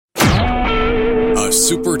a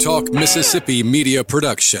Super Talk Mississippi media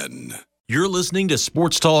production. You're listening to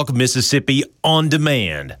Sports Talk Mississippi On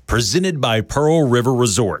Demand, presented by Pearl River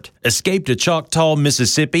Resort. Escape to Choctaw,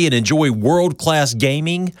 Mississippi and enjoy world-class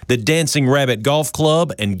gaming, the Dancing Rabbit Golf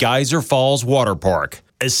Club, and Geyser Falls Water Park.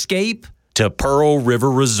 Escape to Pearl River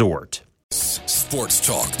Resort. Sports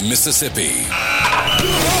Talk Mississippi.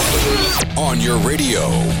 On your radio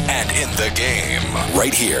and in the game.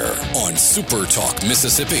 Right here on Super Talk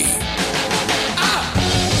Mississippi.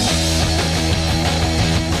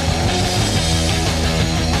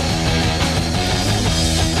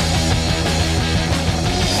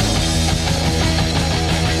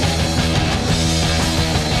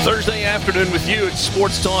 Thursday afternoon with you at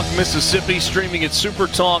Sports Talk Mississippi, streaming at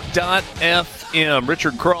supertalk.fm.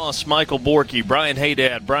 Richard Cross, Michael Borky, Brian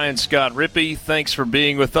Haydad, Brian Scott Rippey, thanks for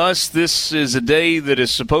being with us. This is a day that is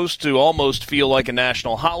supposed to almost feel like a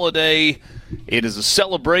national holiday. It is a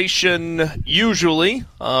celebration, usually,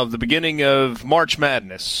 of the beginning of March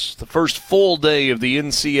Madness, the first full day of the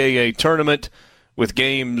NCAA tournament, with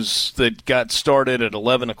games that got started at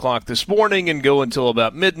 11 o'clock this morning and go until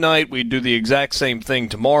about midnight. We do the exact same thing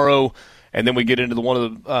tomorrow, and then we get into one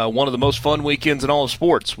of the most fun weekends in all of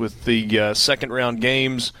sports with the second-round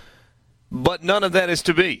games. But none of that is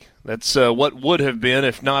to be. That's what would have been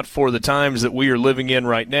if not for the times that we are living in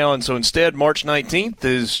right now. And so instead, March 19th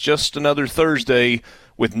is just another Thursday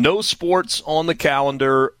with no sports on the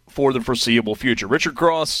calendar for the foreseeable future. Richard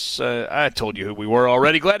Cross, I told you who we were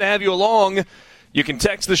already. Glad to have you along. You can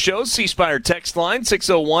text the show, C-Spire text line,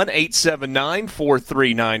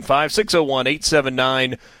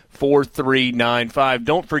 601-879-4395, 601-879-4395.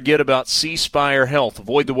 Don't forget about C-Spire Health.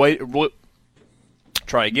 Avoid the waiting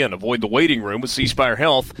room with C-Spire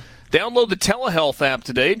Health. Download the telehealth app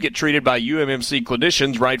today and get treated by UMMC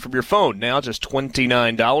clinicians right from your phone. Now just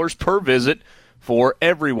 $29 per visit for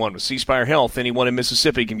everyone. With C-Spire Health, anyone in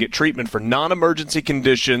Mississippi can get treatment for non-emergency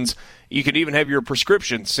conditions. You can even have your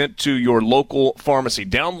prescription sent to your local pharmacy.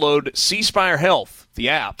 Download C-Spire Health, the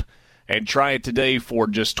app, and try it today for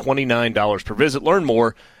just $29 per visit. Learn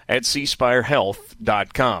more at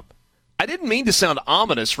cspirehealth.com. I didn't mean to sound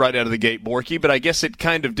ominous right out of the gate, Borky, but I guess it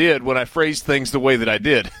kind of did when I phrased things the way that I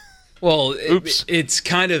did. Well, it's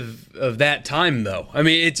kind of that time, though. I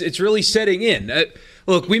mean, it's really setting in.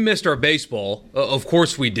 Look, we missed our baseball. Of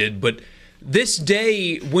course we did. But this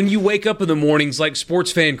day, when you wake up in the mornings like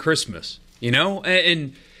sports fan Christmas, you know,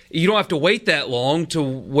 and you don't have to wait that long to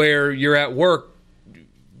where you're at work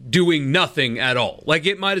doing nothing at all. Like,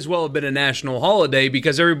 it might as well have been a national holiday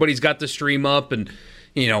because everybody's got the stream up and,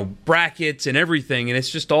 you know, brackets and everything, and it's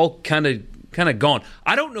just all kind of gone.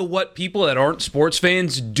 I don't know what people that aren't sports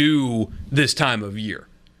fans do this time of year.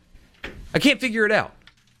 I can't figure it out.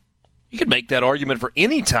 You could make that argument for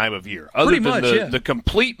any time of year, other than the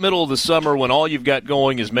complete middle of the summer when all you've got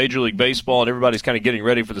going is Major League Baseball and everybody's kind of getting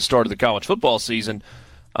ready for the start of the college football season.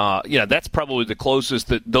 That's probably the closest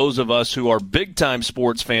that those of us who are big-time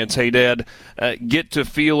sports fans, hey, Dad, get to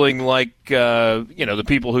feeling like, the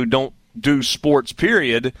people who don't do sports,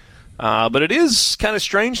 period. But it is kind of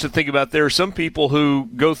strange to think about. There are some people who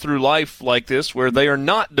go through life like this where they are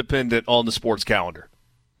not dependent on the sports calendar.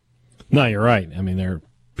 No, you're right. I mean, there are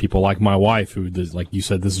people like my wife who, like you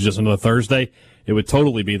said, this is just another Thursday. It would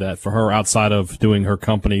totally be that for her outside of doing her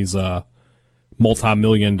company's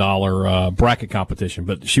multi-million-dollar bracket competition,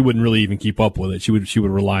 but she wouldn't really even keep up with it. She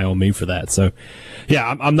would rely on me for that. So,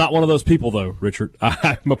 yeah, I'm not one of those people, though, Richard.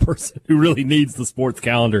 I'm a person who really needs the sports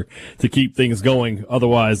calendar to keep things going.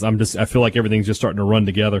 Otherwise, I feel like everything's just starting to run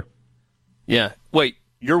together. Yeah. Wait,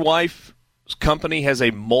 your wife's company has a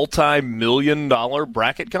multi-million-dollar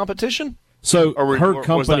bracket competition? So her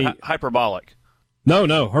company was that hyperbolic?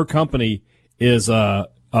 No. Her company is a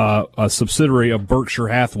subsidiary of Berkshire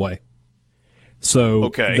Hathaway. So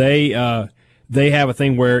they have a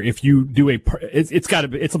thing where if you do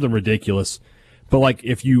it's something ridiculous, but like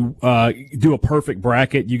if you do a perfect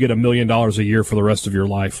bracket, you get $1 million a year for the rest of your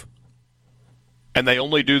life. And they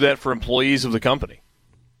only do that for employees of the company.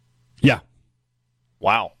 Yeah.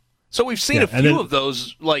 Wow. So we've seen a few of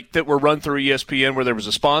those like that were run through ESPN where there was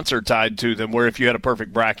a sponsor tied to them, where if you had a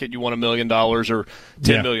perfect bracket, you won $1 million or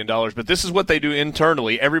 $10 million. But this is what they do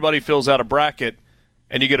internally. Everybody fills out a bracket,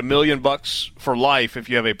 and you get $1 million for life if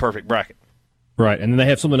you have a perfect bracket. Right, and then they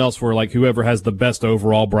have something else where like whoever has the best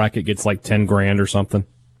overall bracket gets like $10,000 or something.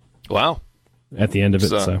 Wow! At the end of it,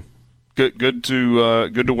 so good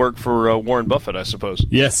to work for Warren Buffett, I suppose.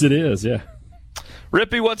 Yes, it is. Yeah.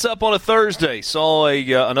 Rippy, what's up on a Thursday? Saw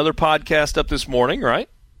another podcast up this morning, right?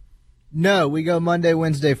 No, we go Monday,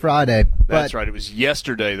 Wednesday, Friday. That's right. It was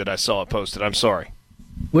yesterday that I saw it posted. I'm sorry.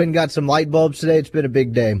 Went and got some light bulbs today. It's been a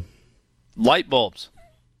big day. Light bulbs.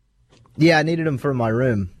 Yeah, I needed them for my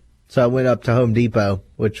room. So I went up to Home Depot,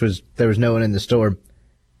 there was no one in the store.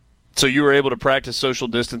 So you were able to practice social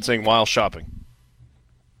distancing while shopping?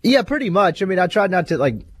 Yeah, pretty much. I mean, I tried not to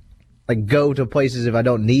like go to places if I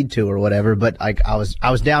don't need to or whatever, but I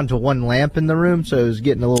was down to one lamp in the room, so it was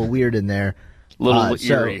getting a little weird in there. A little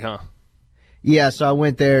eerie, huh? Yeah, so I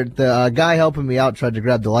went there. The guy helping me out tried to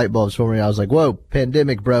grab the light bulbs for me. I was like, "Whoa,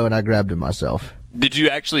 pandemic, bro," and I grabbed it myself. Did you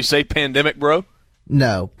actually say pandemic, bro?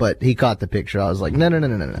 No, but he caught the picture. I was like, no.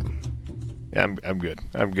 I'm good.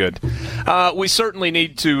 I'm good. We certainly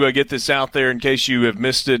need to get this out there in case you have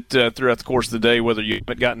missed it throughout the course of the day, whether you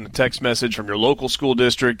haven't gotten a text message from your local school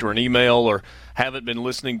district or an email or haven't been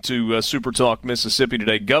listening to Super Talk Mississippi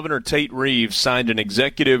today. Governor Tate Reeves signed an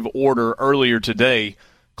executive order earlier today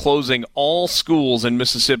closing all schools in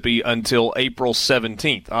Mississippi until April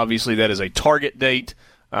 17th. Obviously, that is a target date,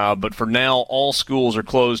 but for now, all schools are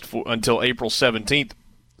closed until April 17th,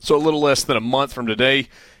 so a little less than a month from today.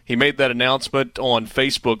 He made that announcement on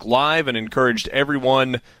Facebook Live and encouraged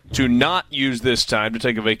everyone to not use this time to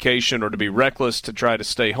take a vacation or to be reckless, to try to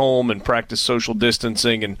stay home and practice social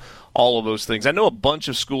distancing and all of those things. I know a bunch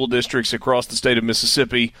of school districts across the state of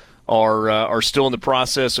Mississippi are still in the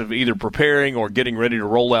process of either preparing or getting ready to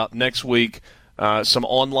roll out next week some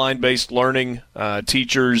online-based learning.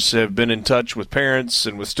 Teachers have been in touch with parents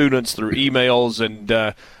and with students through emails,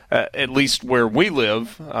 and at least where we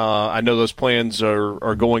live, I know those plans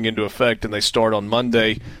are going into effect, and they start on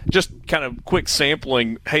Monday. Just kind of quick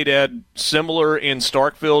sampling. Hey, Dad, similar in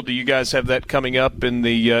Starkville. Do you guys have that coming up in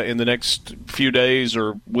the next few days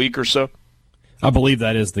or week or so? I believe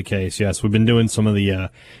that is the case. Yes, we've been doing some of the.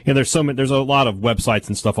 There's a lot of websites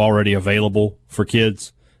and stuff already available for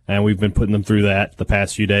kids, and we've been putting them through that the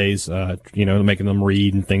past few days. Making them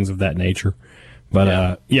read and things of that nature.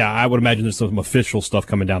 But, I would imagine there's some official stuff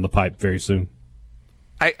coming down the pipe very soon.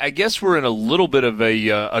 I guess we're in a little bit of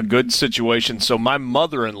a good situation. So my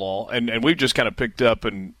mother-in-law, and we've just kind of picked up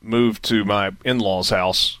and moved to my in-laws'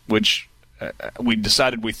 house, which we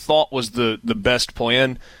decided we thought was the best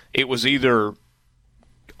plan. It was either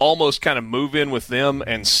almost kind of move in with them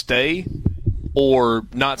and stay, or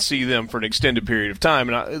not see them for an extended period of time.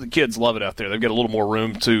 And the kids love it out there. They've got a little more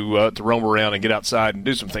room to roam around and get outside and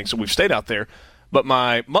do some things. So we've stayed out there. But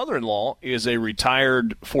my mother-in-law is a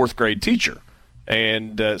retired fourth-grade teacher,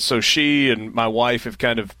 and so she and my wife have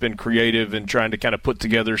kind of been creative in trying to kind of put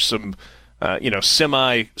together some,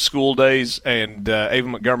 semi-school days. And Ava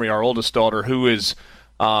Montgomery, our oldest daughter, who is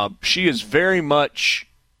she is very much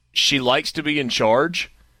 – she likes to be in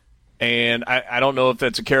charge, and I don't know if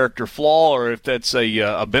that's a character flaw or if that's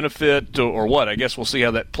a benefit or what. I guess we'll see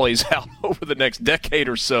how that plays out over the next decade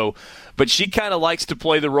or so. But she kind of likes to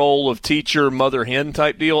play the role of teacher, mother, hen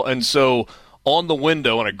type deal. And so on the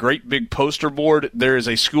window on a great big poster board, there is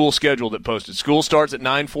a school schedule that posted. School starts at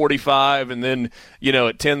 9:45, and then,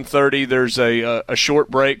 at 10:30 there's a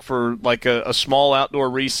short break for like a small outdoor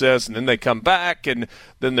recess, and then they come back, and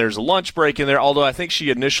then there's a lunch break in there. Although I think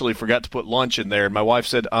she initially forgot to put lunch in there. And my wife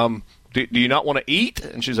said, do you not want to eat?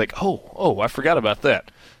 And she's like, oh, I forgot about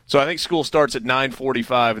that. So I think school starts at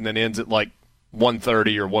 9:45 and then ends at like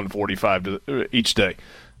 1:30 or 1:45 each day.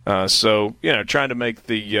 Trying to make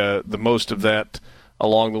the most of that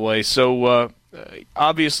along the way. So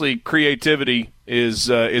obviously, creativity is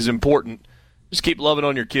important. Just keep loving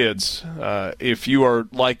on your kids. If you are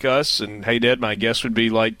like us, and hey, Dad, my guess would be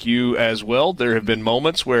like you as well. There have been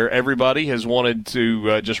moments where everybody has wanted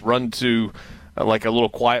to just run to like a little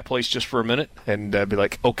quiet place just for a minute and be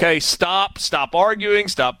like, okay, stop arguing,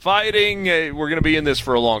 stop fighting. We're going to be in this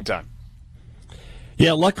for a long time.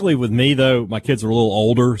 Yeah, luckily with me, though, my kids are a little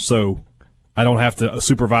older, so I don't have to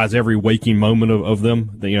supervise every waking moment of them.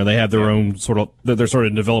 They have their own they're sort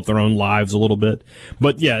of develop their own lives a little bit.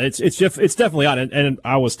 But yeah, it's definitely odd. And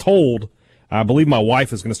I was told, I believe my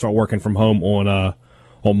wife is going to start working from home on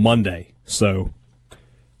Monday. So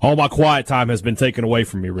all my quiet time has been taken away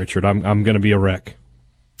from me, Richard. I'm going to be a wreck.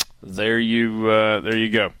 There you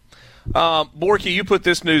go. Borky, you put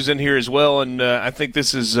this news in here as well, and I think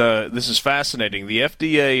this is fascinating. The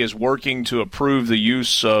FDA is working to approve the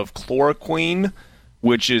use of chloroquine,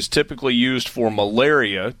 which is typically used for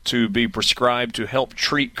malaria, to be prescribed to help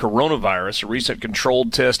treat coronavirus. A recent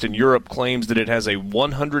controlled test in Europe claims that it has a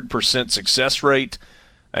 100% success rate.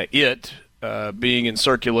 Being in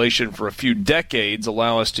circulation for a few decades,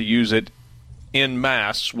 allow us to use it en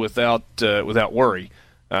masse without worry.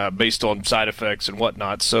 Based on side effects and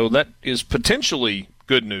whatnot. So that is potentially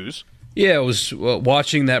good news. Yeah, I was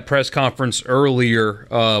watching that press conference earlier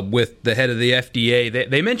with the head of the FDA.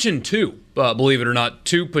 They mentioned two, believe it or not,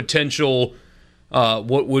 two potential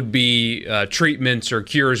what would be treatments or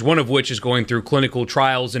cures, one of which is going through clinical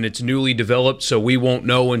trials and it's newly developed, so we won't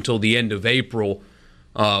know until the end of April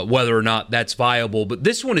whether or not that's viable. But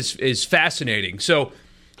this one is fascinating. So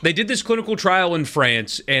they did this clinical trial in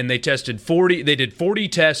France, and they did 40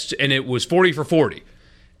 tests, and it was 40 for 40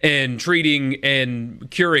 in treating and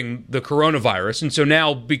curing the coronavirus. And so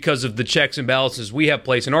now, because of the checks and balances we have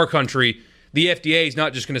placed in our country, the FDA is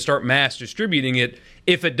not just going to start mass distributing it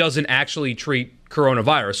if it doesn't actually treat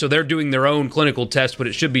coronavirus. So they're doing their own clinical test, but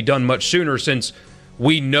it should be done much sooner since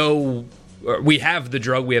we know we have the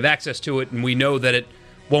drug, we have access to it, and we know that it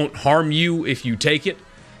won't harm you if you take it.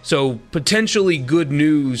 So potentially good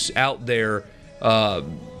news out there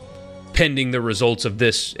pending the results of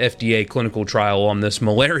this FDA clinical trial on this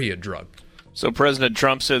malaria drug. So President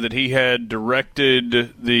Trump said that he had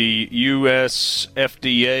directed the U.S.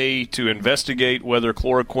 FDA to investigate whether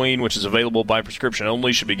chloroquine, which is available by prescription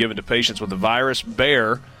only, should be given to patients with the virus.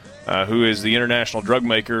 Bayer, who is the international drug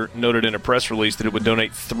maker, noted in a press release that it would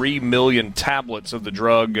donate 3 million tablets of the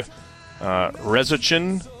drug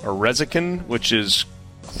Rezacan, which is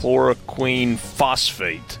chloroquine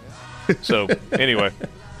phosphate. So anyway,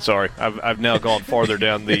 sorry, I've now gone farther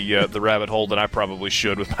down the rabbit hole than I probably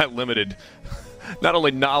should with my limited, not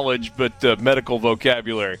only knowledge but medical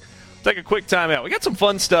vocabulary. Take a quick time out. We got some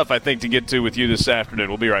fun stuff I think to get to with you this afternoon.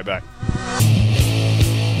 We'll be right back.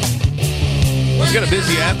 We've got a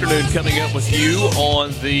busy afternoon coming up with you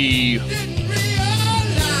on the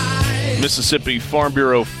Mississippi Farm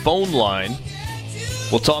Bureau phone line.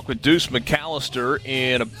 We'll talk with Deuce McAllister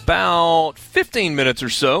in about 15 minutes or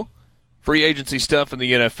so. Free agency stuff in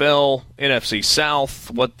the NFL, NFC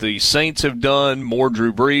South, what the Saints have done, more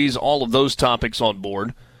Drew Brees, all of those topics on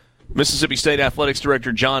board. Mississippi State Athletics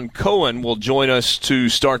Director John Cohen will join us to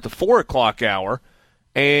start the 4 o'clock hour.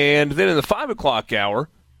 And then in the 5 o'clock hour,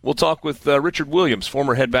 we'll talk with Richard Williams,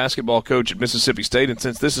 former head basketball coach at Mississippi State. And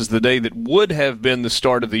since this is the day that would have been the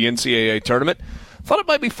start of the NCAA tournament, thought it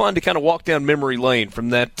might be fun to kind of walk down memory lane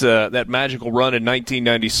from that magical run in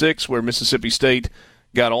 1996 where Mississippi State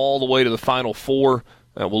got all the way to the Final Four.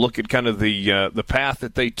 We'll look at kind of the path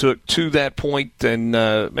that they took to that point and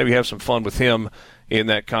maybe have some fun with him in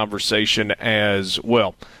that conversation as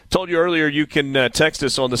well. Told you earlier you can text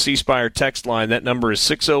us on the C Spire text line. That number is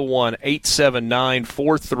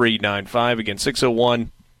 601-879-4395. Again,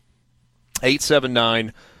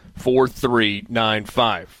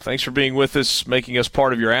 601-879-4395. Thanks for being with us, making us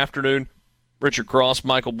part of your afternoon. Richard Cross,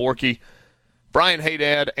 Michael Borky, Brian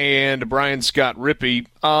Haydad, and Brian Scott Rippey.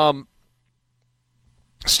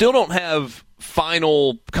 Still don't have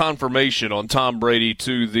final confirmation on Tom Brady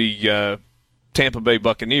to the Tampa Bay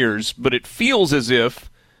Buccaneers, but it feels as if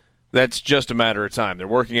that's just a matter of time. They're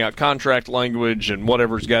working out contract language and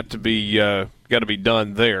whatever's got to be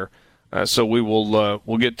done there. So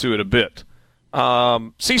we'll get to it a bit.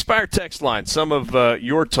 C Spire text line. Some of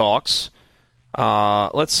your talks.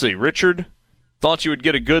 Let's see, Richard. Thought you would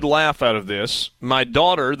get a good laugh out of this. My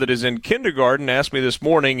daughter that is in kindergarten asked me this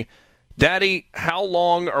morning, Daddy, how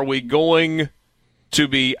long are we going to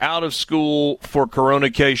be out of school for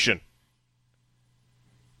coronation?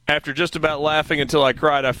 After just about laughing until I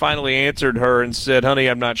cried, I finally answered her and said, honey,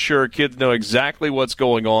 I'm not sure. Kids know exactly what's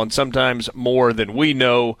going on, sometimes more than we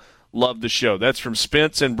know. Love the show. That's from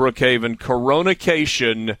Spence in Brookhaven.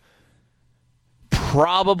 Coronation,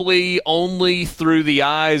 probably only through the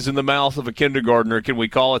eyes and the mouth of a kindergartner can we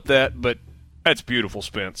call it that, but that's beautiful,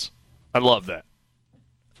 Spence. I love that.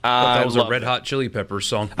 That was a Red Hot Chili Peppers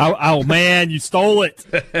song. Oh, man, you stole it.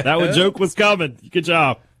 That joke was coming. Good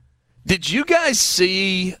job. Did you guys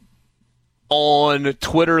see on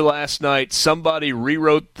Twitter last night somebody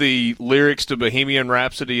rewrote the lyrics to Bohemian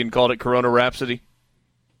Rhapsody and called it Corona Rhapsody?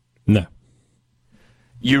 No.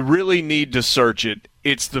 You really need to search it.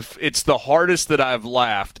 It's the hardest that I've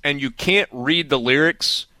laughed, and you can't read the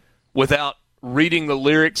lyrics without reading the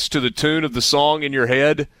lyrics to the tune of the song in your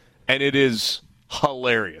head, and it is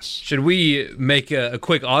hilarious. Should we make a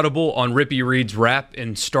quick audible on Rippy Reed's rap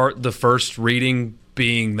and start the first reading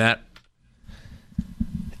being that?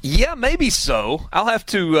 Yeah, maybe so. I'll have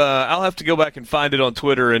to go back and find it on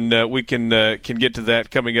Twitter, and we can get to that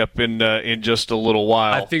coming up in just a little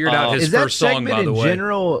while. I figured out his first song, by the way. Is that segment in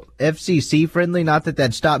general FCC friendly? Not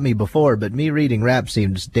that stopped me before, but me reading rap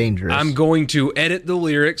seems dangerous. I'm going to edit the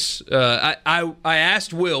lyrics. I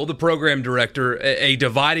asked Will, the program director, a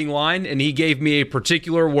dividing line, and he gave me a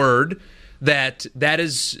particular word that's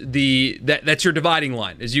your dividing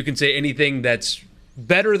line. As you can say anything that's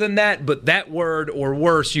better than that, but that word or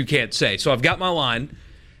worse you can't say. So I've got my line,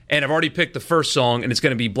 and I've already picked the first song, and it's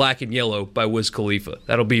going to be Black and Yellow by Wiz Khalifa.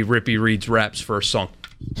 That'll be Rippy Reed's rap's first song.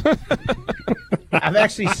 I've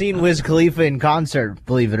actually seen Wiz Khalifa in concert,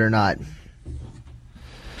 believe it or not.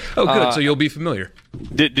 Oh, good. So you'll be familiar.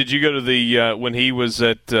 Did you go to the when he was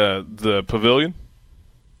at the Pavilion?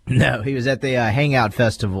 No, he was at the Hangout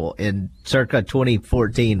Festival in circa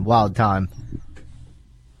 2014. Wild time.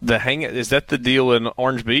 The Hangout, is that the deal in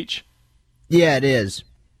Orange Beach? Yeah, it is.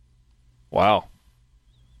 Wow,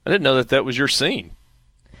 I didn't know that was your scene.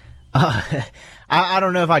 I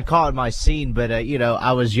don't know if I'd call it my scene, but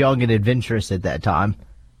I was young and adventurous at that time.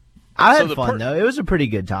 I had fun though. It was a pretty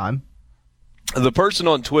good time. The person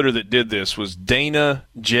on Twitter that did this was Dana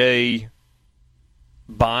J.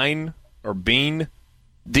 Bein, or Bean,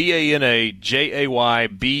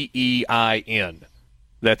 DanaJaybein.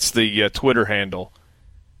 That's the Twitter handle.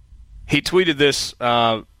 He tweeted this,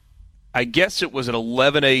 I guess it was at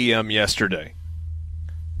 11 a.m. yesterday.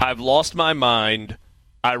 I've lost my mind.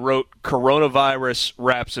 I wrote Coronavirus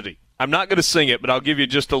Rhapsody. I'm not going to sing it, but I'll give you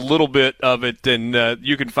just a little bit of it, and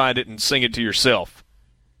you can find it and sing it to yourself.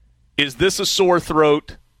 Is this a sore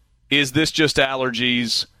throat? Is this just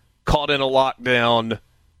allergies? Caught in a lockdown?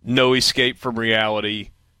 No escape from reality?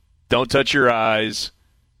 Don't touch your eyes.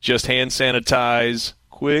 Just hand sanitize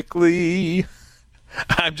quickly.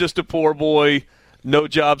 I'm just a poor boy. No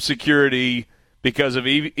job security because of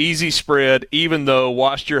easy spread, even though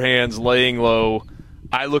washed your hands laying low.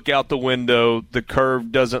 I look out the window. The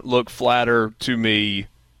curve doesn't look flatter to me.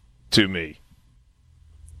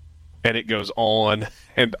 And it goes on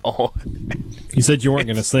and on. You said you weren't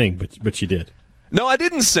going to sing, but you did. No, I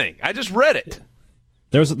didn't sing. I just read it.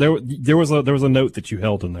 There was a note that you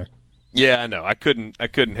held in there. Yeah, I know. I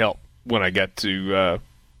couldn't help when I got to.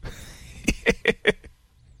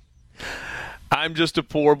 I'm just a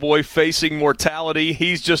poor boy facing mortality.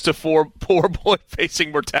 He's just a poor boy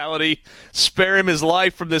facing mortality. Spare him his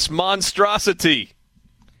life from this monstrosity.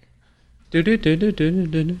 Yeah.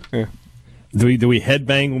 Do we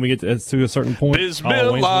headbang when we get to a certain point?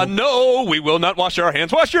 Bismillah, no, we will not wash our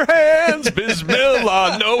hands. Wash your hands.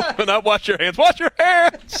 Bismillah, no, will not wash your hands. Wash your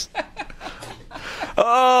hands.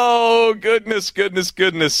 Oh, goodness.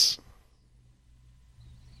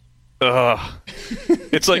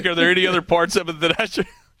 It's like, are there any other parts of it that I should?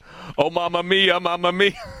 Oh, mamma mia.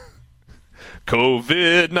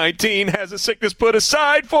 COVID-19 has a sickness put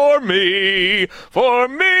aside for me.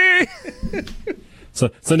 So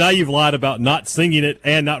now you've lied about not singing it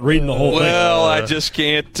and not reading the whole thing. Well, I just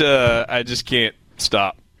can't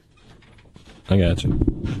stop. I got you.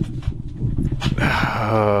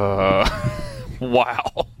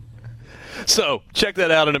 Wow. So check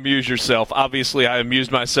that out and amuse yourself. Obviously, I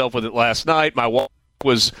amused myself with it last night. My wife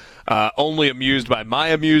was only amused by my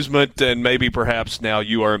amusement, and maybe perhaps now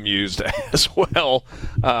you are amused as well.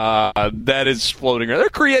 That is floating around. There are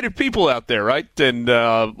creative people out there, right? And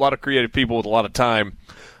a lot of creative people with a lot of time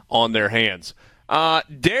on their hands.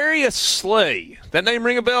 Darius Slay. That name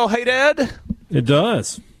ring a bell? Hey, Dad? It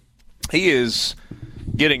does. He is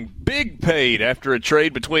getting big paid after a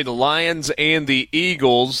trade between the Lions and the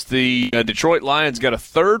Eagles. The Detroit Lions got a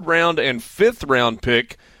 3rd round and 5th round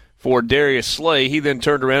pick for Darius Slay. He then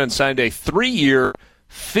turned around and signed a 3-year,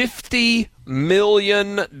 $50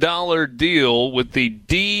 million deal with the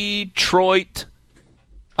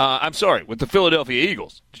with the Philadelphia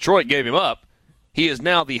Eagles. Detroit gave him up. He is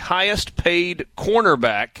now the highest paid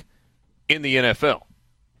cornerback in the NFL.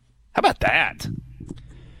 How about that?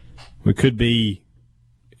 We could be,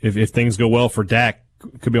 if things go well for Dak,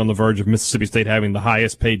 could be on the verge of Mississippi State having the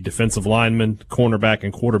highest paid defensive lineman, cornerback,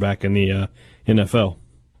 and quarterback in the NFL.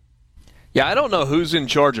 Yeah, I don't know who's in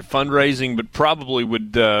charge of fundraising, but probably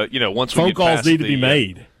would, once we phone get calls past need to be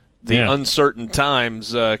made. The uncertain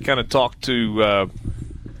times, kind of talk to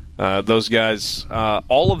those guys.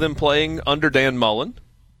 All of them playing under Dan Mullen.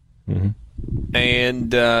 Mm-hmm.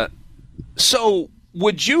 And so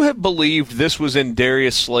would you have believed this was in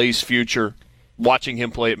Darius Slay's future, watching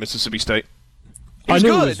him play at Mississippi State? I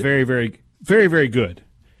knew he was very, very, very, very good.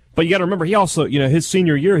 But you got to remember, he also, his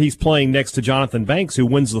senior year, he's playing next to Jonathan Banks, who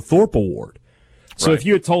wins the Thorpe Award. So if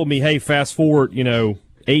you had told me, hey, fast forward, 8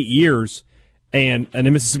 years, and a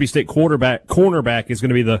Mississippi State cornerback is going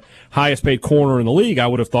to be the highest paid corner in the league, I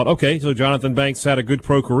would have thought, okay, so Jonathan Banks had a good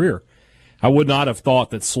pro career. I would not have thought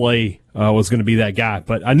that Slay was going to be that guy.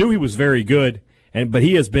 But I knew he was very good, but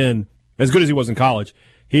he has been, as good as he was in college,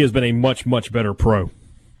 he has been a much, much better pro.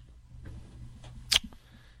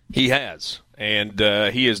 He has. And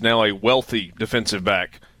he is now a wealthy defensive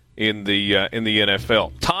back in the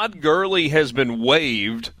NFL. Todd Gurley has been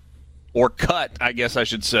waived, or cut, I guess I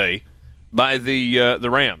should say, by the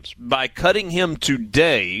Rams. By cutting him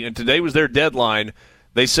today, and today was their deadline,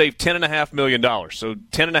 they saved $10.5 million. So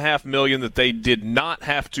 $10.5 million that they did not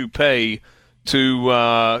have to pay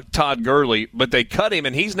to Todd Gurley, but they cut him,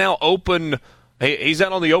 and he's now open. He's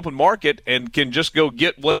out on the open market and can just go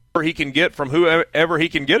get whatever he can get from whoever he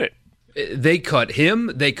can get it. They cut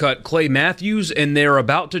him, they cut Clay Matthews, and they're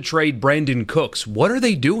about to trade Brandon Cooks. What are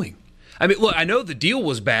they doing? I mean, look, I know the deal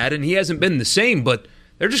was bad and he hasn't been the same, but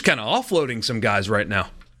they're just kind of offloading some guys right now.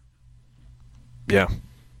 Yeah.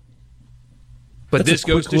 But this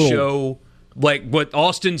goes to show, like what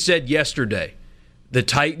Austin said yesterday, the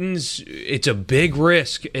Titans, it's a big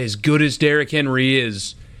risk, as good as Derrick Henry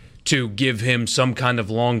is, to give him some kind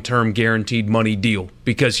of long-term guaranteed money deal.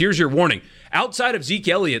 Because here's your warning. Outside of Zeke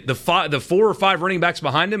Elliott, the 4 or 5 running backs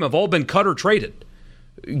behind him have all been cut or traded.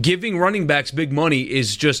 Giving running backs big money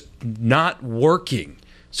is just not working.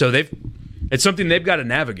 So it's something they've got to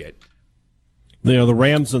navigate. You know, the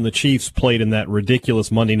Rams and the Chiefs played in that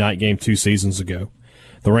ridiculous Monday night game 2 seasons ago.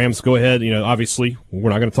 The Rams go ahead, you know, obviously,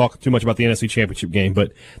 we're not going to talk too much about the NFC Championship game,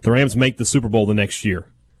 but the Rams make the Super Bowl the next year.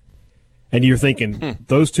 And you're thinking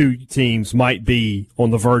those two teams might be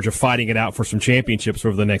on the verge of fighting it out for some championships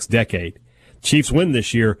over the next decade. Chiefs win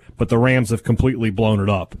this year, but the Rams have completely blown it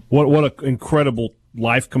up. What an incredible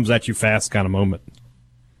life comes at you fast kind of moment.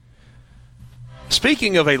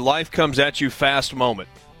 Speaking of a life comes at you fast moment,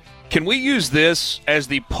 can we use this as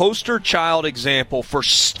the poster child example for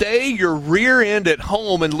stay your rear end at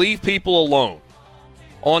home and leave people alone?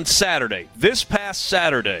 On Saturday, this past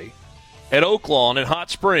Saturday, at Oaklawn in Hot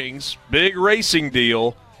Springs, big racing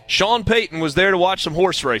deal, Sean Payton was there to watch some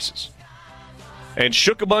horse races and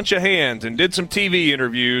shook a bunch of hands and did some TV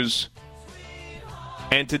interviews.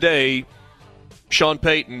 And today, Sean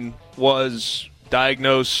Payton was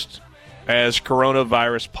diagnosed as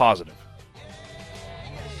coronavirus positive.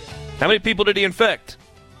 How many people did he infect?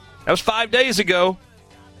 That was 5 days ago.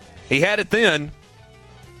 He had it then,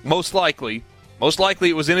 most likely. Most likely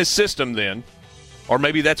it was in his system then. Or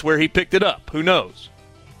maybe that's where he picked it up. Who knows?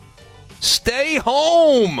 Stay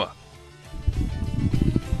home!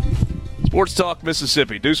 Sports Talk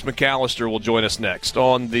Mississippi. Deuce McAllister will join us next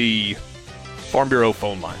on the Farm Bureau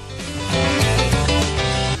phone line.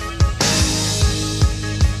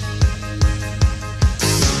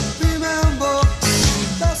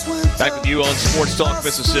 Back with you on Sports Talk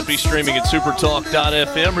Mississippi, streaming at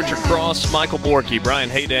supertalk.fm. Richard Cross, Michael Borky, Brian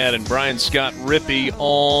Haydad, and Brian Scott Rippey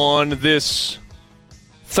on this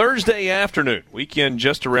Thursday afternoon. Weekend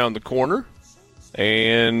just around the corner.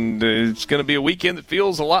 And it's going to be a weekend that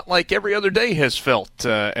feels a lot like every other day has felt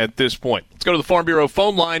at this point. Let's go to the Farm Bureau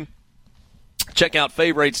phone line. Check out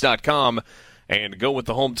favorites.com and go with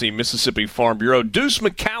the home team, Mississippi Farm Bureau. Deuce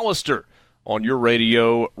McAllister on your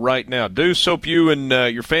radio right now. Deuce, hope you and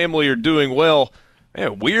your family are doing well.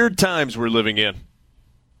 Man, weird times we're living in.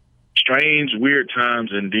 Strange, weird times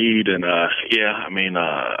indeed. And,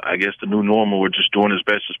 I guess the new normal, we're just doing as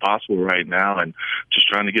best as possible right now and just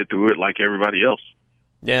trying to get through it like everybody else.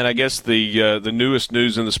 Yeah, and I guess the newest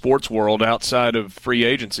news in the sports world outside of free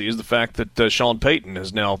agency is the fact that Sean Payton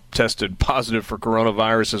has now tested positive for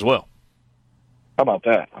coronavirus as well. How about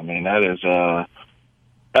that? I mean, that is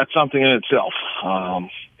that's something in itself.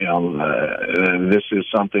 This is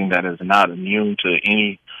something that is not immune to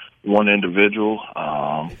any one individual.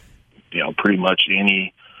 Pretty much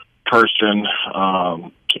any person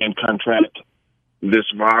can contract this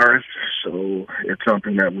virus, so it's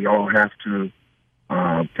something that we all have to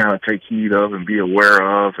kind of take heed of and be aware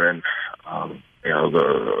of. And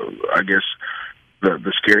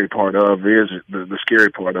the scary part of is the scary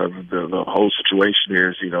part of the whole situation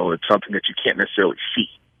is it's something that you can't necessarily see.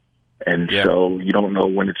 And so you don't know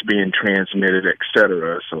when it's being transmitted, et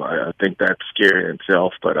cetera. So I think that's scary in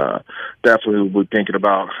itself. But definitely we're thinking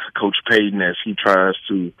about Coach Payton as he tries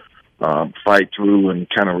to fight through and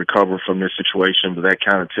kind of recover from this situation. But that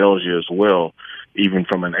kind of tells you as well, even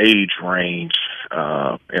from an age range,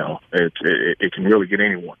 it can really get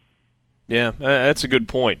anyone. Yeah, that's a good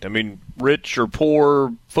point. I mean, rich or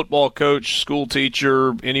poor, football coach, school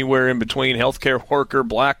teacher, anywhere in between, healthcare worker,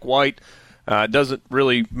 black, white, it doesn't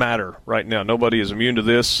really matter right now. Nobody is immune to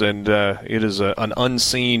this, and it is an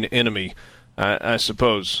unseen enemy, I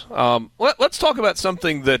suppose. Let's talk about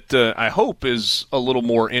something that I hope is a little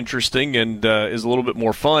more interesting and is a little bit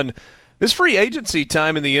more fun. This free agency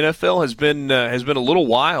time in the NFL has been a little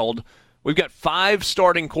wild. We've got 5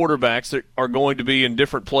 starting quarterbacks that are going to be in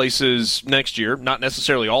different places next year, not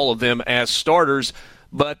necessarily all of them as starters,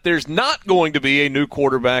 but there's not going to be a new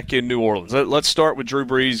quarterback in New Orleans. Let's start with Drew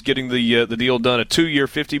Brees getting the deal done, a 2-year,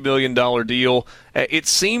 $50 million deal. It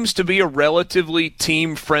seems to be a relatively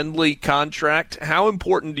team-friendly contract. How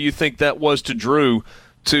important do you think that was to Drew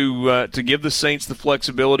to give the Saints the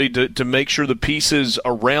flexibility to make sure the pieces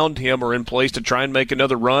around him are in place to try and make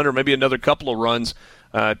another run or maybe another couple of runs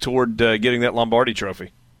toward getting that Lombardi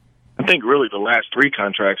Trophy? I think really the last three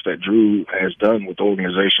contracts that Drew has done with the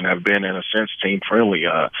organization have been, in a sense, team-friendly.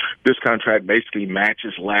 This contract basically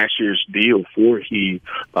matches last year's deal for he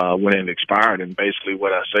when it expired. And basically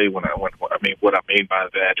what I say what I mean by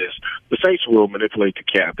that is the Saints will manipulate the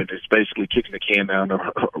cap. And it's basically kicking the can down the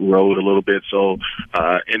road a little bit. So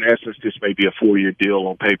in essence, this may be a 4-year deal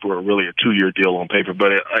on paper or really a 2-year deal on paper.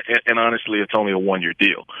 But and honestly, it's only a 1-year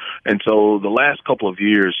deal. And so the last couple of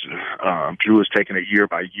years, Drew has taken it year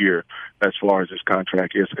by year as far as his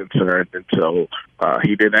contract is concerned. And so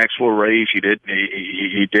he didn't ask for a raise. He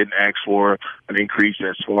didn't ask for an increase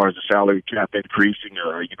as far as the salary cap increasing,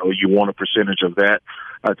 or, you want a percentage of that.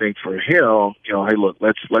 I think for him, hey, look,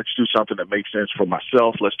 let's do something that makes sense for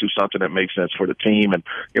myself. Let's do something that makes sense for the team. And,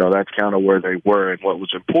 that's kind of where they were. And what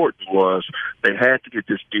was important was they had to get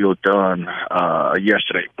this deal done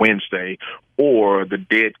Wednesday, or the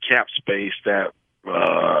dead cap space that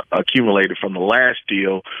accumulated from the last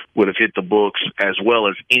deal would have hit the books, as well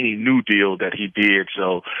as any new deal that he did.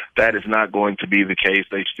 So that is not going to be the case.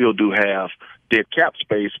 They still do have dead cap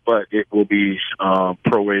space, but it will be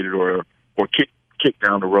prorated or kicked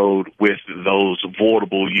down the road with those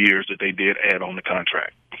avoidable years that they did add on the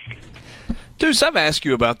contract. Deuce, I've asked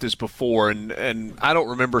you about this before, and I don't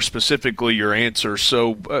remember specifically your answer,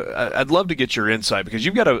 so I'd love to get your insight, because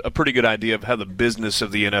you've got a pretty good idea of how the business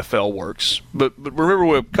of the NFL works. But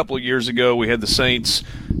remember a couple of years ago we had the Saints,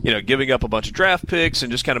 giving up a bunch of draft picks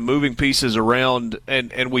and just kind of moving pieces around,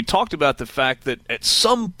 and we talked about the fact that at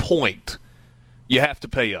some point you have to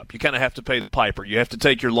pay up. You kind of have to pay the piper. You have to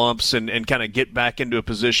take your lumps and kind of get back into a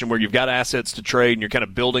position where you've got assets to trade and you're kind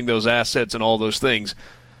of building those assets and all those things.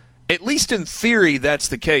 At least in theory, that's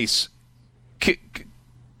the case.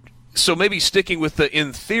 So maybe sticking with the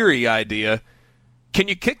in theory idea, can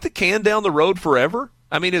you kick the can down the road forever?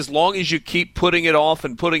 I mean, as long as you keep putting it off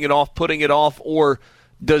and putting it off, or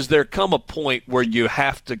does there come a point where you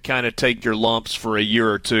have to kind of take your lumps for a year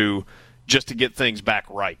or two just to get things back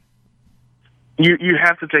right? You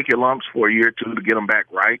have to take your lumps for a year or two to get them back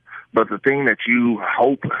right. But the thing that you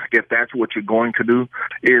hope, if that's what you're going to do,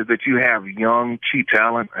 is that you have young, cheap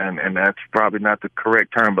talent, and that's probably not the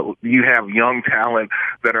correct term, but you have young talent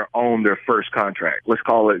that are on their first contract. Let's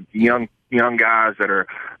call it young guys that are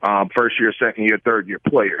first year, second year, third year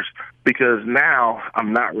players. Because now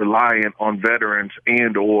I'm not reliant on veterans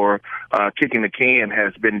and or kicking the can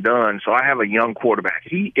has been done. So I have a young quarterback.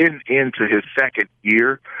 He is into his second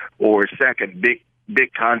year or second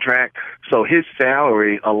big contract. So his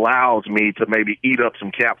salary allows me to maybe eat up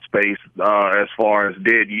some cap space as far as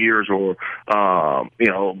dead years or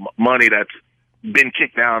money that's been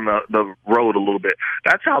kicked down the road a little bit.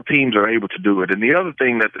 That's how teams are able to do it. And the other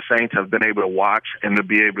thing that the Saints have been able to watch and to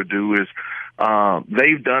be able to do is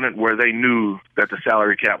they've done it where they knew that the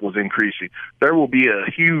salary cap was increasing. There will be a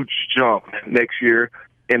huge jump next year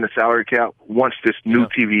in the salary cap once this new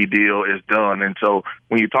TV deal is done. And so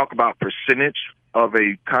when you talk about percentage of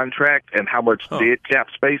a contract and how much dead cap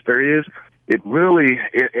space there is, it really,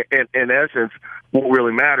 in essence, won't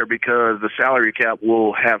really matter, because the salary cap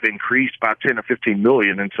will have increased by 10 or 15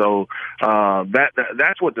 million. And so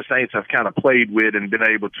that's what the Saints have kind of played with and been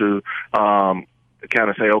able to kind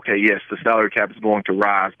of say, okay, yes, the salary cap is going to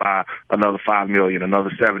rise by another 5 million,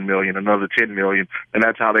 another 7 million, another 10 million. And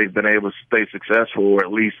that's how they've been able to stay successful, or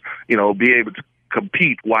at least, be able to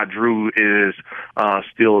compete while Drew is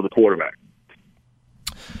still the quarterback.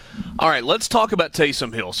 All right, let's talk about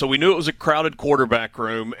Taysom Hill. So we knew it was a crowded quarterback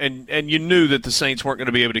room, and you knew that the Saints weren't going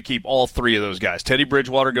to be able to keep all three of those guys. Teddy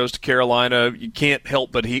Bridgewater goes to Carolina. You can't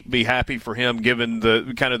help but be happy for him, given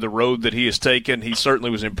the kind of the road that he has taken. He certainly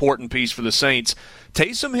was an important piece for the Saints.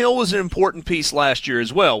 Taysom Hill was an important piece last year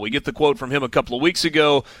as well. We get the quote from him a couple of weeks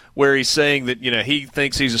ago where he's saying that he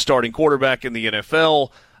thinks he's a starting quarterback in the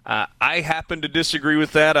NFL. I happen to disagree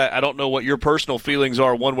with that. I don't know what your personal feelings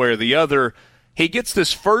are one way or the other. He gets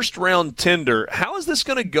this first-round tender. How is this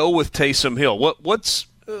going to go with Taysom Hill?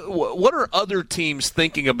 What are other teams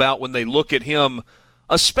thinking about when they look at him,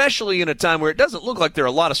 especially in a time where it doesn't look like there are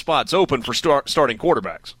a lot of spots open for starting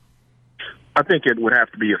quarterbacks? I think it would have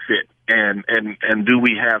to be a fit. And do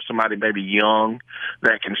we have somebody maybe young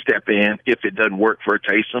that can step in if it doesn't work for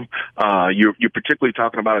Taysom? You're particularly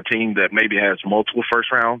talking about a team that maybe has multiple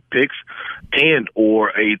first-round picks and or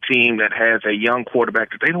a team that has a young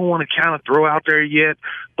quarterback that they don't want to kind of throw out there yet,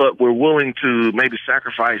 but we're willing to maybe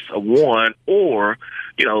sacrifice a one, or,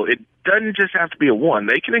 it doesn't just have to be a one.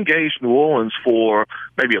 They can engage New Orleans for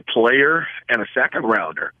maybe a player and a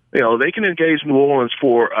second-rounder. They can engage New Orleans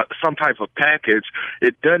for some type of package.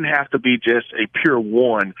 It doesn't have to be just a pure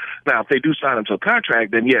one. Now, if they do sign him to a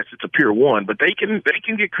contract, then yes, it's a pure one. But they can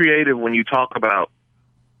get creative when you talk about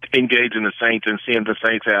engaging the Saints and seeing the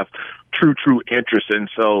Saints have true interest. And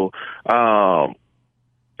so,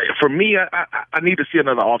 for me, I need to see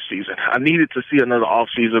another offseason. I needed to see another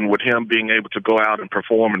offseason with him being able to go out and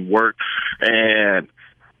perform and work. And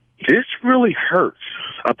this really hurts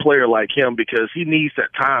a player like him because he needs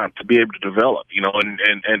that time to be able to develop,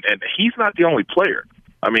 and he's not the only player.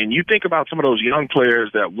 I mean, you think about some of those young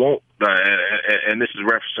players that won't, and this is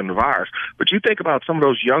referencing the virus, but you think about some of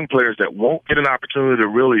those young players that won't get an opportunity to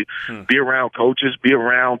really be around coaches, be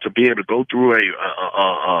around to be able to go through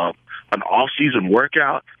an off-season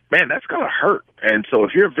workout. Man, that's going to hurt. And so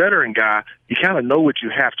if you're a veteran guy, you kind of know what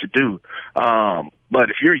you have to do. But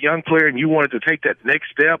if you're a young player and you wanted to take that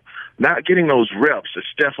next step, not getting those reps, it's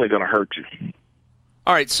definitely going to hurt you.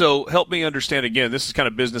 All right, so help me understand again. This is kind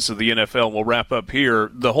of business of the NFL. We'll wrap up here.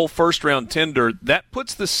 The whole first-round tender, that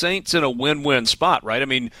puts the Saints in a win-win spot, right? I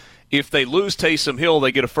mean, if they lose Taysom Hill,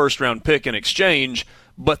 they get a first-round pick in exchange,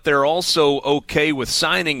 but they're also okay with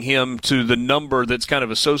signing him to the number that's kind of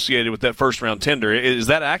associated with that first-round tender. Is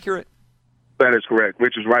that accurate? That is correct,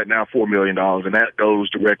 which is right now $4 million, and that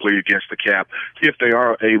goes directly against the cap. If they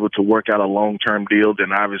are able to work out a long-term deal,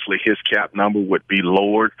 then obviously his cap number would be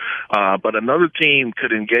lowered. But another team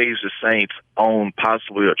could engage the Saints on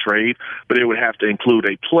possibly a trade, but it would have to include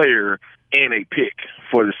a player and a pick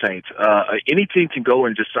for the Saints. Any team can go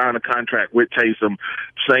and just sign a contract with Taysom.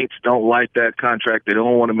 Saints don't like that contract. They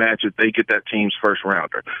don't want to match it. They get that team's first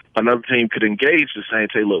rounder. Another team could engage the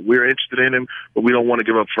Saints, say, look, we're interested in him, but we don't want to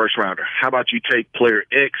give up first rounder. How about you take player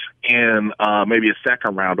X and maybe a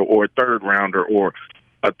second rounder or a third rounder or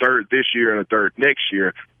a third this year and a third next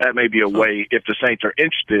year? That may be a way, if the Saints are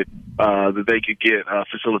interested, that they could get a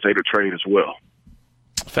facilitated trade as well.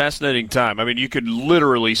 Fascinating time. I mean, you could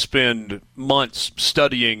literally spend months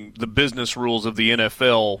studying the business rules of the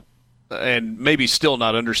NFL and maybe still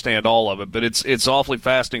not understand all of it, but it's awfully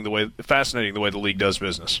fascinating the way the league does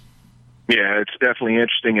business. Yeah, it's definitely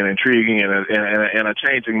interesting and intriguing and a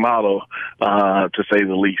changing model, to say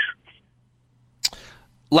the least.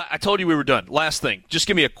 I told you we were done. Last thing, just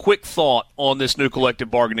give me a quick thought on this new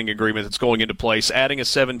collective bargaining agreement that's going into place, adding a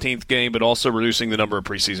 17th game, but also reducing the number of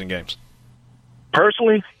preseason games.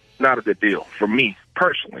 Personally, not a good deal for me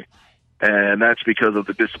personally, and that's because of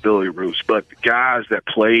the disability rules. But the guys that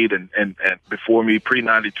played and before me,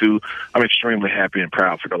 pre-92, I'm extremely happy and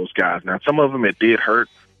proud for those guys. Now, some of them it did hurt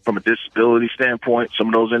from a disability standpoint, some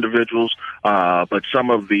of those individuals, but some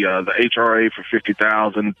of the HRA for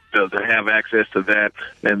 $50,000 to have access to that,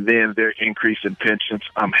 and then their increase in pensions.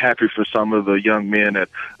 I'm happy for some of the young men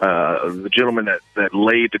the gentlemen that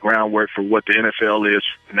laid the groundwork for what the NFL is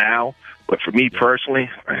now. But for me personally,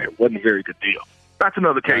 it wasn't a very good deal. That's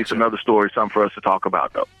another case, another story, something for us to talk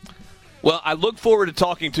about, though. Well, I look forward to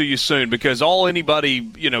talking to you soon because all anybody,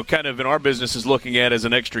 kind of in our business is looking at is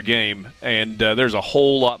an extra game, and there's a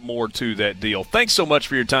whole lot more to that deal. Thanks so much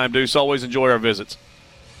for your time, Deuce. Always enjoy our visits.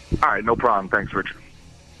 All right, no problem. Thanks, Richard.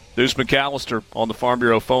 Deuce McAllister on the Farm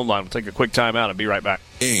Bureau phone line. We'll take a quick time out and be right back.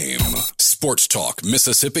 AIM Sports Talk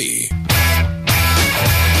Mississippi.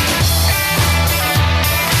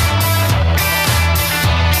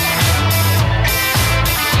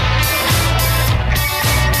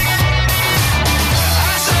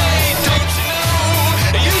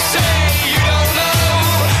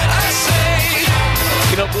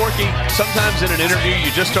 Borky, sometimes in an interview you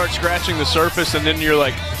just start scratching the surface and then you're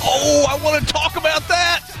like, oh, I want to talk about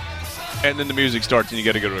that. And then the music starts and you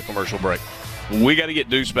got to go to a commercial break. We got to get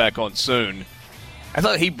Deuce back on soon. I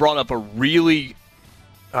thought he brought up a really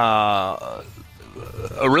good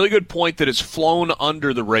point that has flown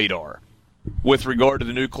under the radar with regard to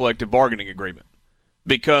the new collective bargaining agreement.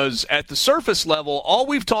 Because at the surface level, all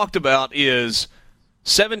we've talked about is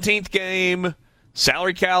 17th game,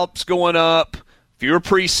 salary caps going up, fewer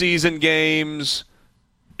preseason games,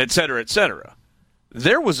 et cetera, et cetera.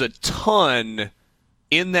 There was a ton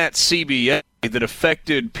in that CBA that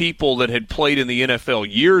affected people that had played in the NFL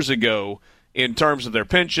years ago in terms of their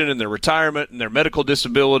pension and their retirement and their medical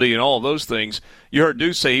disability and all of those things. You heard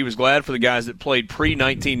Deuce say he was glad for the guys that played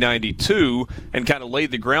pre-1992 and kind of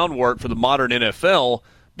laid the groundwork for the modern NFL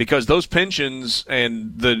because those pensions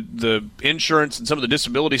and the insurance and some of the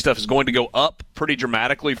disability stuff is going to go up pretty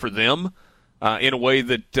dramatically for them. In a way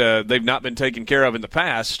that they've not been taken care of in the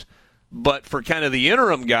past. But for kind of the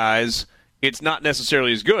interim guys, it's not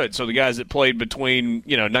necessarily as good. So the guys that played between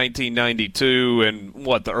 1992 and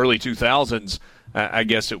the early 2000s, I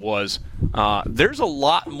guess it was, there's a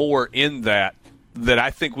lot more in that that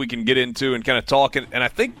I think we can get into and kind of talk, and I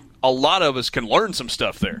think a lot of us can learn some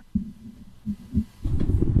stuff there.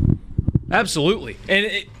 Absolutely.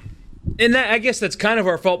 And that, I guess that's kind of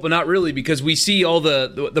our fault, but not really, because we see all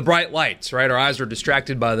the bright lights, right? Our eyes are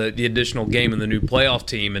distracted by the additional game and the new playoff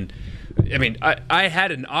team. And, I mean, I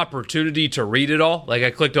had an opportunity to read it all. Like,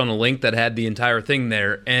 I clicked on a link that had the entire thing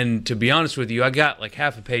there. And to be honest with you, I got like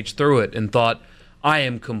half a page through it and thought, I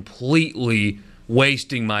am completely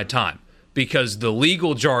wasting my time. Because the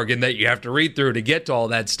legal jargon that you have to read through to get to all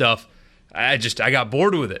that stuff, I got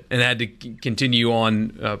bored with it and had to continue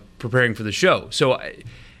on preparing for the show. So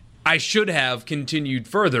I should have continued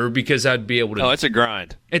further because I'd be able to. Oh, it's a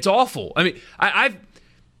grind. It's awful. I mean, I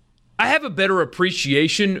have a better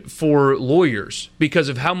appreciation for lawyers because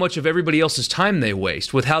of how much of everybody else's time they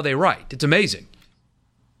waste with how they write. It's amazing.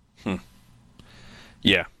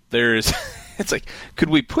 Yeah, there's. It's like, could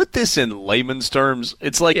we put this in layman's terms?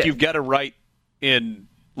 It's like you've got to write in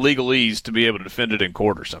legalese to be able to defend it in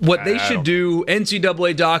court or something. What they should do,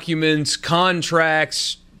 NCAA documents,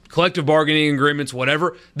 contracts, collective bargaining agreements,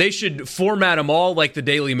 whatever, they should format them all like the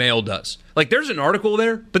Daily Mail does. Like, there's an article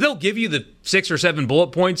there, but they'll give you the 6 or 7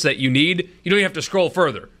 bullet points that you need. You don't even have to scroll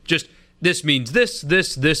further. Just, this means this,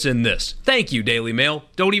 and this. Thank you, Daily Mail.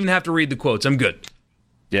 Don't even have to read the quotes. I'm good.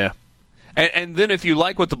 Yeah. And then if you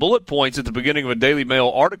like what the bullet points at the beginning of a Daily Mail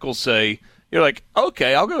article say, you're like,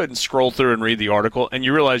 okay, I'll go ahead and scroll through and read the article, and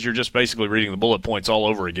you realize you're just basically reading the bullet points all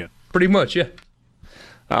over again. Pretty much, yeah.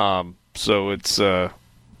 So it's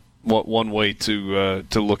one way to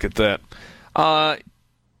look at that.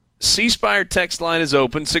 C Spire text line is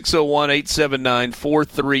open,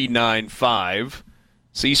 601-879-4395.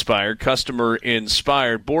 C Spire, customer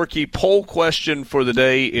inspired. Borky, poll question for the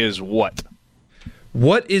day is what?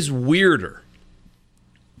 What is weirder?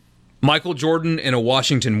 Michael Jordan in a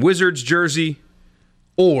Washington Wizards jersey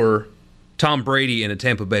or Tom Brady in a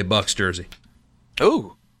Tampa Bay Bucks jersey?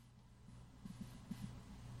 Ooh.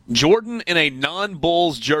 Jordan in a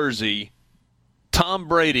non-Bulls jersey, Tom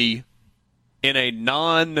Brady in a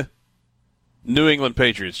non-New England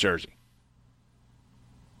Patriots jersey.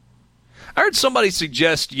 I heard somebody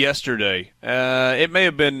suggest yesterday, it may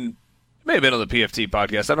have been on the PFT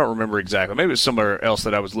podcast. I don't remember exactly. Maybe it was somewhere else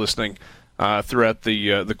that I was listening throughout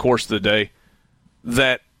the course of the day,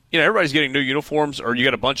 that everybody's getting new uniforms, or you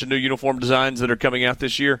got a bunch of new uniform designs that are coming out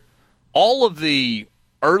this year. All of the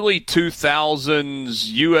early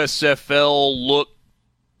 2000s USFL look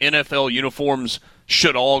NFL uniforms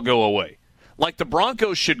should all go away. Like, the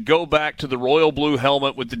Broncos should go back to the royal blue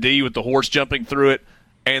helmet with the D with the horse jumping through it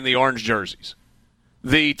and the orange jerseys.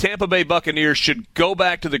 The Tampa Bay Buccaneers should go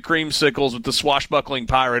back to the creamsicles with the swashbuckling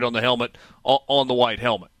pirate on the helmet, on the white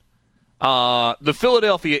helmet. The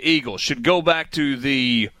Philadelphia Eagles should go back to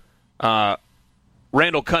the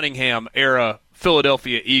Randall Cunningham era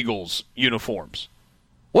Philadelphia Eagles uniforms.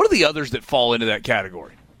 What are the others that fall into that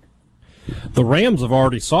category? The Rams have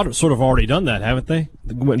already sort of already done that, haven't they?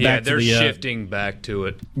 They're shifting back to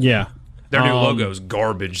it. Yeah. Their new logo is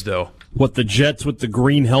garbage, though. What, the Jets with the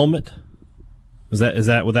green helmet? Would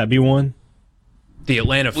that be one? The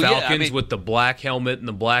Atlanta Falcons with the black helmet and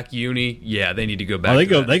the black uni. Yeah, they need to go back. They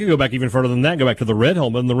could go back even further than that. Go back to the red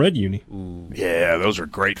helmet and the red uni. Ooh. Yeah, those are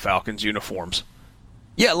great Falcons uniforms.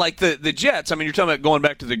 Yeah, like the Jets. I mean, you're talking about going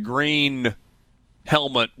back to the green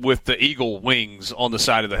helmet with the eagle wings on the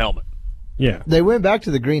side of the helmet. Yeah, they went back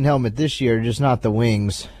to the green helmet this year, just not the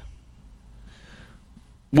wings.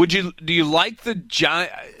 Do you like the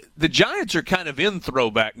Giants? The Giants are kind of in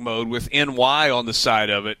throwback mode with NY on the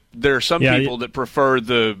side of it. There are some people that prefer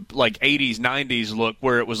the 80s, 90s look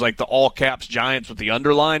where it was like the all caps Giants with the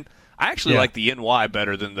underline. I actually like the NY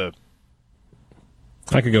better than the.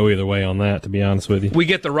 I could go either way on that, to be honest with you. We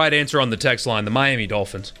get the right answer on the text line, the Miami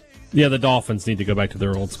Dolphins. Yeah, the Dolphins need to go back to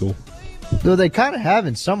their old school. Though they kind of have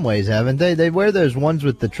in some ways, haven't they? They wear those ones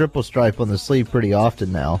with the triple stripe on the sleeve pretty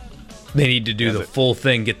often now. They need to do the full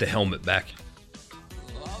thing, get the helmet back.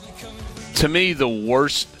 To me, the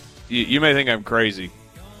worst, you may think I'm crazy,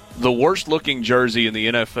 the worst looking jersey in the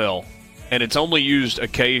NFL, and it's only used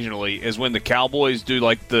occasionally, is when the Cowboys do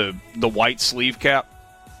the white sleeve cap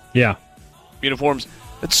uniforms.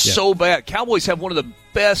 It's so bad. Cowboys have one of the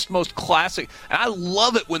best, most classic, and I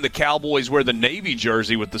love it when the Cowboys wear the Navy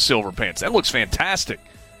jersey with the silver pants. That looks fantastic.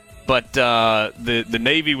 But the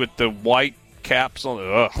Navy with the white caps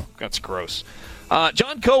on, that's gross.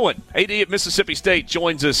 John Cohen, AD at Mississippi State,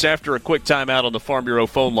 joins us after a quick timeout on the Farm Bureau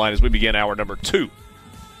phone line as we begin hour number 2.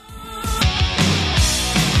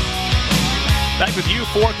 Back with you,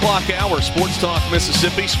 4 o'clock hour, Sports Talk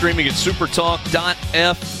Mississippi, streaming at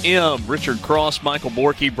supertalk.fm. Richard Cross, Michael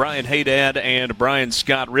Borky, Brian Haydad, and Brian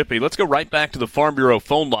Scott Rippey. Let's go right back to the Farm Bureau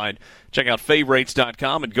phone line. Check out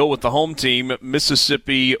favorites.com and go with the home team,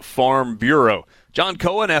 Mississippi Farm Bureau. John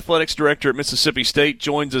Cohen, Athletics Director at Mississippi State,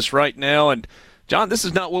 joins us right now. And John, this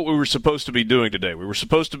is not what we were supposed to be doing today. We were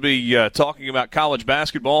supposed to be talking about college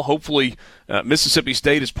basketball. Hopefully, Mississippi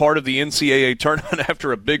State is part of the NCAA tournament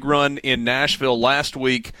after a big run in Nashville last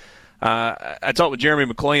week. I talked with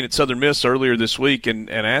Jeremy McClain at Southern Miss earlier this week and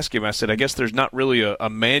asked him, I said, I guess there's not really a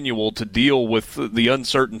manual to deal with the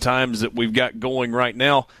uncertain times that we've got going right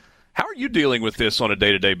now. How are you dealing with this on a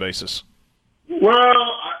day-to-day basis?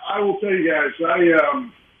 Well, I will tell you guys,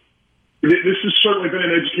 this has certainly been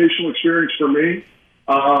an educational experience for me.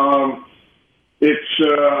 It's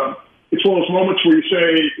one of those moments where you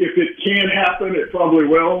say, if it can happen, it probably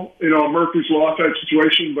will. You know, a Murphy's Law type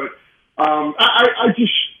situation. But I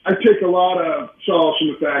take a lot of solace in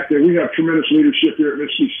the fact that we have tremendous leadership here at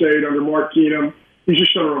Mississippi State under Mark Keenum. He's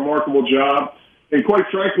just done a remarkable job, and quite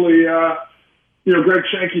frankly, Greg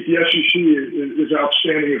Sankey at the SEC is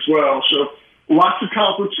outstanding as well. So lots of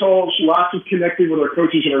conference calls, lots of connecting with our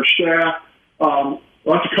coaches and our staff,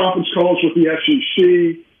 lots of conference calls with the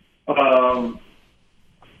SEC,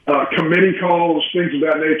 committee calls, things of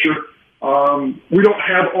that nature. We don't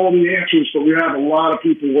have all the answers, but we have a lot of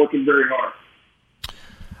people working very hard.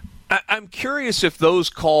 I'm curious if those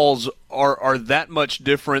calls are that much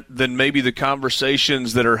different than maybe the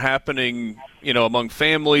conversations that are happening, among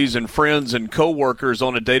families and friends and coworkers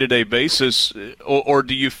on a day-to-day basis, or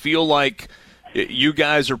do you feel like you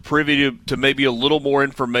guys are privy to maybe a little more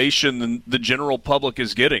information than the general public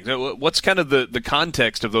is getting? What's kind of the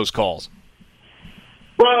context of those calls?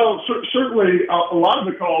 Well, certainly a lot of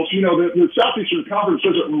the calls, the Southeastern Conference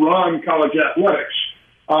doesn't run college athletics,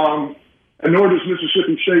 and nor does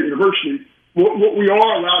Mississippi State University. What we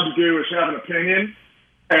are allowed to do is have an opinion,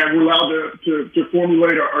 and we're allowed to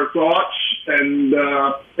formulate our thoughts and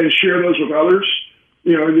share those with others.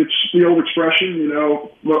 It's the old expression,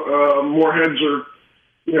 more heads are,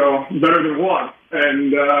 better than one.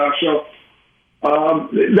 And so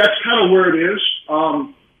that's kind of where it is.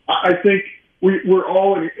 I think we're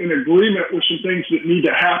all in agreement with some things that need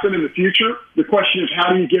to happen in the future. The question is,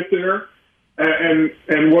 how do you get there? And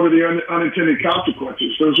what are the unintended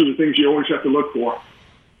consequences? Those are the things you always have to look for.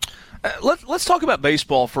 Let's talk about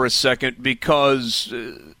baseball for a second, because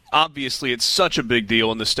obviously it's such a big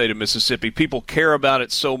deal in the state of Mississippi. People care about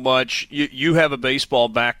it so much. You have a baseball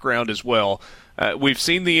background as well. We've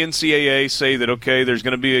seen the NCAA say that, okay, there's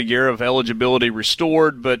going to be a year of eligibility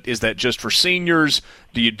restored, but is that just for seniors?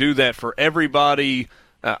 Do you do that for everybody?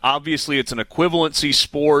 Obviously, it's an equivalency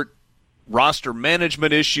sport. Roster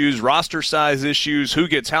management issues, roster size issues, who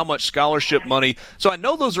gets how much scholarship money. So I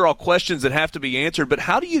know those are all questions that have to be answered, but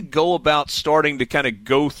how do you go about starting to kind of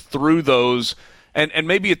go through those? And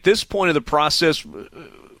maybe at this point of the process,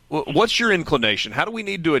 what's your inclination? How do we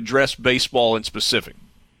need to address baseball in specific?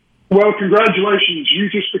 Well, congratulations. You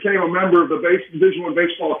just became a member of the Division I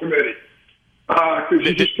Baseball Committee. I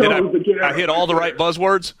hit all the right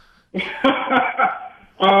buzzwords?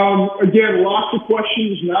 Again, lots of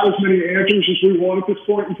questions, not as many answers as we want at this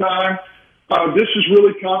point in time. This is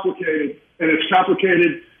really complicated, and it's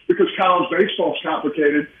complicated because college baseball is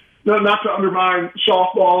complicated. Not to undermine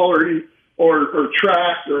softball or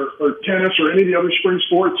track or tennis or any of the other spring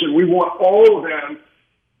sports, and we want all of them,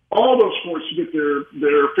 all those sports to get their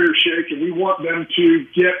fair shake, and we want them to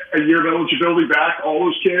get a year of eligibility back, all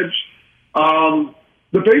those kids.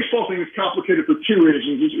 The baseball thing is complicated for two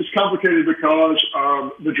reasons. It's complicated because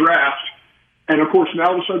of the draft. And, of course, now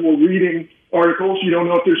all of a sudden we're reading articles. You don't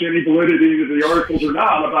know if there's any validity to the articles or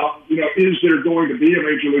not about, is there going to be a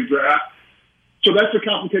Major League draft? So that's a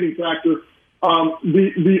complicating factor.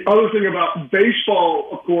 The other thing about baseball,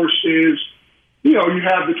 of course, is, you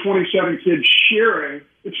have the 27 kids sharing.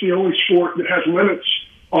 It's the only sport that has limits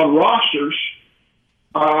on rosters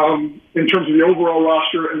in terms of the overall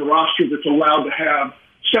roster and the roster that's allowed to have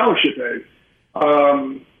scholarship aid.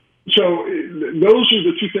 So those are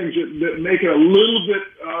the two things that make it a little bit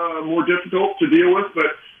more difficult to deal with.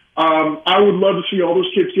 But I would love to see all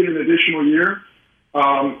those kids get an additional year.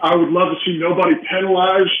 I would love to see nobody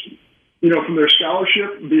penalized, from their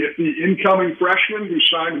scholarship, be it the incoming freshmen who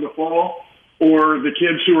signed in the fall or the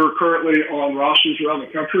kids who are currently on rosters around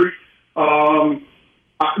the country.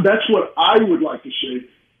 That's what I would like to see.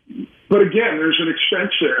 But again, there's an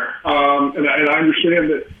expense there, and I understand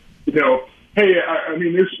that.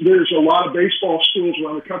 There's a lot of baseball schools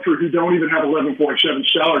around the country who don't even have 11.7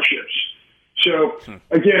 scholarships. So,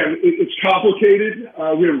 again, it's complicated.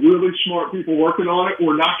 We have really smart people working on it.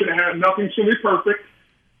 We're not going to have – nothing's going to be perfect.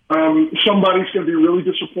 Somebody's going to be really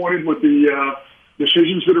disappointed with the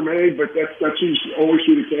decisions that are made, but that seems to always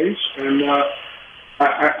be the case. And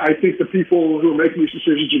I think the people who are making these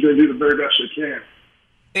decisions are going to do the very best they can.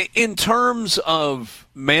 In terms of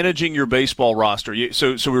managing your baseball roster,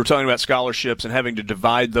 so we were talking about scholarships and having to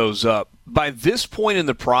divide those up. By this point in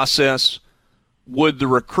the process, would the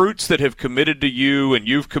recruits that have committed to you and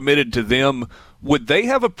you've committed to them, would they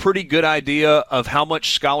have a pretty good idea of how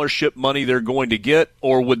much scholarship money they're going to get,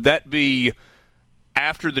 or would that be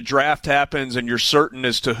after the draft happens and you're certain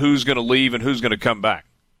as to who's going to leave and who's going to come back?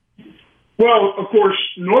 Well, of course,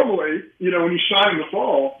 normally, when you sign in the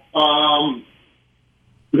fall,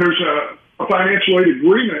 there's a financial aid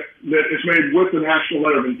agreement that is made with the National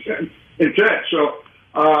Letter of Intent. So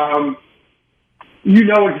you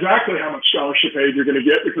know exactly how much scholarship aid you're going to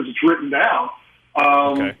get because it's written down.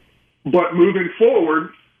 Okay. But moving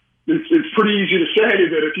forward, it's pretty easy to say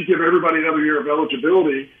that if you give everybody another year of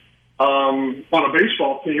eligibility on a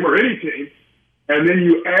baseball team or any team, and then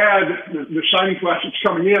you add the signing class that's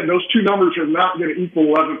coming in, those two numbers are not going to equal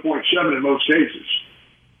 11.7 in most cases.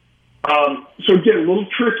 So again, a little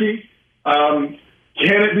tricky. Can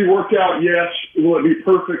it be worked out? Yes. Will it be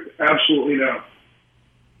perfect? Absolutely no.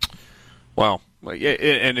 Wow. Yeah,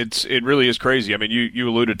 and it really is crazy. I mean, you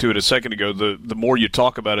alluded to it a second ago. The more you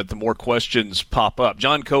talk about it, the more questions pop up.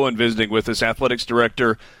 John Cohen visiting with us, athletics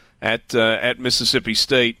director at Mississippi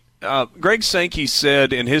State. Greg Sankey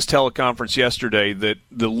said in his teleconference yesterday that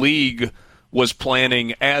the league was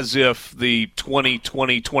planning as if the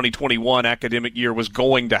 2020-2021 academic year was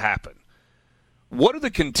going to happen. What are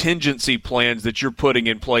the contingency plans that you're putting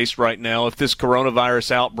in place right now if this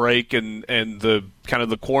coronavirus outbreak and the kind of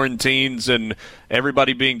the quarantines and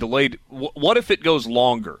everybody being delayed, what if it goes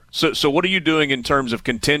longer? So what are you doing in terms of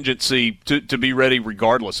contingency to be ready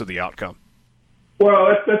regardless of the outcome?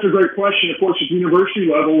 Well, that's a great question. Of course, at the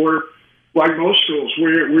university level, we're, like most schools,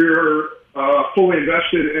 we're fully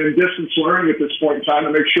invested in distance learning at this point in time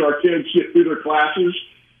to make sure our kids get through their classes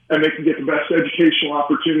and they can get the best educational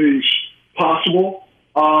opportunities possible.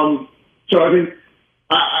 So I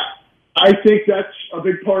think that's a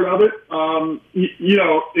big part of it.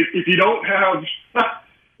 If you don't have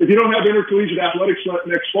intercollegiate athletics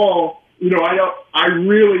next fall,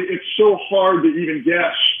 it's so hard to even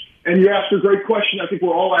guess. And you asked a great question. I think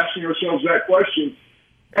we're all asking ourselves that question.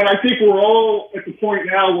 And I think we're all at the point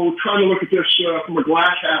now where we're trying to look at this from a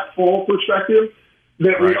glass half full perspective,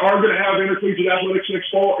 that we are going to have intercollegiate athletics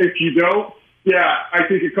next fall. If you don't, I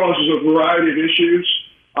think it causes a variety of issues.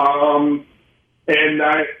 And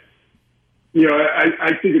I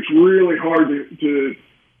think it's really hard to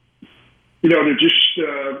just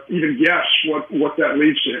even guess what that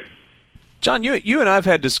leads to. John, you and I have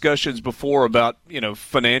had discussions before about,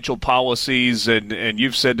 financial policies, and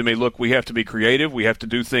you've said to me, look, we have to be creative. We have to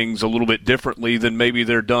do things a little bit differently than maybe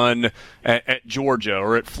they're done at Georgia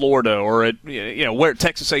or at Florida or at, where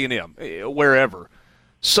Texas A&M, wherever.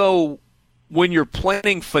 So when you're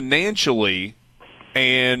planning financially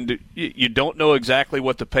and you don't know exactly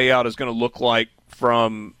what the payout is going to look like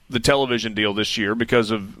from the television deal this year because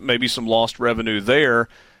of maybe some lost revenue there,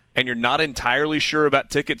 and you're not entirely sure about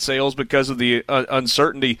ticket sales because of the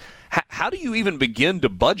uncertainty, how do you even begin to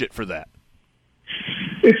budget for that?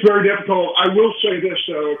 It's very difficult. I will say this,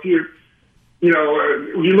 though. If you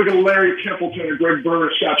look at Larry Templeton and Greg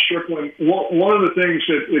Burner, Scott Strickland, one of the things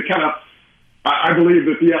that kind of, I believe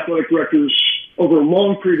that the athletic directors over a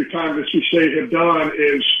long period of time at NC State have done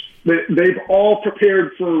is that they've all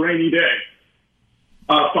prepared for a rainy day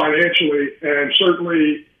financially, and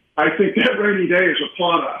certainly I think that rainy day is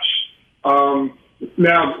upon us.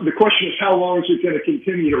 Now, the question is how long is it going to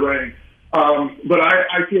continue to rain? But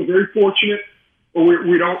I feel very fortunate.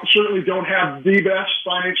 We certainly don't have the best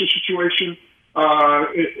financial situation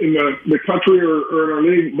in the country or in our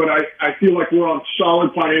league, but I feel like we're on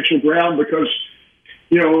solid financial ground because,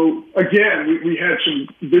 again, we had some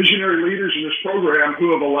visionary leaders in this program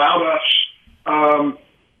who have allowed us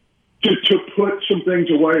to put some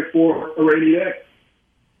things away for a rainy day.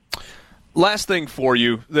 Last thing for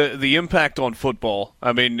you, the impact on football.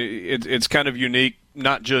 I mean, it's kind of unique,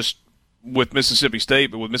 not just with Mississippi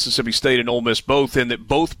State, but with Mississippi State and Ole Miss both, in that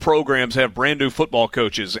both programs have brand new football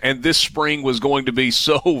coaches, and this spring was going to be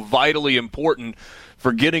so vitally important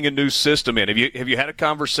for getting a new system in. Have you had a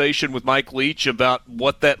conversation with Mike Leach about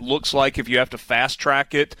what that looks like if you have to fast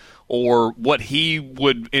track it, or what he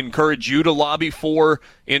would encourage you to lobby for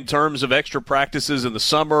in terms of extra practices in the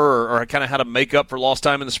summer, or kind of how to make up for lost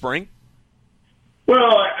time in the spring?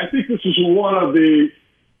 Well, I think this is one of the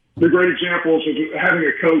the great examples of having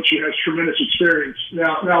a coach who has tremendous experience.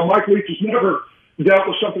 Now Mike Leach has never dealt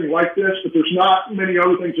with something like this, but there's not many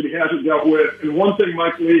other things that he hasn't dealt with. And one thing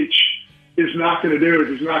Mike Leach is not going to do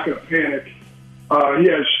is he's not going to panic. He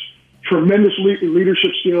has tremendous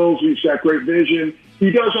leadership skills. He's got great vision.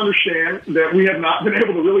 He does understand that we have not been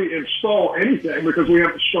able to really install anything because we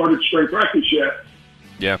haven't started spring practice yet.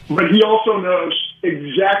 Yeah. But he also knows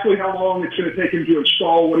exactly how long it's going to take him to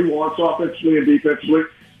install what he wants offensively and defensively.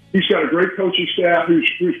 He's got a great coaching staff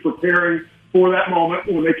who's preparing for that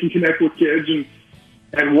moment when they can connect with kids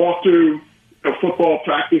and walk through football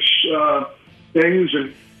practice things.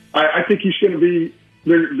 And I think he's going to be –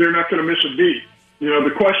 they're not going to miss a beat.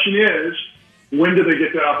 The question is, when do they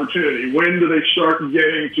get that opportunity? When do they start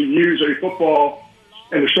getting to use a football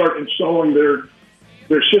and to start installing their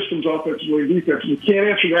systems offensively and defensively? Can't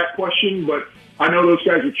answer that question, but I know those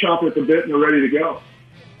guys are chomping at the bit and they're ready to go.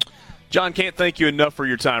 John, can't thank you enough for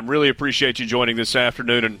your time. Really appreciate you joining this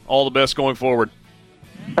afternoon, and all the best going forward.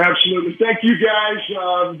 Absolutely. Thank you, guys.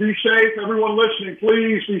 Be safe. Everyone listening,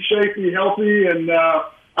 please be safe, be healthy, and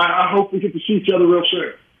I hope we get to see each other real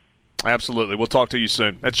soon. Absolutely. We'll talk to you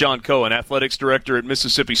soon. That's John Cohen, Athletics Director at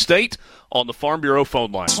Mississippi State, on the Farm Bureau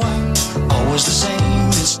phone line. Always the same,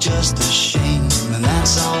 it's just a shame, and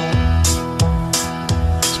that's all.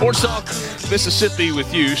 Sports Talk Mississippi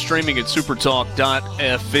with you, streaming at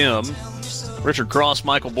supertalk.fm. Richard Cross,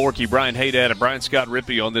 Michael Borky, Brian Haydad, and Brian Scott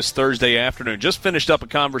Rippey on this Thursday afternoon. Just finished up a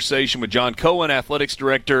conversation with John Cohen, Athletics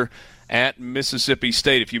Director at Mississippi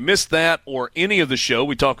State. If you missed that or any of the show,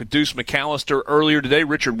 we talked with Deuce McAllister earlier today.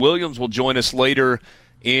 Richard Williams will join us later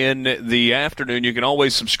in the afternoon. You can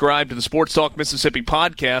always subscribe to the Sports Talk Mississippi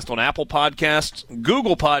podcast on Apple Podcasts,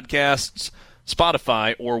 Google Podcasts,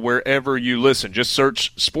 Spotify, or wherever you listen. Just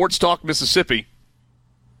search Sports Talk Mississippi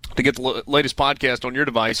to get the latest podcast on your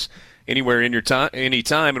device anywhere in your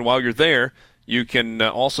anytime. And while you're there, you can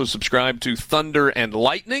also subscribe to Thunder and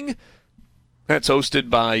Lightning. That's hosted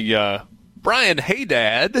by Brian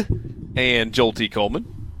Haydad and Joel T.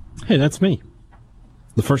 Coleman. Hey, that's me.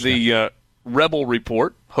 The Rebel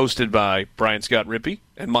Report, hosted by Brian Scott Rippey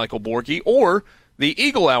and Michael Borky, or the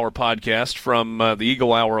Eagle Hour podcast from the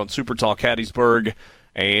Eagle Hour on Super Talk Hattiesburg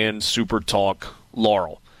and Super Talk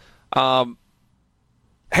Laurel.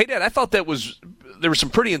 Haydad, I thought there was some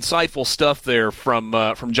pretty insightful stuff there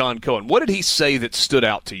from John Cohen. What did he say that stood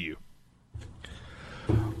out to you?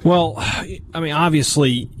 Well, I mean,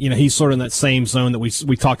 obviously, he's sort of in that same zone that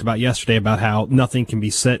we talked about yesterday about how nothing can be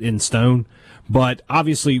set in stone. But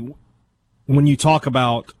obviously, when you talk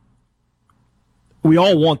about, we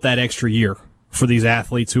all want that extra year for these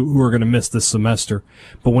athletes who are going to miss this semester.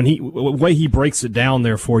 But the way he breaks it down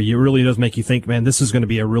there for you, it really does make you think, man, this is going to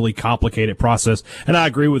be a really complicated process. And I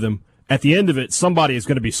agree with him. At the end of it, somebody is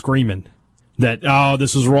going to be screaming that, oh,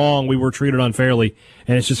 this is wrong, we were treated unfairly,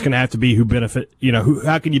 and it's just going to have to be who benefit,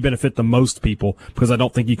 how can you benefit the most people, because I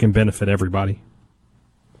don't think you can benefit everybody.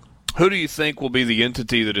 Who do you think will be the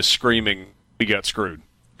entity that is screaming, we got screwed?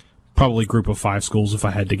 Probably Group of 5 schools, if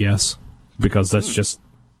I had to guess, because that's just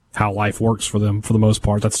how life works for them for the most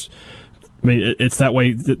part. It's that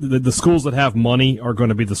way. The schools that have money are going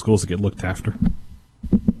to be the schools that get looked after.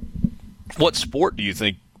 What sport do you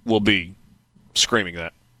think will be screaming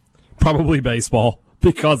that? Probably baseball,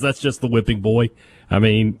 because that's just the whipping boy. I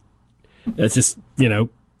mean, it's just,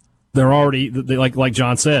 they're already, like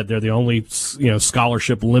John said, they're the only,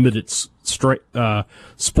 scholarship limited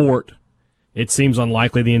sport. It seems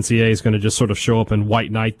unlikely the NCAA is going to just sort of show up and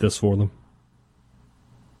white knight this for them.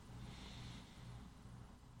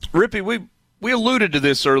 Rippey, we alluded to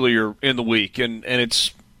this earlier in the week, and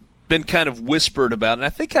it's been kind of whispered about, and I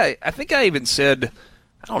think I even said,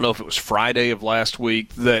 I don't know if it was Friday of last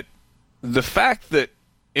week, that the fact that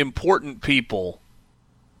important people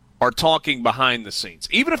are talking behind the scenes,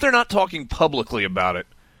 even if they're not talking publicly about it,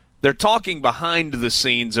 they're talking behind the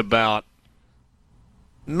scenes about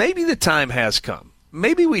maybe the time has come.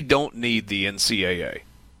 Maybe we don't need the NCAA.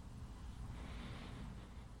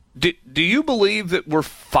 Do you believe that we're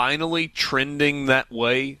finally trending that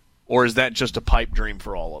way, or is that just a pipe dream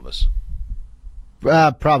for all of us?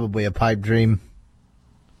 Probably a pipe dream.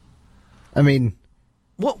 I mean,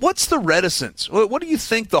 what's the reticence? What do you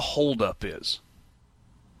think the holdup is?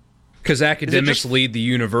 Because academics lead the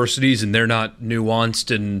universities, and they're not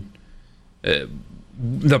nuanced in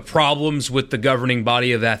the problems with the governing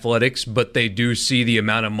body of athletics, but they do see the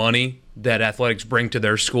amount of money that athletics bring to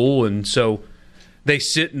their school, and so they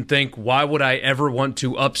sit and think, why would I ever want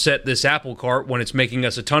to upset this apple cart when it's making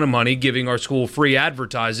us a ton of money, giving our school free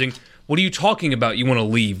advertising? What are you talking about? You want to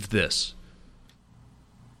leave this?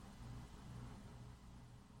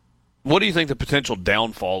 What do you think the potential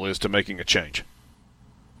downfall is to making a change?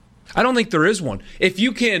 I don't think there is one. If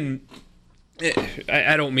you can,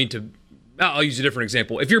 I don't mean to, I'll use a different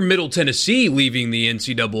example. If you're Middle Tennessee leaving the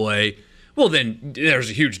NCAA, well, then there's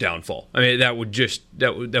a huge downfall. I mean, that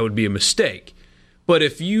would be a mistake. But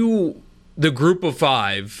if the group of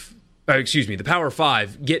five, the Power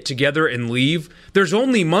Five, get together and leave, there's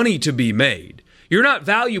only money to be made. You're not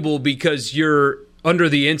valuable because you're under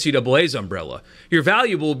the NCAA's umbrella. You're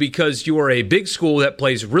valuable because you are a big school that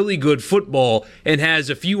plays really good football and has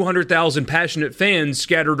a few 100,000 passionate fans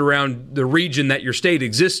scattered around the region that your state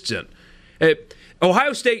exists in.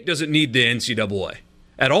 Ohio State doesn't need the NCAA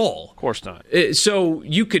at all. Of course not. So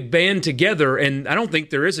you could band together, and I don't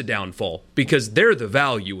think there is a downfall because they're the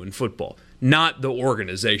value in football, not the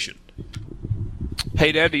organization.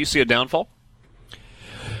 Hey, Dad, do you see a downfall?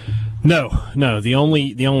 No. The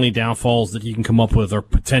only downfalls that you can come up with are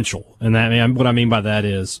potential, and what I mean by that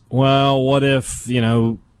is, well, what if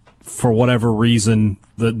for whatever reason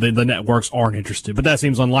the networks aren't interested? But that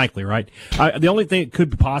seems unlikely, right? The only thing that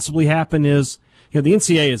could possibly happen is the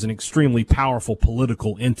NCAA is an extremely powerful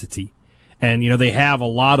political entity, and they have a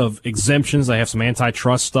lot of exemptions. They have some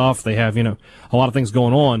antitrust stuff. They have a lot of things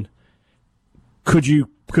going on.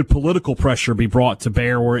 Could political pressure be brought to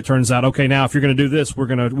bear where it turns out, okay, now if you're going to do this,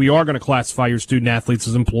 we are going to classify your student athletes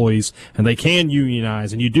as employees, and they can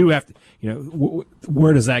unionize, and you do have to,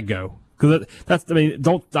 where does that go? Because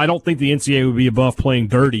I don't think the NCAA would be above playing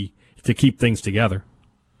dirty to keep things together.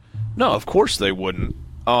 No, of course they wouldn't.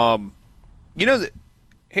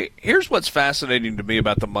 Here's what's fascinating to me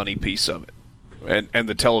about the money piece of it, and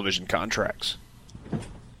the television contracts.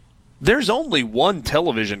 There's only one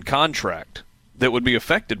television contract that would be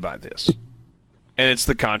affected by this, and it's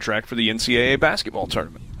the contract for the NCAA basketball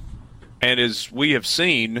tournament. And as we have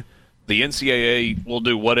seen, the NCAA will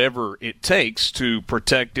do whatever it takes to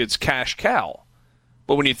protect its cash cow.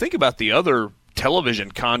 But when you think about the other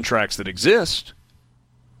television contracts that exist,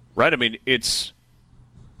 right, it's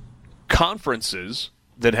conferences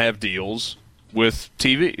that have deals with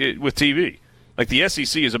TV. Like the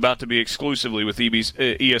SEC is about to be exclusively with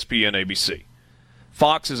ESPN, ABC.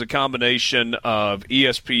 Fox is a combination of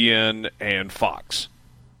ESPN and Fox.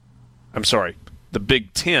 I'm sorry, the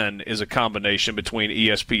Big Ten is a combination between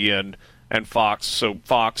ESPN and Fox, so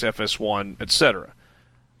Fox, FS1, etc.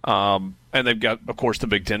 And they've got, of course, the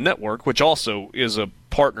Big Ten Network, which also is a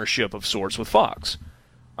partnership of sorts with Fox.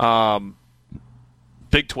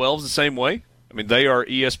 Big 12 is the same way. They are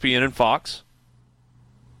ESPN and Fox.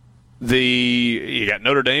 You got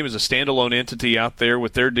Notre Dame as a standalone entity out there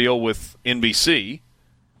with their deal with NBC.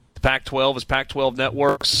 The Pac-12 is Pac-12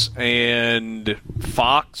 Networks and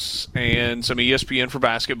Fox and some ESPN for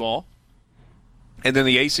basketball. And then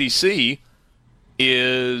the ACC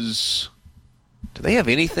is... Do they have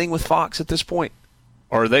anything with Fox at this point?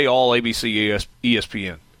 Or are they all ABC,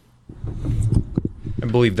 ESPN? I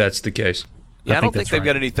believe that's the case. Yeah, I don't think they've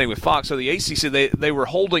got anything with Fox. So the ACC, they were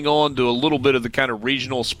holding on to a little bit of the kind of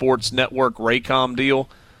regional sports network Raycom deal,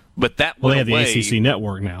 but that went away. They have the ACC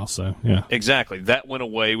network now, so yeah. Exactly. That went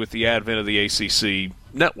away with the advent of the ACC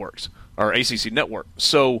networks, or ACC network.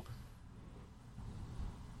 So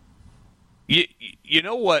you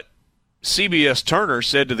know what CBS Turner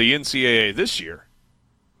said to the NCAA this year?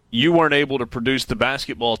 You weren't able to produce the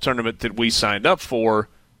basketball tournament that we signed up for.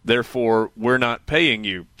 Therefore, we're not paying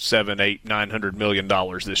you $700, $800, $900 million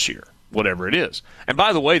this year, whatever it is. And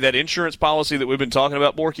by the way, that insurance policy that we've been talking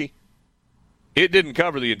about, Borky, it didn't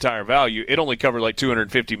cover the entire value. It only covered like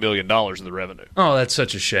 $250 million of the revenue. Oh, that's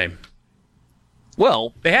such a shame.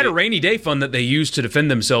 Well, they had a rainy day fund that they used to defend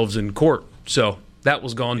themselves in court, so that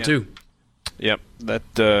was gone too. Yep,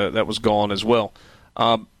 that was gone as well.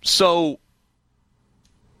 So,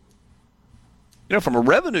 from a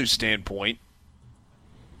revenue standpoint,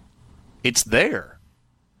 it's there.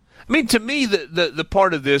 To me, the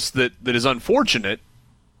part of this that is unfortunate,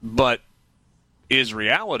 but is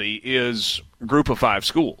reality, is Group of Five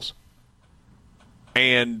schools.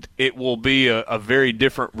 And it will be a very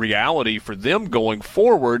different reality for them going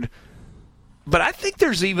forward. But I think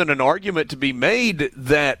there's even an argument to be made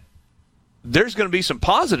that there's going to be some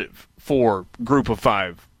positive for Group of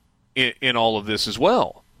Five in all of this as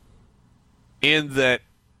well. In that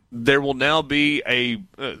there will now be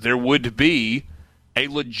there would be a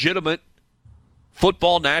legitimate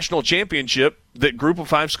football national championship that Group of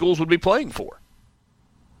Five schools would be playing for.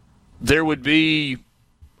 There would be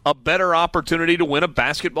a better opportunity to win a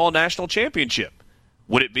basketball national championship.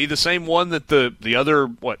 Would it be the same one that the other,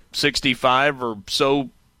 65 or so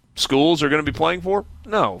schools are going to be playing for?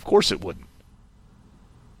 No, of course it wouldn't.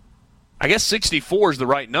 I guess 64 is the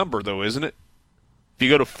right number, though, isn't it? If you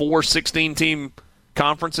go to 4 16-team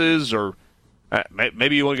conferences, or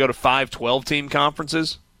maybe you want to go to 5 12-team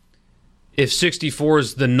conferences? If 64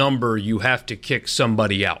 is the number, you have to kick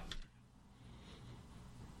somebody out.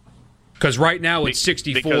 Because right now it's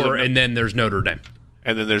 64, and then there's Notre Dame.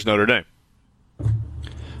 And then there's Notre Dame.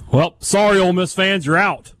 Well, sorry, Ole Miss fans, you're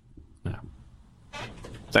out. No.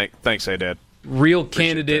 Thanks, hey, Dad. Real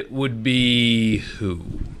candidate would be who?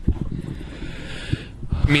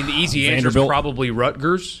 I mean, the easy answer is probably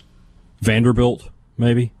Rutgers. Vanderbilt,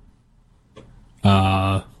 maybe.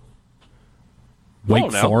 Wake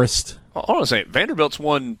Forest. Hold on a second. Vanderbilt's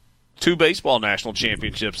won 2 baseball national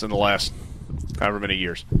championships in the last however many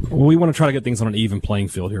years. We want to try to get things on an even playing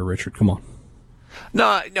field here, Richard. Come on.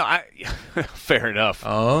 No, fair enough.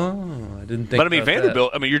 Oh, I didn't think. But I mean,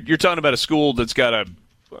 Vanderbilt. That. I mean, you're talking about a school that's got a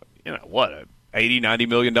 $80-90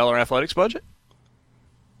 million athletics budget.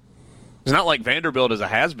 It's not like Vanderbilt is a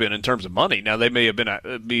has-been in terms of money. Now they may have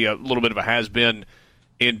be a little bit of a has-been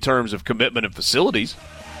in terms of commitment and facilities.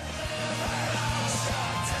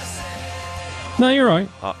 No, you're right.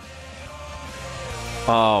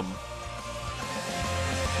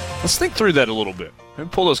 Let's think through that a little bit.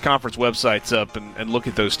 And pull those conference websites up and look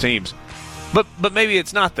at those teams. But maybe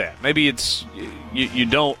it's not that. Maybe it's you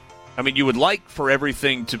don't. I mean, you would like for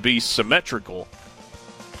everything to be symmetrical,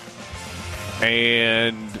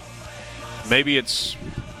 and maybe it's,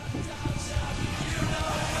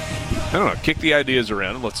 I don't know, kick the ideas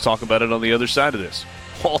around and let's talk about it on the other side of this.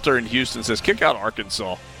 Walter in Houston says, kick out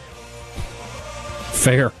Arkansas.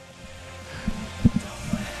 Fair.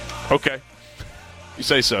 Okay. You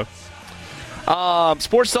say so.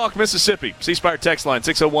 Sports Talk Mississippi. C-Spire text line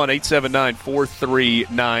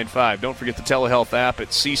 601-879-4395. Don't forget the telehealth app at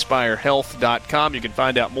cspirehealth.com. You can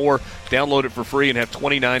find out more, download it for free, and have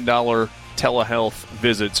 $29 telehealth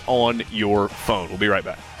visits on your phone. We'll be right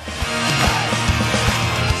back.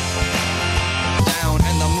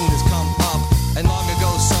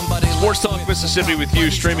 Sports Talk Mississippi with you,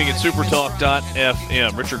 streaming at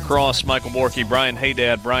supertalk.fm. Richard Cross, Michael Borky, Brian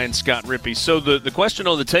Haydad, Brian Scott Rippey. So the question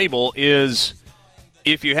on the table is,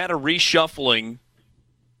 if you had a reshuffling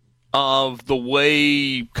of the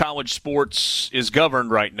way college sports is governed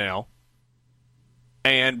right now,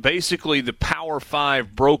 and basically the Power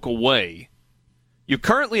 5 broke away, you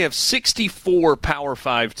currently have 64 Power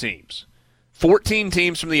 5 teams, 14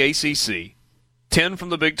 teams from the ACC, 10 from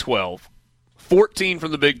the Big 12, 14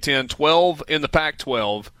 from the Big 10, 12 in the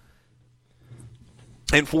Pac-12,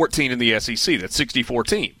 and 14 in the SEC. That's 64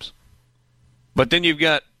 teams. But then you've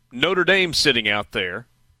got Notre Dame sitting out there.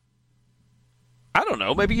 I don't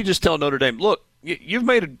know. Maybe you just tell Notre Dame, look, you've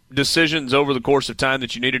made decisions over the course of time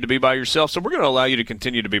that you needed to be by yourself, so we're going to allow you to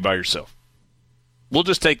continue to be by yourself. We'll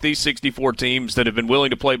just take these 64 teams that have been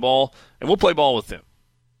willing to play ball, and we'll play ball with them.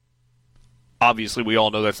 Obviously, we all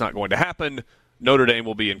know that's not going to happen. Notre Dame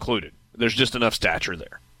will be included. There's just enough stature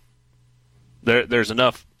there. There's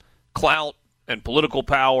enough clout and political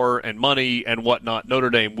power and money and whatnot. Notre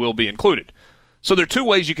Dame will be included. So there are 2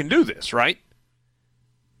 ways you can do this, right?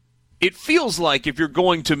 It feels like if you're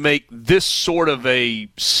going to make this sort of a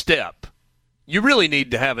step, you really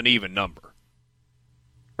need to have an even number,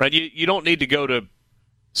 right? You don't need to go to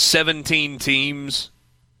 17 teams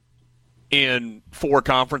in 4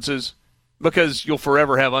 conferences because you'll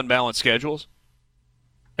forever have unbalanced schedules.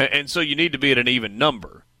 And so you need to be at an even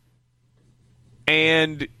number.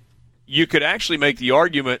 And you could actually make the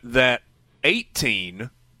argument that 18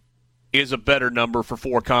 is a better number for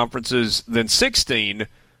 4 conferences than 16,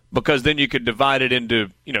 because then you could divide it into,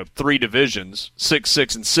 3 divisions, 6,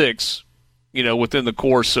 6, and 6, within the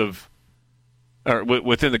course of, or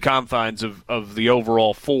within the confines of the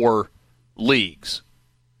overall 4 leagues.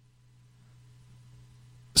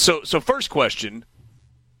 So first question,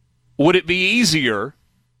 would it be easier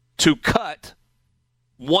to cut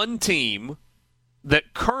one team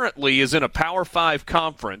that currently is in a Power 5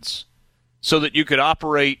 conference so that you could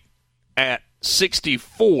operate at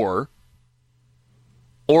 64,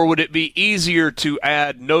 or would it be easier to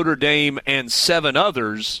add Notre Dame and 7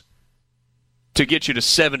 others to get you to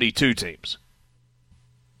 72 teams?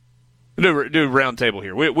 Do a round table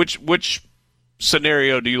here. Which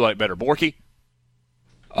scenario do you like better, Borky?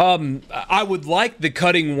 I would like the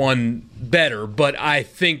cutting one better, but I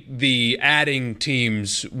think the adding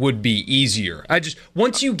teams would be easier.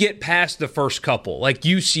 Once you get past the first couple, like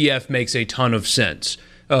UCF makes a ton of sense,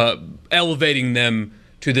 elevating them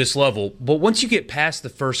to this level. But once you get past the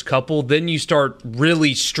first couple, then you start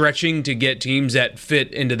really stretching to get teams that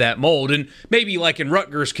fit into that mold. And maybe like in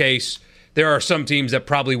Rutgers' case, there are some teams that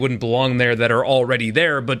probably wouldn't belong there that are already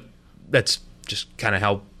there, but that's just kind of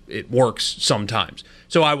how it works sometimes.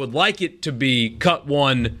 So I would like it to be cut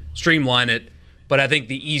one, streamline it, but I think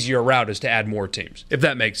the easier route is to add more teams, if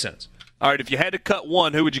that makes sense. All right, if you had to cut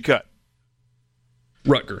one, who would you cut?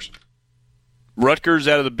 Rutgers. Rutgers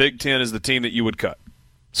out of the Big Ten is the team that you would cut.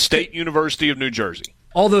 State University of New Jersey.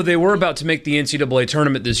 Although they were about to make the NCAA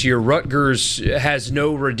tournament this year, Rutgers has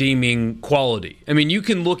no redeeming quality. I mean, you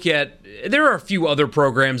can look at – there are a few other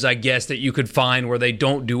programs, I guess, that you could find where they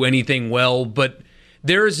don't do anything well, but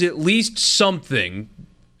there is at least something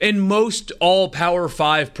in most all Power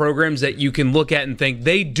 5 programs that you can look at and think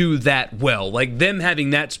they do that well. Like, them having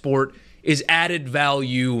that sport is added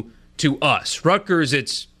value to us. Rutgers,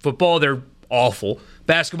 it's football, they're awful.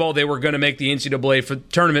 Basketball, they were going to make the NCAA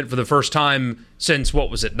tournament for the first time since,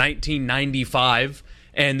 1995,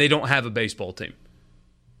 and they don't have a baseball team.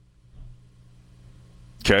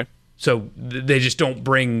 Okay. So they just don't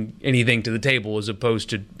bring anything to the table as opposed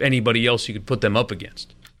to anybody else you could put them up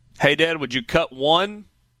against. Hey, Dad, would you cut one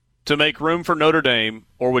to make room for Notre Dame,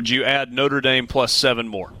 or would you add Notre Dame plus 7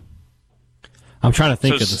 more? I'm trying to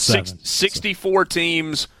think of the 7. 64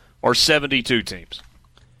 teams or 72 teams?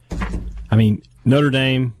 I mean, Notre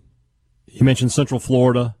Dame, you mentioned Central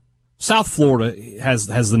Florida. South Florida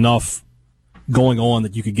has enough going on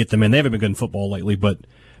that you could get them in. They haven't been good in football lately, but,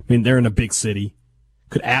 I mean, they're in a big city.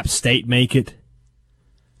 Could App State make it?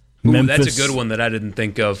 Ooh, Memphis, that's a good one that I didn't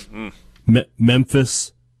think of.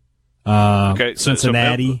 Memphis, okay,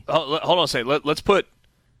 Cincinnati. So hold on a second. Let's put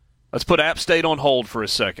App State on hold for a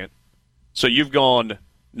second. So you've gone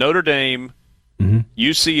Notre Dame,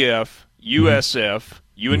 UCF, USF.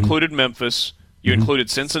 You included Memphis. You included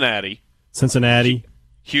Cincinnati.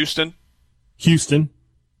 Houston.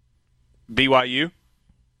 BYU.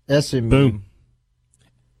 SMU. Boom.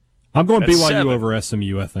 I'm going That's BYU 7. over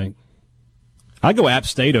SMU, I think. I'd go App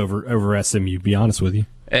State over SMU, be honest with you.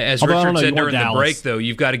 As Richard said during the break, though,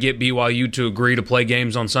 you've got to get BYU to agree to play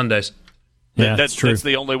games on Sundays. Yeah, that's true. That's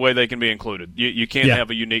the only way they can be included. You can't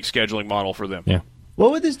have a unique scheduling model for them. Yeah.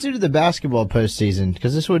 What would this do to the basketball postseason?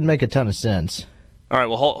 Because this would make a ton of sense. All right,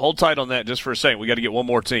 well, hold tight on that just for a second. We got to get one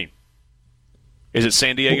more team. Is it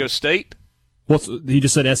San Diego State? He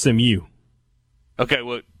just said SMU. Okay,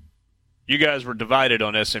 well, you guys were divided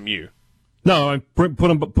on SMU. No, I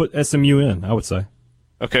put SMU in, I would say.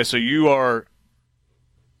 Okay, so you are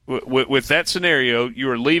with that scenario, you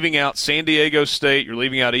are leaving out San Diego State, you're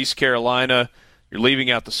leaving out East Carolina, you're leaving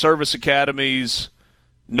out the service academies,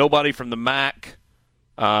 nobody from the MAC.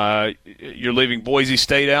 You're leaving Boise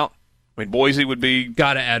State out. I mean, Boise would be...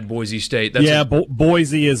 Got to add Boise State.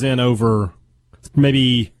 Boise is in over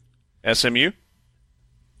maybe... SMU?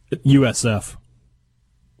 USF.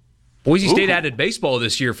 Boise State added baseball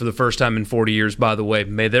this year for the first time in 40 years, by the way.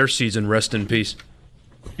 May their season rest in peace.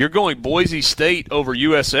 You're going Boise State over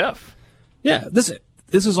USF? Yeah, this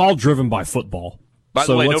is all driven by football. By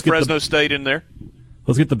the way, no Fresno State in there?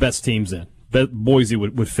 Let's get the best teams in. Boise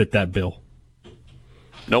would fit that bill.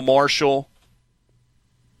 No Marshall.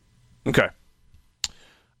 Okay.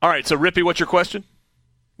 All right, so Rippy, what's your question?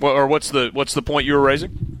 Or what's the point you were raising?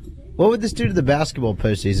 What would this do to the basketball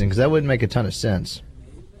postseason? Because that wouldn't make a ton of sense.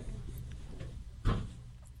 I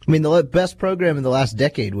mean, the best program in the last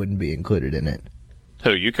decade wouldn't be included in it. Who,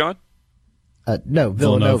 UConn? No,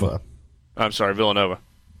 Villanova. I'm sorry, Villanova.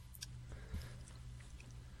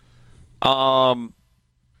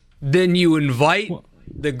 Then you invite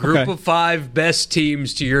the group of 5 best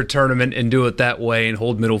teams to your tournament and do it that way and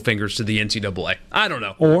hold middle fingers to the NCAA. I don't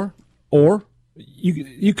know. Or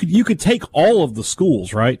you could take all of the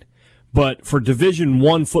schools, right? But for Division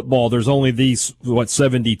I football, there's only these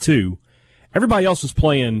 72. Everybody else is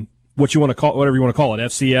playing whatever you want to call it,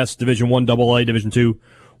 FCS, Division I, AA, Division II,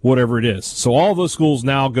 whatever it is. So all of those schools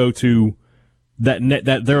now go to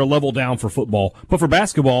that they're a level down for football. But for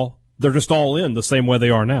basketball, they're just all in the same way they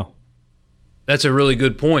are now. That's a really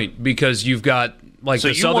good point because you've got the Southern Conference. So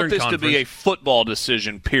you want this to be a football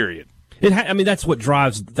decision, period. That's what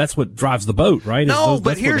drives the boat, right? No,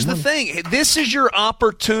 but here's the thing. This is your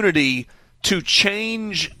opportunity to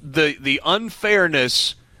change the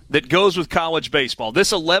unfairness that goes with college baseball.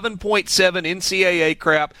 This 11.7 NCAA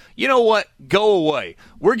crap, you know what? Go away.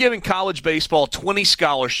 We're giving college baseball 20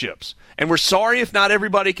 scholarships. And we're sorry if not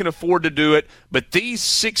everybody can afford to do it, but these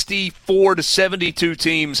 64 to 72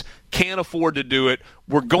 teams can't afford to do it.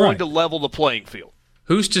 We're going to level the playing field.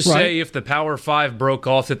 Who's to say if the Power 5 broke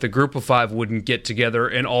off that the Group of 5 wouldn't get together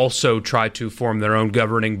and also try to form their own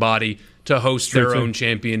governing body to host their own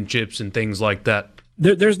championships and things like that?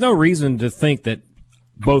 There's no reason to think that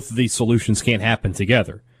both of these solutions can't happen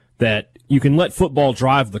together. That you can let football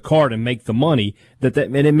drive the cart and make the money, and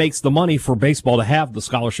it makes the money for baseball to have the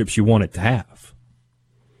scholarships you want it to have.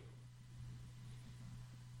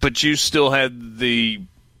 but you still had the.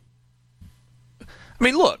 I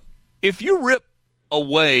mean, look, if you rip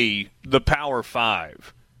away the Power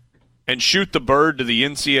Five and shoot the bird to the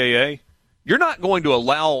NCAA, you're not going to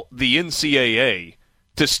allow the NCAA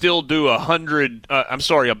to still do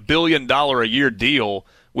 $1 billion a year deal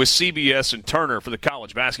with CBS and Turner for the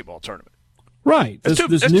college basketball tournament. Right. That's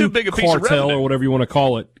this new new big a piece of cartel revenue. or whatever you want to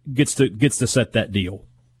call it gets to set that deal.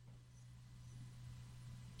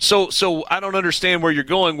 So I don't understand where you're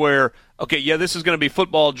going. Where this is going to be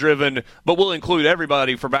football driven, but we'll include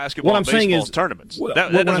everybody for basketball and baseball tournaments.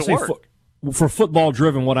 That doesn't work. For football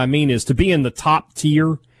driven, what I mean is to be in the top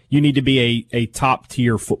tier, you need to be a top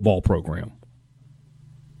tier football program.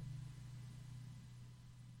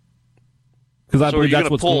 Because I believe that's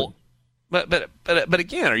what's going. But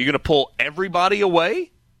again, are you going to pull everybody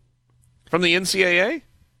away from the NCAA?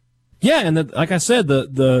 Yeah, and like I said,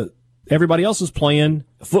 the everybody else is playing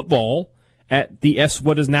football at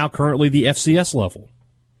what is now currently the FCS level.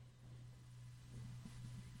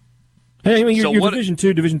 Hey, I mean, your Division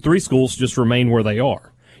II, Division III schools just remain where they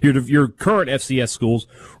are. Your current FCS schools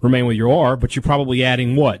remain where you are, but you're probably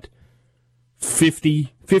adding what?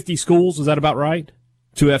 50 schools? Is that about right?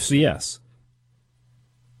 To FCS.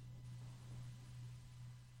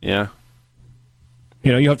 Yeah.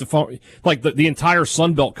 You have to like the entire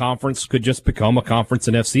Sun Belt Conference could just become a conference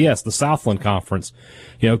in FCS. The Southland Conference,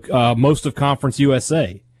 most of Conference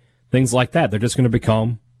USA, things like that. They're just going to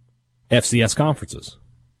become FCS conferences.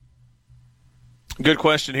 Good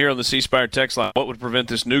question here on the C Spire text line. What would prevent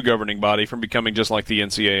this new governing body from becoming just like the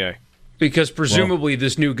NCAA? Because presumably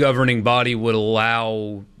this new governing body would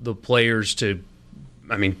allow the players to,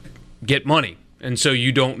 get money. And so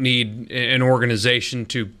you don't need an organization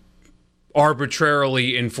to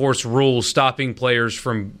arbitrarily enforce rules stopping players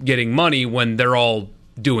from getting money when they're all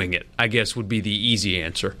doing it, I guess would be the easy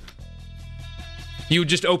answer. You would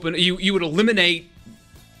just you would eliminate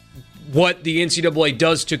what the NCAA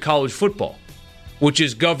does to college football, which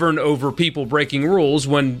is govern over people breaking rules.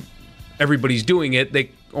 When everybody's doing it,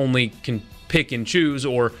 they only can pick and choose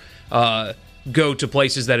or go to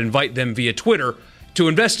places that invite them via Twitter to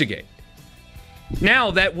investigate.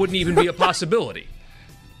 Now that wouldn't even be a possibility.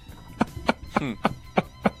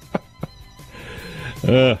 That's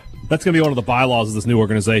going to be one of the bylaws of this new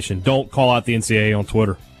organization. Don't call out the NCAA on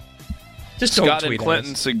Twitter. Just don't tweet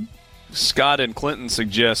Scott and Clinton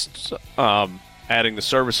suggests adding the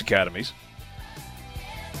service academies.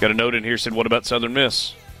 Got a note in here said, what about Southern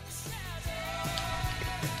Miss?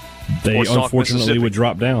 They unfortunately would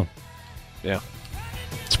drop down. Yeah.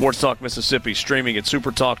 Sports Talk Mississippi streaming at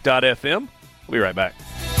supertalk.fm. We'll be right back.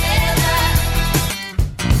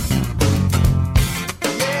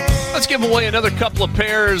 Let's give away another couple of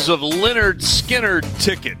pairs of Lynyrd Skynyrd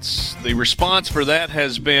tickets. The response for that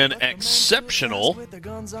has been exceptional.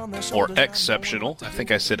 Or exceptional. I think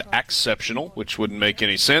I said exceptional, which wouldn't make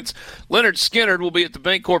any sense. Lynyrd Skynyrd will be at the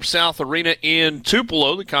Bancorp South Arena in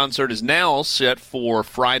Tupelo. The concert is now set for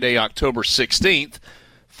Friday, October 16th.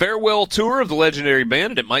 Farewell tour of the legendary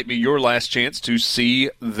band, and it might be your last chance to see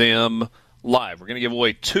them live. We're going to give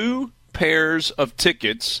away 2 pairs of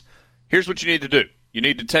tickets. Here's what you need to do. You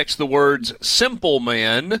need to text the words Simple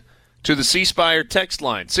Man to the C Spire text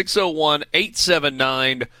line,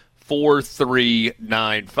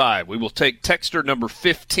 601-879-4395. We will take texter number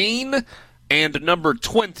 15 and number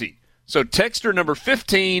 20. So texter number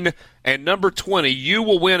 15 and number 20, you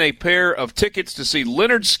will win a pair of tickets to see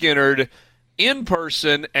Lynyrd Skynyrd in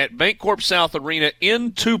person at Bancorp South Arena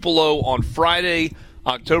in Tupelo on Friday,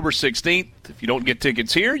 October 16th. If you don't get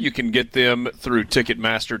tickets here, you can get them through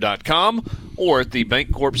Ticketmaster.com or at the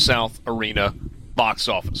Bancorp South Arena box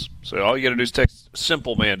office. So all you got to do is text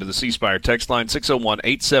Simple Man to the C Spire text line,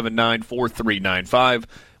 601-879-4395.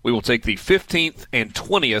 We will take the 15th and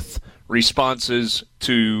 20th responses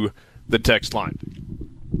to the text line.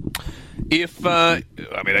 I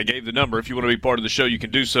gave the number. If you want to be part of the show, you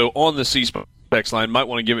can do so on the C Spire text line. Might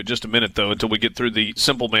want to give it just a minute, though, until we get through the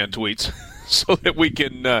Simple Man tweets so that we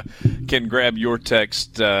can grab your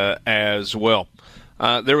text as well.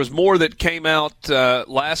 There was more that came out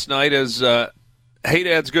last night as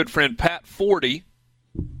Haydad's good friend Pat Forty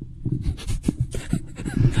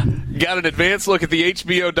got an advance look at the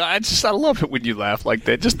HBO Digest. I love it when you laugh like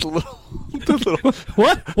that. Just a little.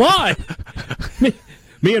 What? Why?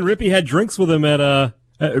 Me and Rippy had drinks with him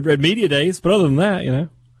at media days, but other than that,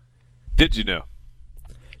 Did you know?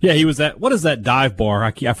 Yeah, he was at, what is that dive bar?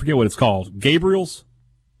 I forget what it's called. Gabriel's?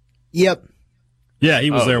 Yep. Yeah,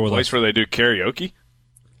 he was there with us. Place where they do karaoke?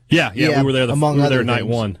 Yeah, we were there. We were there night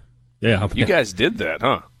one. Yeah, you guys did that,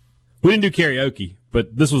 huh? We didn't do karaoke,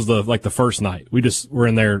 but this was the first night. We just were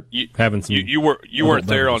in there having some. You weren't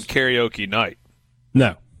there on karaoke night.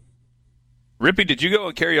 No. Rippy, did you go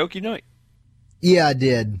on karaoke night? Yeah, I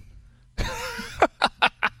did.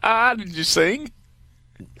 Did you sing?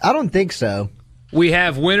 I don't think so. We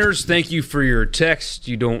have winners. Thank you for your text.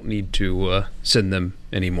 You don't need to send them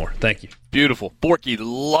anymore. Thank you. Beautiful. Borky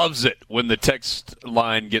loves it when the text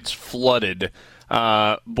line gets flooded.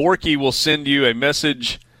 Borky will send you a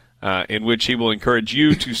message in which he will encourage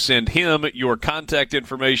you to send him your contact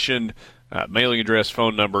information, mailing address,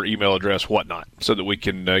 phone number, email address, whatnot, so that we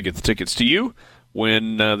can get the tickets to you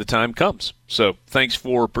when the time comes. So thanks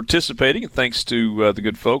for participating, and thanks to the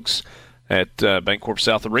good folks at Bancorp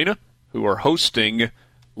South Arena who are hosting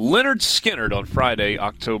Lynyrd Skynyrd on Friday,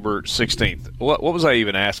 October 16th. What was I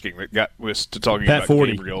even asking that got us to talking Pat about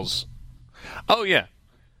Forty. Gabriel's? Oh, yeah.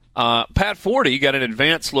 Pat Forty got an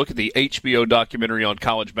advanced look at the HBO documentary on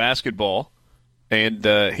college basketball, and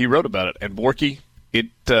he wrote about it. And Borky,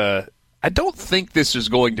 I don't think this is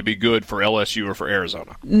going to be good for LSU or for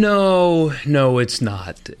Arizona. No, it's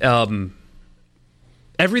not.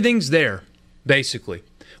 Everything's there, basically.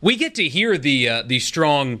 We get to hear the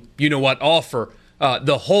strong, offer,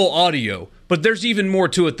 the whole audio, but there's even more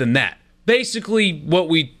to it than that. Basically, what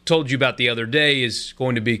we told you about the other day is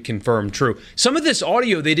going to be confirmed true. Some of this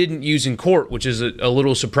audio they didn't use in court, which is a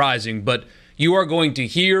little surprising, but you are going to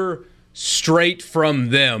hear straight from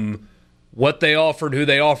them what they offered, who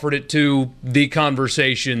they offered it to, the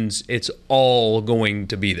conversations. It's all going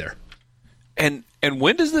to be there. And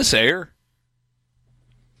when does this air?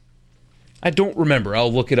 I don't remember.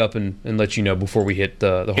 I'll look it up and let you know before we hit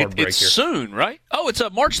the hard break it's here. It's soon, right? Oh, it's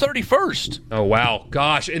March 31st. Oh, wow.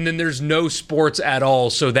 Gosh. And then there's no sports at all,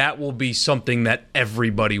 so that will be something that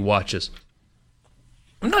everybody watches.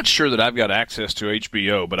 I'm not sure that I've got access to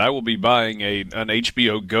HBO, but I will be buying an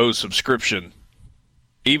HBO Go subscription,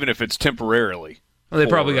 even if it's temporarily. Well, they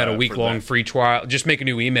probably got a week-long free trial. Just make a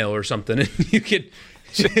new email or something, and you can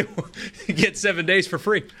get 7 days for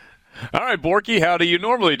free. All right, Borky, how do you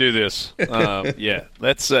normally do this?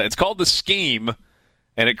 That's it's called The Scheme,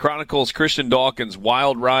 and it chronicles Christian Dawkins'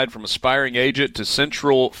 wild ride from aspiring agent to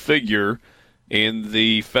central figure in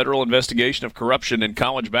the federal investigation of corruption in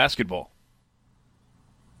college basketball.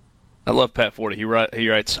 I love Pat Forty. He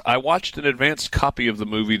writes, I watched an advanced copy of the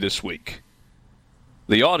movie this week.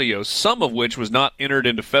 The audio, some of which was not entered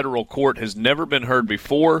into federal court, has never been heard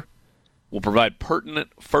before, will provide pertinent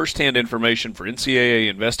first-hand information for NCAA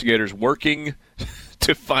investigators working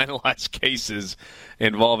to finalize cases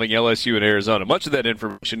involving LSU and Arizona. Much of that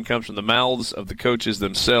information comes from the mouths of the coaches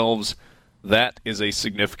themselves. That is a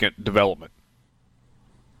significant development.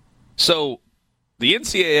 So the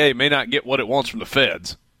NCAA may not get what it wants from the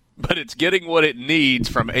feds, but it's getting what it needs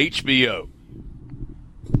from HBO.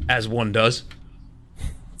 As one does.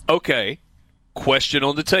 Okay, question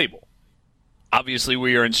on the table. Obviously,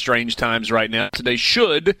 we are in strange times right now. Today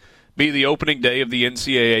should be the opening day of the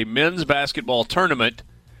NCAA men's basketball tournament,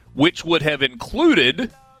 which would have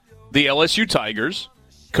included the LSU Tigers,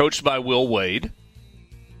 coached by Will Wade.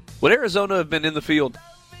 Would Arizona have been in the field?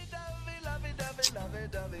 That's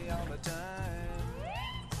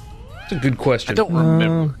a good question. I don't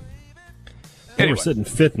remember. They were sitting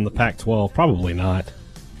fifth in the Pac-12. Probably not.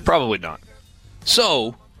 Probably not.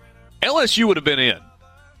 So, LSU would have been in.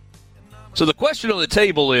 So the question on the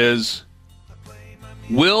table is,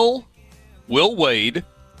 will Wade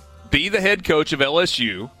be the head coach of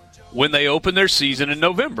LSU when they open their season in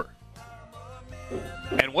November?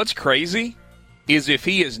 And what's crazy is if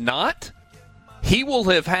he is not, he will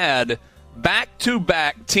have had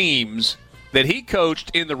back-to-back teams that he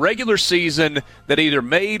coached in the regular season that either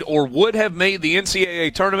made or would have made the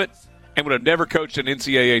NCAA tournament and would have never coached an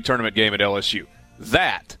NCAA tournament game at LSU.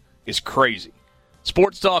 That is crazy.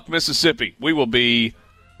 Sports Talk Mississippi. We will be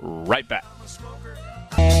right back.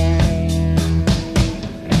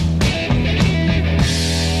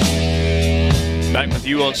 Back with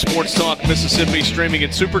you on Sports Talk Mississippi, streaming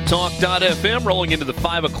at supertalk.fm, rolling into the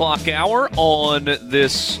 5 o'clock hour on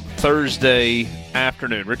this Thursday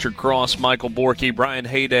afternoon. Richard Cross, Michael Borky, Brian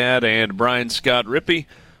Haydad, and Brian Scott Rippey.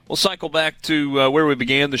 We'll cycle back to where we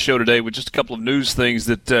began the show today with just a couple of news things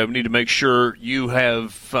that we need to make sure you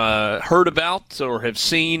have heard about or have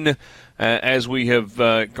seen as we have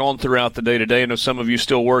gone throughout the day today. I know some of you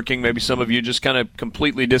still working, maybe some of you just kind of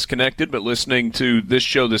completely disconnected, but listening to this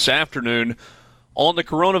show this afternoon. On the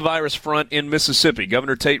coronavirus front in Mississippi,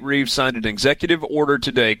 Governor Tate Reeves signed an executive order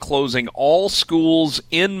today closing all schools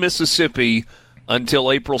in Mississippi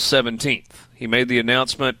until April 17th. He made the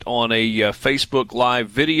announcement on a Facebook Live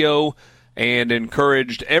video and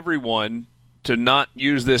encouraged everyone to not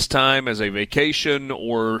use this time as a vacation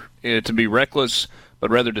or to be reckless, but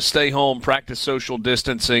rather to stay home, practice social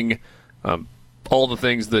distancing, all the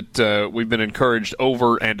things that we've been encouraged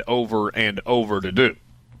over and over and over to do.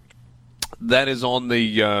 That is on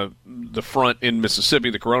the front in Mississippi,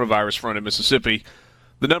 the coronavirus front in Mississippi.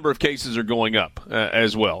 The number of cases are going up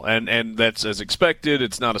as well, and that's as expected.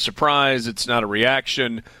 It's not a surprise. It's not a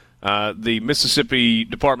reaction. The Mississippi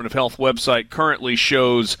Department of Health website currently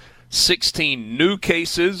shows 16 new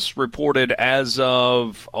cases reported as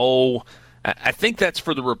of, I think that's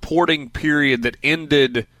for the reporting period that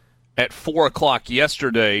ended at 4 o'clock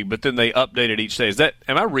yesterday, but then they updated each day.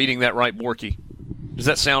 Am I reading that right, Borky? Does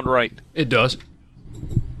that sound right? It does.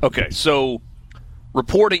 Okay, so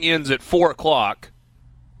reporting ends at 4 o'clock,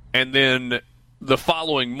 and then the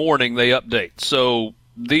following morning they update. So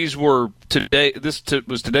these were today. This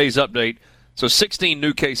was today's update. So 16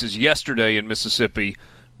 new cases yesterday in Mississippi,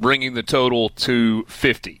 bringing the total to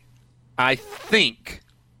 50. I think,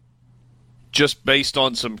 just based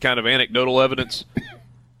on some kind of anecdotal evidence,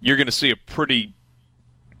 you're going to see a pretty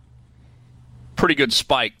good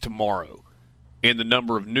spike tomorrow in the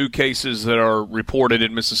number of new cases that are reported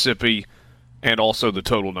in Mississippi and also the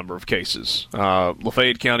total number of cases.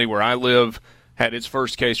 Lafayette County, where I live, had its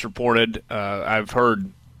first case reported. I've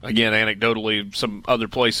heard, again, anecdotally, some other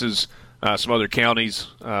places, some other counties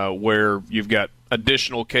where you've got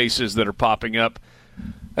additional cases that are popping up.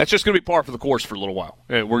 That's just going to be par for the course for a little while.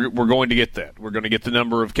 We're going to get that. We're going to get the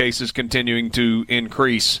number of cases continuing to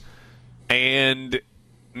increase. And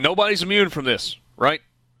nobody's immune from this, right?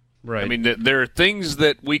 Right. I mean, there are things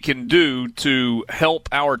that we can do to help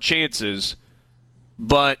our chances,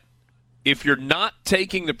 but if you're not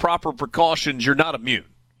taking the proper precautions, you're not immune.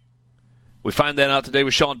 We find that out today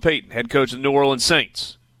with Sean Payton, head coach of the New Orleans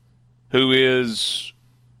Saints, who is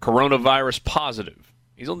coronavirus positive.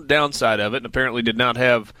 He's on the downside of it and apparently did not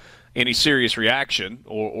have any serious reaction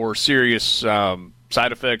or serious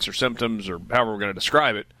side effects or symptoms or however we're going to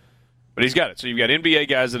describe it. But he's got it. So you've got NBA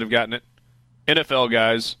guys that have gotten it, NFL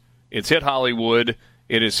guys. It's hit Hollywood.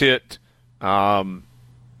 It has hit the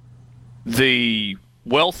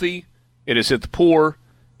wealthy. It has hit the poor.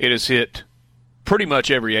 It has hit pretty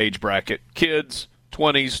much every age bracket. Kids,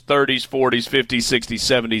 20s, 30s, 40s, 50s, 60s,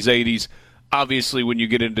 70s, 80s. Obviously, when you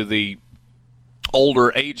get into the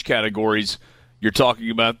older age categories, you're talking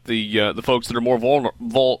about the folks that are more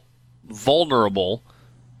vulnerable,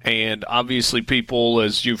 and obviously people,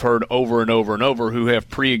 as you've heard over and over and over, who have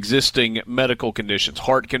pre-existing medical conditions,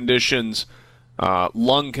 heart conditions,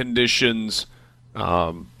 lung conditions, who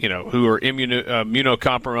are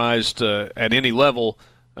immunocompromised at any level.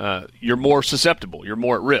 You're more susceptible. You're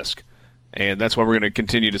more at risk. And that's why we're going to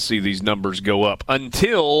continue to see these numbers go up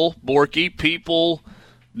until, Borky, people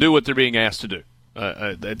do what they're being asked to do.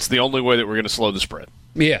 That's the only way that we're going to slow the spread.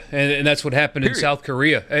 Yeah, and that's what happened in South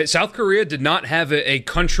Korea. South Korea did not have a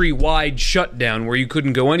countrywide shutdown where you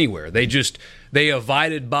couldn't go anywhere. They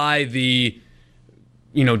abided by the,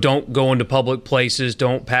 don't go into public places,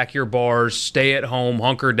 don't pack your bars, stay at home,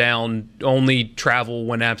 hunker down, only travel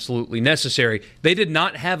when absolutely necessary. They did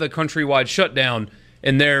not have a countrywide shutdown,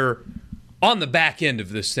 and they're on the back end of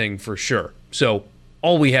this thing for sure. So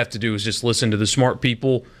all we have to do is just listen to the smart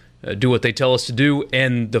people, do what they tell us to do,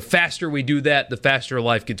 and the faster we do that, the faster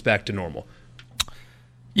life gets back to normal.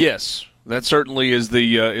 Yes, that certainly is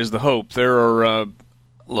the hope. There are,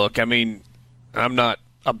 look, I mean, I'm not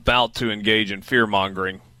about to engage in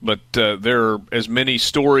fear-mongering, but there are as many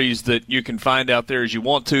stories that you can find out there as you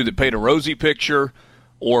want to that paint a rosy picture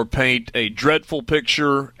or paint a dreadful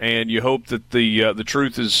picture, and you hope that the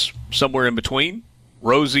truth is somewhere in between.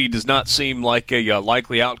 Rosy does not seem like a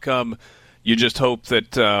likely outcome. You just hope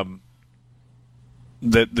that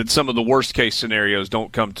that some of the worst case scenarios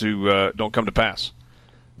don't come to pass.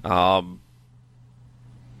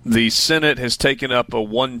 The Senate has taken up a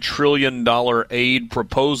 $1 trillion aid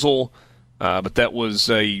proposal, but that was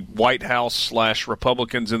a White House /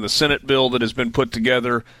 Republicans in the Senate bill that has been put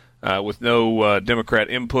together with no Democrat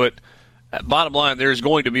input. Bottom line, there's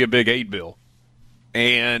going to be a big aid bill.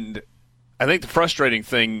 And I think the frustrating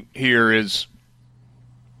thing here is,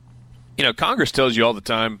 Congress tells you all the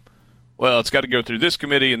time, well, it's got to go through this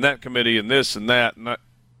committee and that committee and this and that. And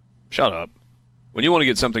shut up. When you want to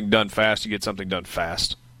get something done fast, you get something done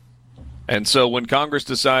fast. And so when Congress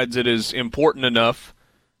decides it is important enough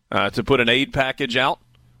to put an aid package out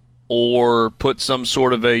or put some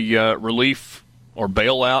sort of a relief or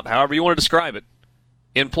bailout, however you want to describe it,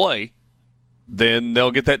 in play, then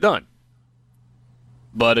they'll get that done.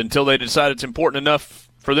 But until they decide it's important enough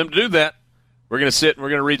for them to do that, we're going to sit and we're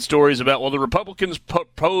going to read stories about, well, the Republicans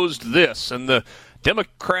proposed this and the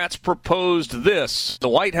Democrats proposed this. The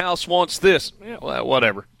White House wants this. Yeah, well,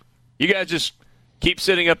 whatever. You guys just keep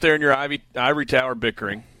sitting up there in your ivory tower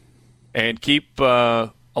bickering and keep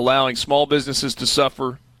allowing small businesses to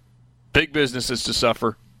suffer, big businesses to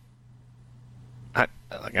suffer.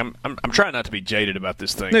 I'm trying not to be jaded about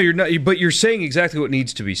this thing. No, you're not. But you're saying exactly what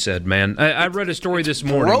needs to be said, man. I read a story this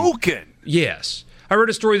morning. Broken. Yes. I read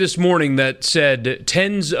a story this morning that said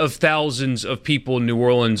tens of thousands of people in New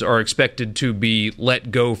Orleans are expected to be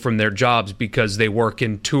let go from their jobs because they work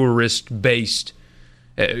in tourist-based,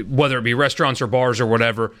 whether it be restaurants or bars or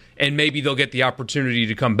whatever, and maybe they'll get the opportunity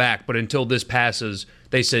to come back. But until this passes,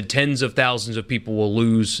 they said tens of thousands of people will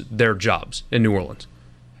lose their jobs in New Orleans.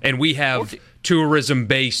 And we have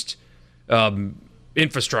tourism-based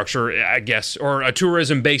infrastructure, I guess, or a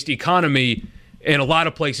tourism-based economy in a lot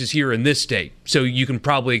of places here in this state. So you can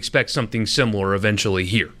probably expect something similar eventually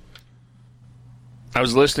here. I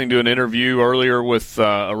was listening to an interview earlier with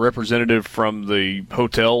a representative from the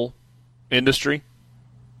hotel industry.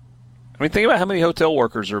 I mean, think about how many hotel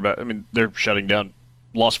workers are about. I mean, they're shutting down.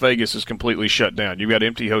 Las Vegas is completely shut down. You've got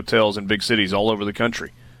empty hotels in big cities all over the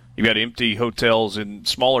country. You've got empty hotels in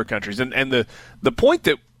smaller countries. And the point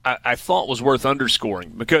that I thought was worth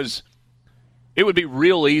underscoring, because it would be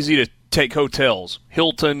real easy to take hotels,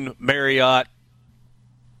 Hilton, Marriott,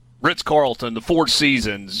 Ritz-Carlton, the Four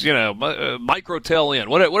Seasons, Microtel Inn,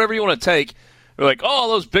 whatever you want to take. They're like, oh,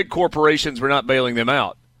 those big corporations, we're not bailing them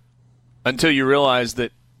out. Until you realize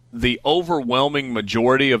that the overwhelming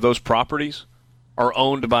majority of those properties are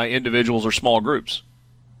owned by individuals or small groups.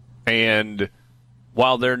 And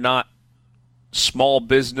while they're not small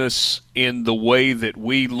business in the way that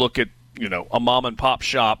we look at, a mom-and-pop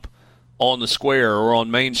shop on the square or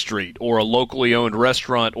on Main Street or a locally owned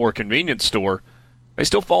restaurant or convenience store, they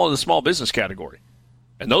still fall in the small business category.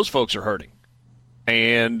 And those folks are hurting.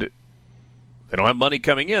 And they don't have money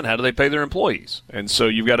coming in. How do they pay their employees? And so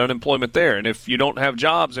you've got unemployment there. And if you don't have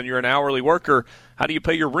jobs and you're an hourly worker, how do you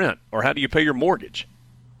pay your rent or how do you pay your mortgage?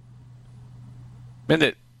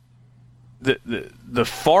 And the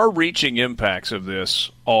far-reaching impacts of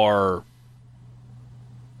this are,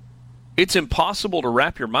 it's impossible to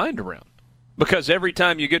wrap your mind around. Because every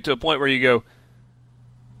time you get to a point where you go,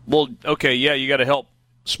 well, okay, yeah, you got to help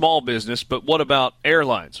small business, but what about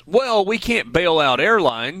airlines? Well, we can't bail out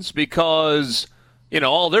airlines because,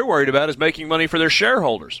 all they're worried about is making money for their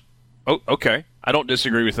shareholders. Oh, okay, I don't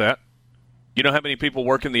disagree with that. You know how many people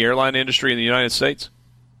work in the airline industry in the United States?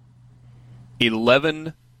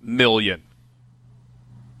 11 million.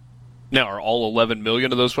 Now, are all 11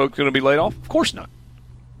 million of those folks going to be laid off? Of course not.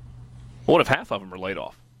 What if half of them are laid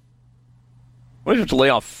off? What if you have to lay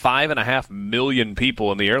off 5.5 million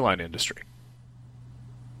people in the airline industry?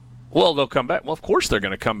 Well, they'll come back. Well, of course they're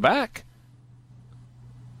going to come back.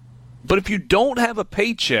 But if you don't have a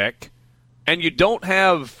paycheck and you don't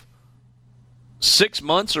have 6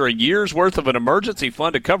 months or a year's worth of an emergency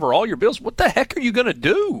fund to cover all your bills, what the heck are you going to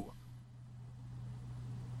do?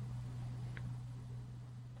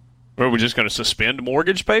 Are we just going to suspend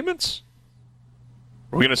mortgage payments?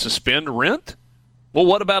 Are we going to suspend rent? Well,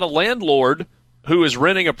 what about a landlord who is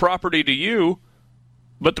renting a property to you,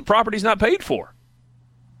 but the property's not paid for?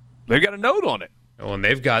 They've got a note on it. Oh, and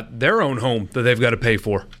they've got their own home that they've got to pay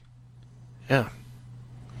for. Yeah.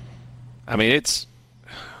 Borky,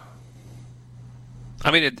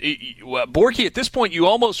 at this point, you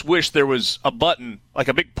almost wish there was a button, like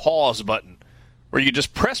a big pause button, where you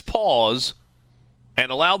just press pause and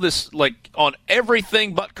allow this, like, on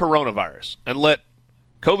everything but coronavirus, and let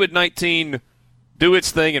COVID-19 do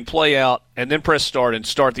its thing and play out, and then press start and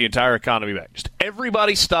start the entire economy back. Just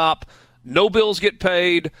everybody stop. No bills get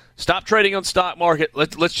paid. Stop trading on stock market.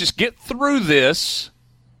 Let's just get through this,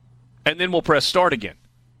 and then we'll press start again.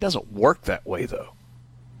 It doesn't work that way, though.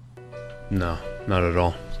 No, not at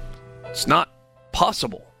all. It's not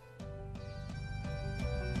possible.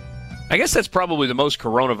 I guess that's probably the most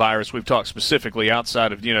coronavirus we've talked specifically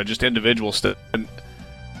outside of, just individual stuff. And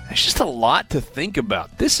there's just a lot to think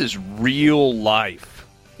about. This is real life.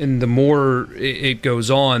 And the more it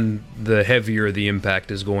goes on, the heavier the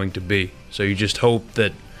impact is going to be. So you just hope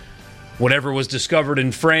that whatever was discovered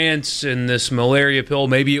in France in this malaria pill,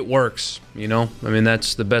 maybe it works.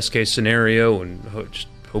 That's the best case scenario, and just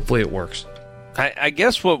hopefully it works. I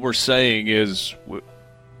guess what we're saying is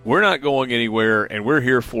we're not going anywhere, and we're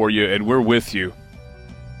here for you, and we're with you.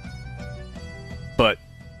 But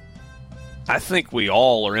I think we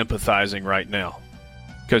all are empathizing right now.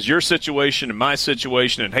 Because your situation and my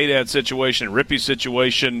situation and Hey Dad's situation and Rippy's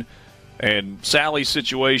situation and Sally's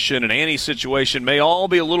situation and Annie's situation may all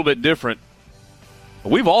be a little bit different.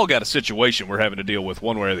 But we've all got a situation we're having to deal with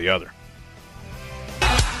one way or the other.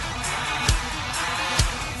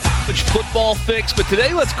 college football fix, but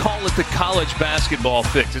today let's call it the college basketball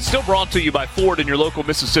fix. It's still brought to you by Ford and your local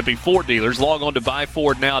Mississippi Ford dealers. Log on to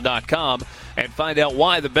buyfordnow.com and find out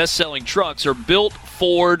why the best-selling trucks are built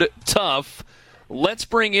Ford tough. Let's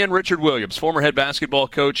bring in Richard Williams, former head basketball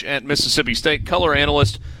coach at Mississippi State, color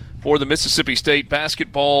analyst for the Mississippi State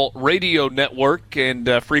Basketball Radio Network,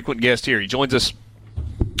 and frequent guest here. He joins us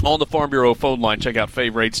on the Farm Bureau phone line. Check out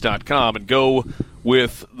favorites.com and go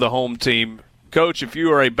with the home team. Coach, if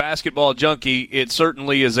you are a basketball junkie, it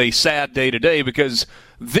certainly is a sad day today because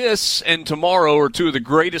this and tomorrow are two of the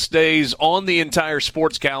greatest days on the entire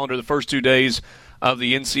sports calendar, the first 2 days of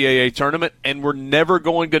the NCAA tournament, and we're never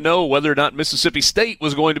going to know whether or not Mississippi State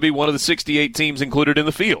was going to be one of the 68 teams included in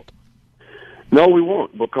the field. No, we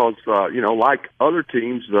won't, because, like other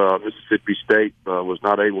teams, Mississippi State was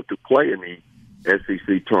not able to play in the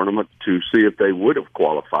SEC tournament to see if they would have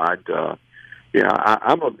qualified.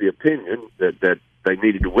 I'm of the opinion that they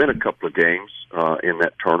needed to win a couple of games in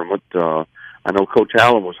that tournament. I know Coach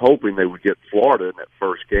Allen was hoping they would get Florida in that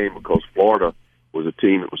first game because Florida was a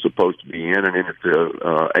team that was supposed to be in, and then if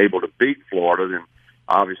they're able to beat Florida, then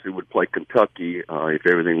obviously would play Kentucky if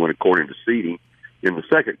everything went according to seeding in the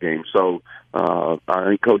second game. So I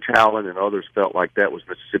think Coach Allen and others felt like that was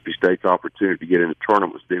Mississippi State's opportunity to get in the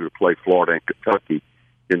tournament, was to be able to play Florida and Kentucky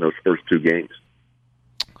in those first two games.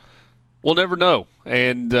 We'll never know.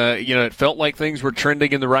 And, it felt like things were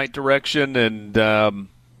trending in the right direction, and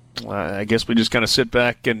I guess we just kind of sit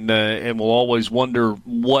back and we'll always wonder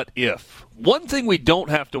what if. One thing we don't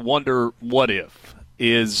have to wonder what if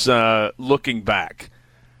is looking back.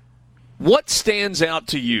 What stands out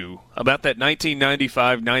to you about that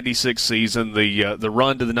 1995-96 season, the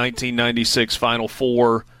run to the 1996 Final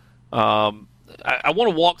Four? I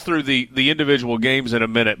want to walk through the individual games in a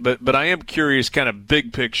minute, but I am curious, kind of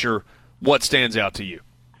big picture, what stands out to you?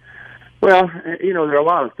 Well, there are a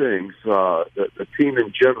lot of things. The team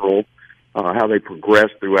in general, how they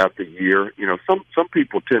progressed throughout the year. Some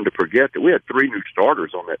people tend to forget that we had three new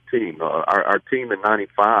starters on that team. Our team in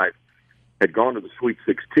 95 had gone to the Sweet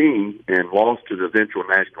 16 and lost to the eventual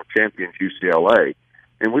national champions UCLA.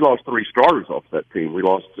 And we lost three starters off that team. We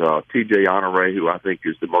lost T.J. Honore, who I think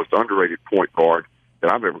is the most underrated point guard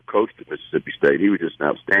that I've ever coached at Mississippi State. He was just an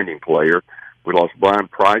outstanding player. We lost Brian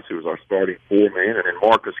Price, who was our starting four-man, and then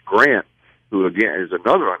Marcus Grant, who, again, is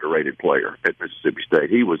another underrated player at Mississippi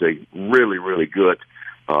State. He was a really, really good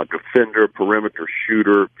defender, perimeter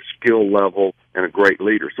shooter, skill level, and a great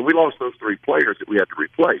leader. So we lost those three players that we had to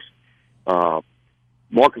replace.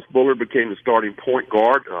 Marcus Bullard became the starting point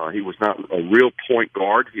guard. He was not a real point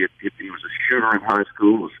guard. He was a shooter in high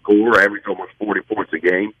school, a scorer, averaged almost 40 points a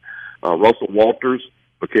game. Russell Walters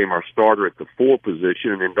became our starter at the four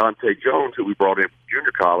position, and then Dante Jones, who we brought in from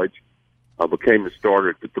junior college, became the starter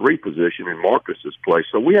at the three position in Marcus's place.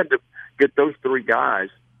 So we had to get those three guys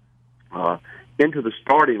into the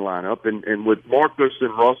starting lineup, and with Marcus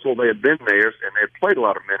and Russell, they had been there, and they had played a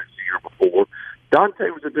lot of minutes the year before.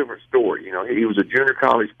 Dante was a different story. He was a junior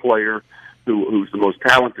college player who's the most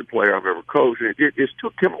talented player I've ever coached. And it just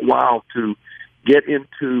took him a while to get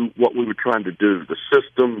into what we were trying to do, the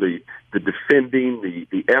system, the defending,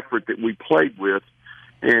 the effort that we played with.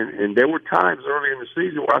 And there were times early in the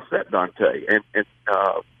season where I sat Dante and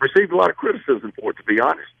received a lot of criticism for it, to be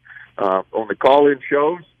honest. On the call-in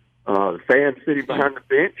shows, the fans sitting behind the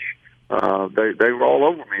bench, they were all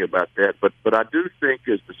over me about that. But I do think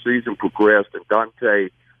as the season progressed and Dante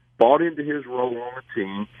bought into his role on the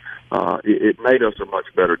team, it made us a much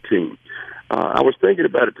better team. I was thinking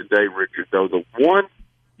about it today, Richard, though. The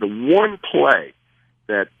one play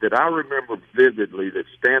that I remember vividly that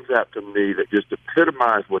stands out to me that just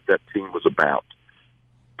epitomized what that team was about.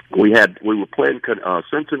 We were playing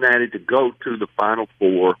Cincinnati to go to the Final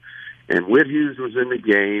Four, and Whit Hughes was in the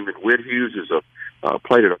game, and Whit Hughes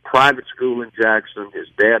played at a private school in Jackson. His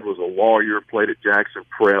dad was a lawyer, played at Jackson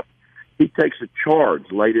Prep. He takes a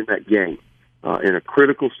charge late in that game in a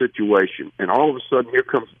critical situation, and all of a sudden here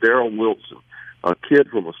comes Darrell Wilson, a kid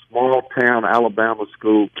from a small-town Alabama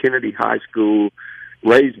school, Kennedy High School,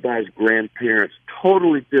 raised by his grandparents,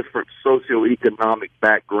 totally different socioeconomic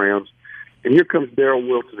backgrounds. And here comes Darrell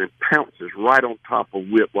Wilson and pounces right on top of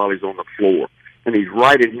Whit while he's on the floor. And he's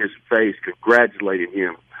right in his face, congratulating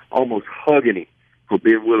him, almost hugging him for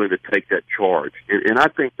being willing to take that charge. And I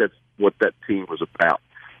think that's what that team was about.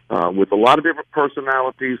 With a lot of different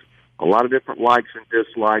personalities, a lot of different likes and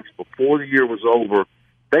dislikes, before the year was over,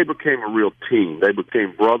 they became a real team. They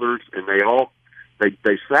became brothers, and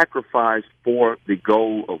they sacrificed for the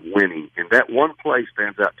goal of winning. And that one play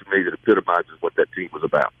stands out to me that epitomizes what that team was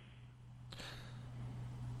about.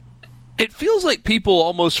 It feels like people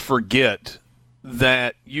almost forget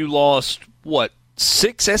that you lost,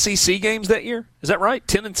 6 SEC games that year? Is that right?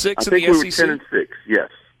 10-6 in the SEC? I think we were 10-6,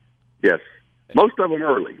 yes. Most of them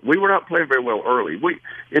early. We were not playing very well early.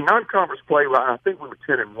 In non-conference play, I think we were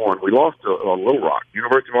 10-1. We lost to Little Rock,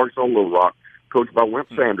 University of Arkansas Little Rock, coached by Wimp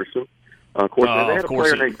Sanderson. Of course, they had a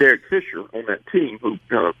player named Derek Fisher on that team who,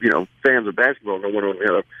 fans of basketball know went on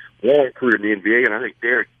a long career in the NBA, and I think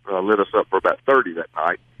Derek lit us up for about 30 that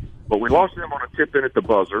night. But we lost them on a tip-in at the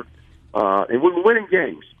buzzer, and we were winning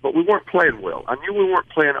games, but we weren't playing well. I knew we weren't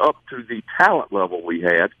playing up to the talent level we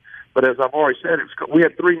had, but as I've already said, we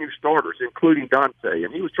had 3 new starters, including Dante,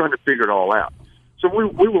 and he was trying to figure it all out. So we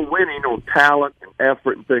were winning on talent and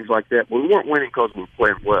effort and things like that, but we weren't winning because we were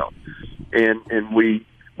playing well. And we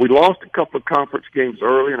lost a couple of conference games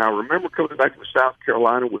early, and I remember coming back from South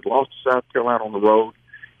Carolina. We lost to South Carolina on the road,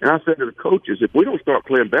 and I said to the coaches, if we don't start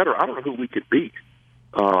playing better, I don't know who we could beat.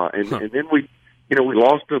 And then we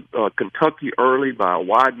lost to Kentucky early by a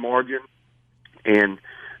wide margin, and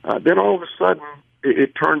then all of a sudden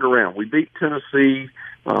it turned around. We beat Tennessee.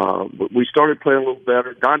 We started playing a little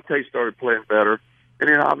better. Dante started playing better, and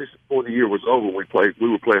then obviously before the year was over, we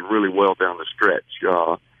were playing really well down the stretch.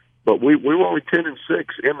 But we were only 10-6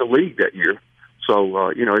 in the league that year,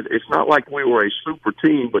 so it's not like we were a super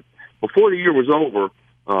team. But before the year was over,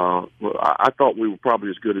 I thought we were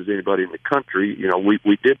probably as good as anybody in the country.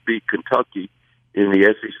 We did beat Kentucky in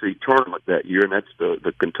the SEC tournament that year, and that's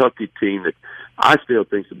the Kentucky team that I still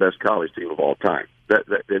think is the best college team of all time. That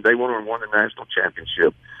they went on and won the national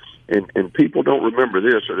championship, and people don't remember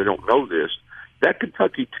this or they don't know this. That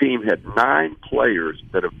Kentucky team had 9 players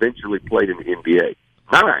that eventually played in the NBA.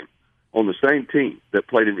 9 on the same team that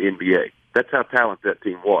played in the NBA. That's how talented that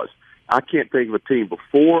team was. I can't think of a team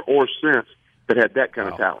before or since that had that kind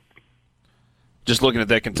of talent. Just looking at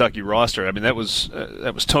that Kentucky roster, I mean, that was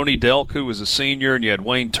Tony Delk, who was a senior, and you had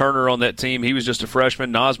Wayne Turner on that team. He was just a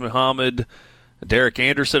freshman. Naz Muhammad, Derek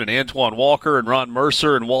Anderson, and Antoine Walker, and Ron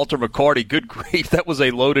Mercer, and Walter McCarty. Good grief, that was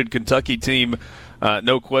a loaded Kentucky team,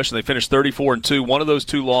 no question. They finished 34-2. One of those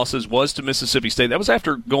 2 losses was to Mississippi State. That was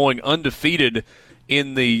after going undefeated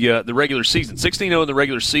in the regular season, 16-0 in the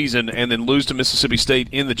regular season, and then lose to Mississippi State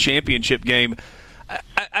in the championship game.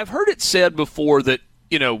 I've heard it said before that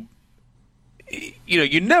you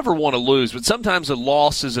never want to lose, but sometimes a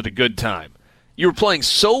loss is at a good time. You were playing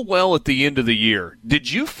so well at the end of the year. Did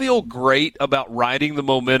you feel great about riding the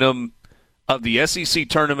momentum of the SEC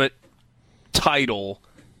tournament title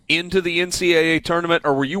into the NCAA tournament,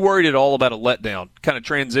 or were you worried at all about a letdown, kind of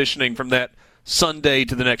transitioning from that Sunday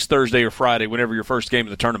to the next Thursday or Friday, whenever your first game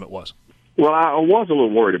of the tournament was? Well, I was a little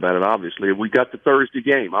worried about it, obviously. We got the Thursday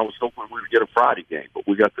game. I was hoping we would get a Friday game, but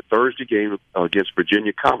we got the Thursday game against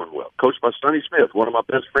Virginia Commonwealth, coached by Sonny Smith, one of my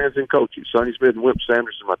best friends in coaching. Sonny Smith and Wimp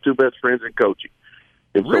Sanderson, my 2 best friends in coaching.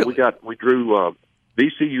 And really? So we drew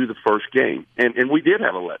VCU the first game, and we did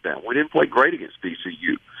have a letdown. We didn't play great against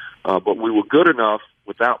VCU, but we were good enough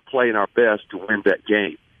without playing our best to win that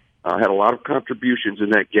game. Had a lot of contributions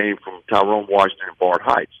in that game from Tyrone Washington and Bart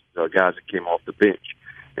Heights, guys that came off the bench.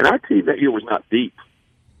 And our team that year was not deep.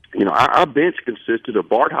 Our bench consisted of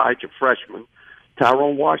Bart Heights, a freshman,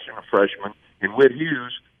 Tyrone Washington, a freshman, and Whit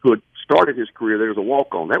Hughes, who had started his career there as a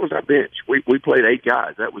walk-on. That was our bench. We played 8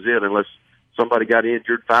 guys. That was it, unless somebody got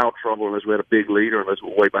injured, foul trouble, unless we had a big lead, or unless we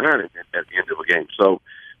were way behind it at the end of the game. So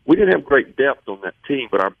we didn't have great depth on that team,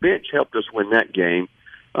 but our bench helped us win that game.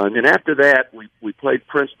 And then after that, we played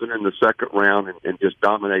Princeton in the second round and just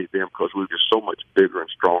dominated them because we were just so much bigger and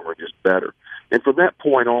stronger and just better. And from that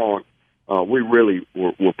point on, we really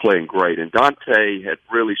were playing great. And Dante had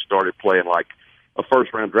really started playing like a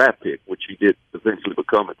first-round draft pick, which he did eventually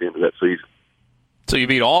become at the end of that season. So you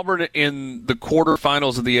beat Auburn in the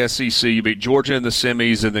quarterfinals of the SEC, you beat Georgia in the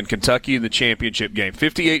semis, and then Kentucky in the championship game.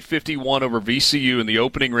 58-51 over VCU in the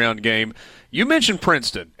opening round game. You mentioned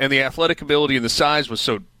Princeton, and the athletic ability and the size was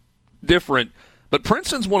so different, but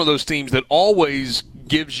Princeton's one of those teams that always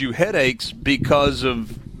gives you headaches because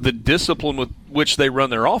of the discipline with which they run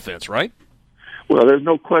their offense, right? Well, there's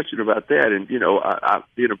no question about that. And, I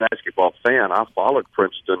being a basketball fan, I followed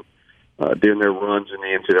Princeton during their runs in the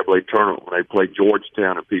NCAA tournament when they played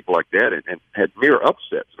Georgetown and people like that, and had near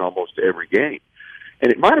upsets in almost every game.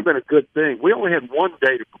 And it might have been a good thing. We only had 1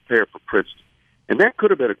 day to prepare for Princeton, and that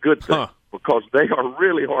could have been a good thing because they are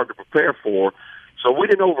really hard to prepare for. So we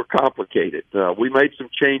didn't overcomplicate it. We made some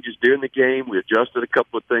changes during the game. We adjusted a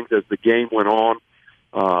couple of things as the game went on.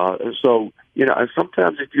 So,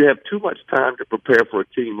 sometimes if you have too much time to prepare for a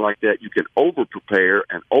team like that, you can over-prepare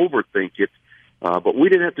and overthink it. But we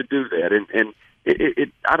didn't have to do that. And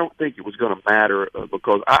I don't think it was going to matter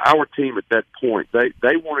because our team at that point,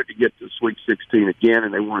 they wanted to get to the Sweet 16 again,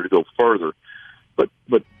 and they wanted to go further. But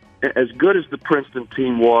as good as the Princeton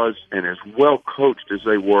team was, and as well coached as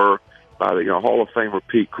they were by the Hall of Famer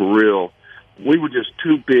Pete Carril, we were just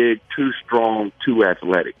too big, too strong, too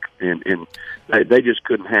athletic, and they just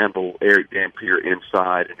couldn't handle Eric Dampier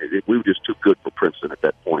inside, and we were just too good for Princeton at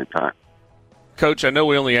that point in time. Coach, I know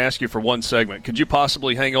we only asked you for one segment. Could you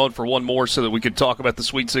possibly hang on for one more so that we could talk about the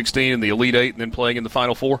Sweet 16 and the Elite Eight and then playing in the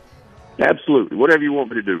Final Four? Absolutely. Whatever you want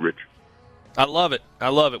me to do, Richard. I love it. I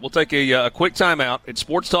love it. We'll take a quick timeout. It's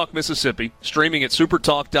Sports Talk Mississippi, streaming at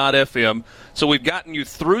supertalk.fm. So we've gotten you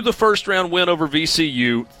through the first-round win over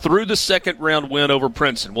VCU, through the second-round win over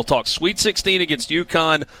Princeton. We'll talk Sweet 16 against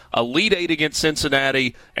UConn, Elite 8 against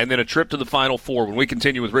Cincinnati, and then a trip to the Final Four when we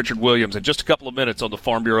continue with Richard Williams in just a couple of minutes on the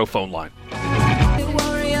Farm Bureau phone line.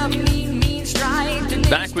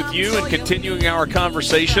 Back with you and continuing our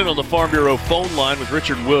conversation on the Farm Bureau phone line with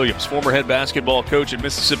Richard Williams, former head basketball coach at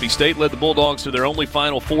Mississippi State, led the Bulldogs to their only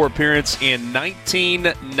Final Four appearance in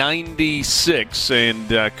 1996. And,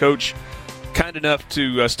 Coach, kind enough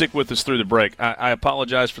to stick with us through the break. I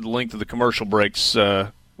apologize for the length of the commercial breaks.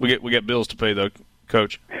 We get bills to pay, though,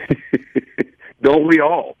 Coach. Don't we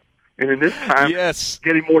all? And in this time, yes, it's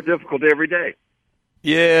getting more difficult every day.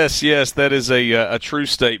 Yes, that is a true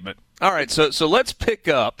statement. All right, so let's pick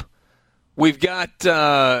up. We've got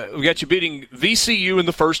you beating VCU in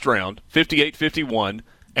the first round, 58-51,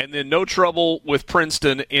 and then no trouble with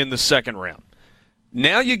Princeton in the second round.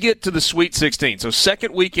 Now you get to the Sweet 16, so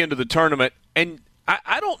second weekend of the tournament, and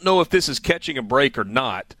I don't know if this is catching a break or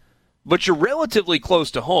not, but you're relatively close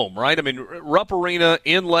to home, right? I mean, Rupp Arena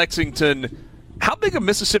in Lexington. How big a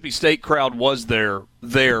Mississippi State crowd was there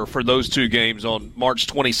for those two games on March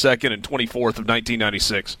 22nd and 24th of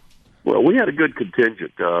 1996? Well, we had a good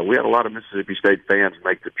contingent. We had a lot of Mississippi State fans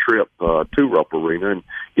make the trip to Rupp Arena, and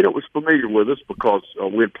it was familiar with us because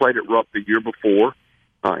we had played at Rupp the year before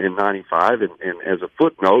in '95, and as a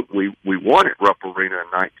footnote, we won at Rupp Arena in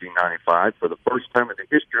 1995 for the first time in the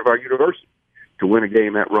history of our university to win a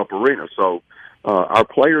game at Rupp Arena. So our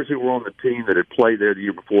players who were on the team that had played there the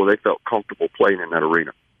year before, they felt comfortable playing in that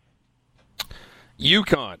arena.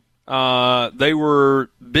 UConn. They were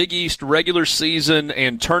Big East regular season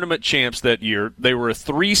and tournament champs that year. They were a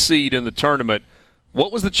 3 seed in the tournament.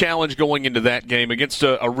 What was the challenge going into that game against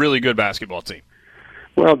a really good basketball team?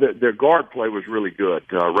 Well, their guard play was really good.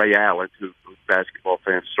 Ray Allen, who basketball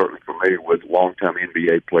fans are certainly familiar with, longtime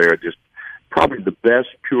NBA player, just probably the best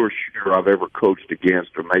pure shooter I've ever coached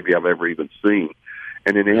against, or maybe I've ever even seen.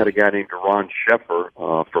 And then they had a guy named Ron Sheffer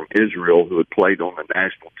from Israel who had played on the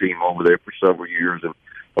national team over there for several years and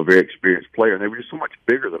a very experienced player, and they were just so much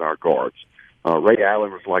bigger than our guards. Ray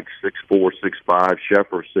Allen was like 6'4", 6'5",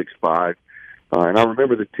 Sheffer 6'5", and I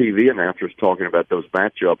remember the TV announcers talking about those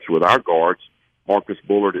matchups with our guards, Marcus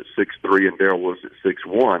Bullard at 6'3" and Darrell Willis at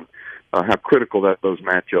 6'1", how critical that those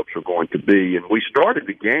matchups are going to be. And we started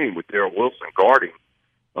the game with Darrell Wilson guarding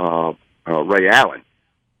Ray Allen,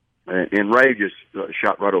 and Ray just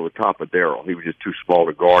shot right over the top of Darrell. He was just too small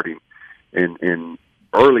to guard him, and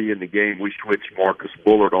early in the game, we switched Marcus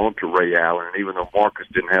Bullard onto Ray Allen, and even though Marcus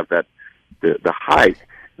didn't have the height,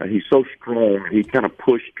 he's so strong, and he kind of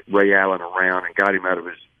pushed Ray Allen around and got him out of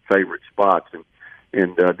his favorite spots, and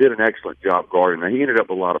did an excellent job guarding. Now, he ended up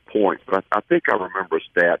with a lot of points, but I think I remember a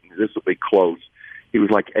stat, and this will be close. He was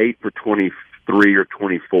like 8 for 23 or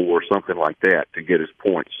 24 or something like that to get his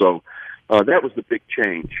points. So that was the big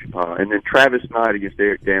change. And then Travis Knight against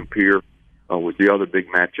Eric Dampier was the other big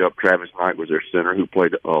matchup. Travis Knight was their center who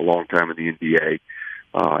played a long time in the NBA.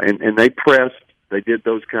 And they pressed. They did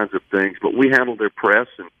those kinds of things. But we handled their press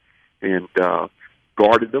and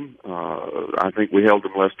guarded them. I think we held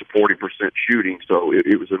them less to 40% shooting. So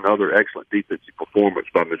it was another excellent defensive performance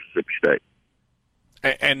by Mississippi State.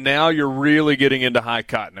 And now you're really getting into high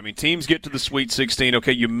cotton. I mean, teams get to the Sweet 16.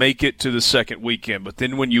 Okay, you make it to the second weekend. But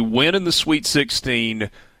then when you win in the Sweet 16,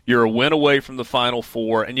 you're a win away from the Final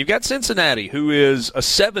Four, and you've got Cincinnati, who is a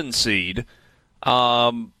 7 seed.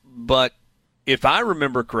 But if I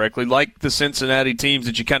remember correctly, like the Cincinnati teams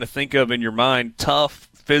that you kind of think of in your mind, tough,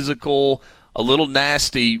 physical, a little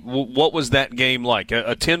nasty. What was that game like?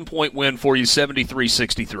 A 10-point win for you,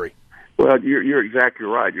 73-63. Well, you're exactly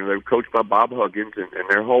right. They were coached by Bob Huggins, and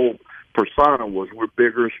their whole persona was we're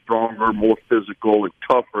bigger, stronger, more physical, and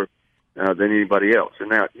tougher than anybody else. And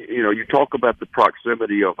now, you talk about the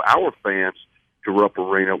proximity of our fans to Rupp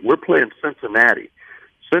Arena. We're playing Cincinnati.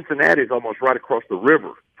 Cincinnati is almost right across the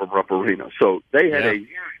river from Rupp Arena, so they had a huge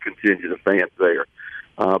contingent of fans there.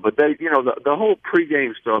 But they, the whole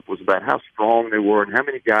pregame stuff was about how strong they were and how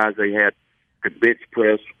many guys they had could bench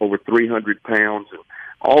press over 300 pounds, and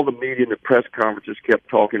all the media and the press conferences kept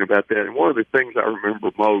talking about that. And one of the things I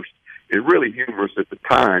remember most and really humorous at the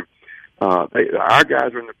time. Our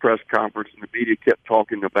guys were in the press conference, and the media kept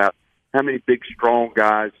talking about how many big, strong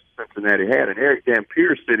guys Cincinnati had. And Eric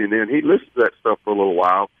Dampier sitting there, and he listened to that stuff for a little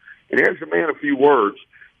while. And Eric's a man of few words.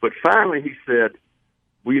 But finally he said,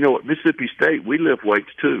 well, you know, at Mississippi State, we lift weights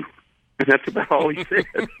too. And that's about all he said.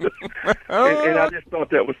 and I just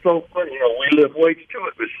thought that was so funny. You know, we lift weights too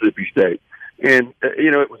at Mississippi State. And,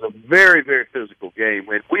 you know, it was a very, very physical game.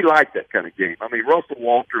 And we like that kind of game. I mean, Russell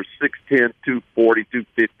Walters, 6'10", 240,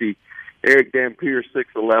 250. Eric Dampier, 6'11",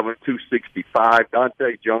 265.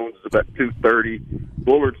 Dante Jones is about 230.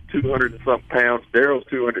 Bullard's 200 and some pounds. Darrell's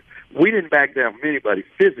 200. We didn't back down from anybody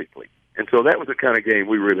physically. And so that was the kind of game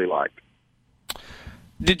we really liked.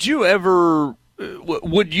 Did you ever –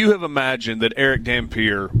 would you have imagined that Eric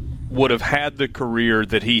Dampier would have had the career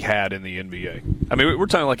that he had in the NBA? I mean, we're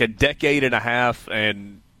talking like a decade and a half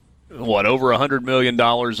and, over $100 million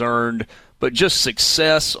earned, but just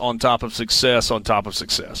success on top of success on top of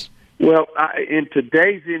success. Well, in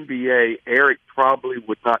today's NBA, Eric probably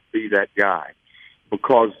would not be that guy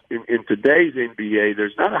because in today's NBA,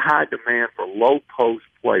 there's not a high demand for low-post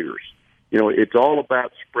players. You know, it's all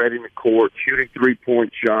about spreading the court, shooting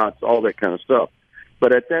three-point shots, all that kind of stuff.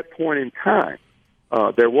 But at that point in time,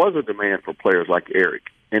 there was a demand for players like Eric.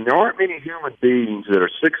 And there aren't many human beings that are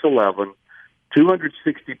 6'11",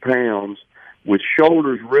 260 pounds, with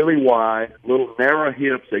shoulders really wide, little narrow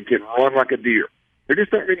hips that can run like a deer. There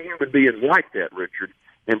just aren't many human beings like that, Richard.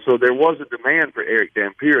 And so there was a demand for Eric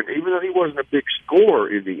Dampier. And even though he wasn't a big scorer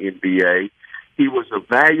in the NBA, he was a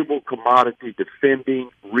valuable commodity defending,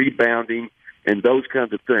 rebounding, and those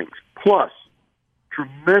kinds of things. Plus,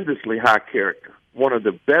 tremendously high character. One of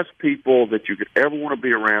the best people that you could ever want to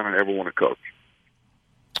be around and ever want to coach.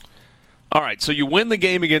 All right, so you win the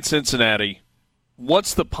game against Cincinnati.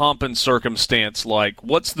 What's the pomp and circumstance like?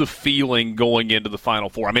 What's the feeling going into the Final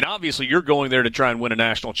Four? I mean, obviously you're going there to try and win a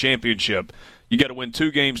national championship. You got to win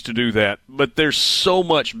 2 games to do that. But there's so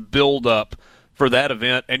much build-up for that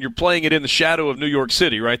event, and you're playing it in the shadow of New York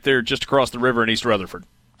City, right there just across the river in East Rutherford.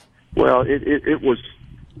 Well, it was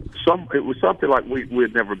something like we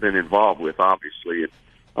had never been involved with, obviously.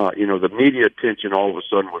 And, you know, the media attention all of a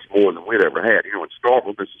sudden was more than we'd ever had. You know, in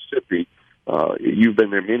Starkville, Mississippi, you've been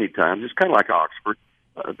there many times. It's kind of like Oxford.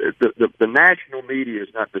 The national media is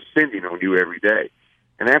not descending on you every day.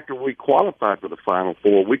 And after we qualified for the Final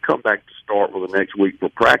Four, we come back to Starkville the next week for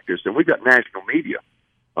practice, and we got national media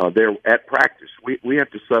there at practice. We have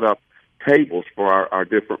to set up tables for our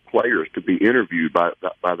different players to be interviewed by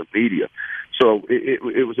the media. So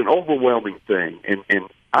it was an overwhelming thing. And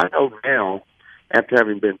I know now, after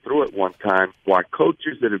having been through it one time, why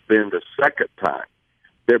coaches that have been the second time,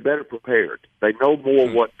 they're better prepared. They know more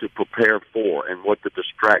what to prepare for and what the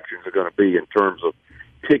distractions are going to be in terms of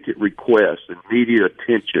ticket requests and media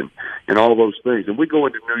attention and all those things. And we go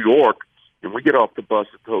into New York, and we get off the bus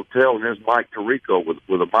at the hotel, and there's Mike Tirico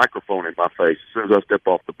with a microphone in my face as soon as I step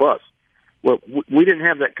off the bus. Well, we didn't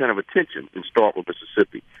have that kind of attention in Starkville,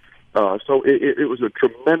 Mississippi. So it was a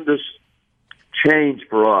tremendous change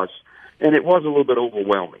for us, and it was a little bit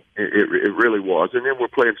overwhelming. It really was. And then we're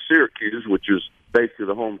playing Syracuse, which is basically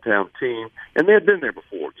the hometown team, and they had been there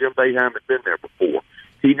before. Jim Boeheim had been there before.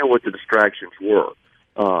 He knew what the distractions were.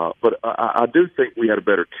 But I do think we had a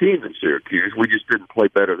better team than Syracuse. We just didn't play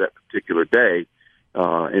better that particular day.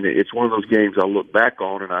 And it's one of those games I look back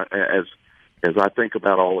on, and as I think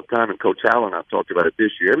about all the time, and Coach Allen, I've talked about it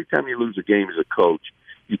this year, every time you lose a game as a coach,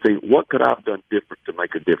 you think, what could I have done different to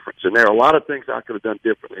make a difference? And there are a lot of things I could have done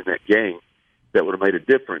differently in that game that would have made a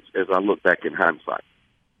difference as I look back in hindsight.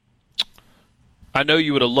 I know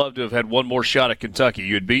you would have loved to have had one more shot at Kentucky.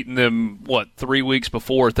 You had beaten them, 3 weeks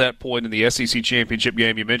before at that point in the SEC championship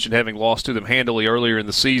game. You mentioned having lost to them handily earlier in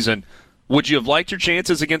the season. Would you have liked your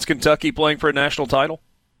chances against Kentucky playing for a national title?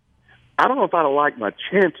 I don't know if I'd have liked my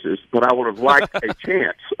chances, but I would have liked a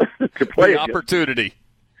chance to play. The opportunity.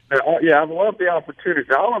 Now, yeah, I love the opportunity.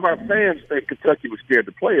 Now, all of our fans think Kentucky was scared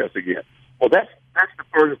to play us again. Well, that's the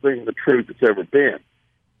furthest thing the truth that's ever been.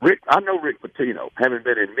 I know Rick Pitino, having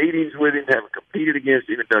been in meetings with him, having competed against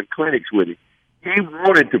him, and done clinics with him. He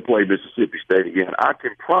wanted to play Mississippi State again. I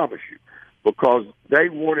can promise you, because they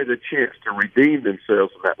wanted a chance to redeem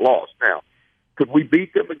themselves from that loss. Now, could we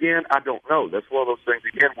beat them again? I don't know. That's one of those things,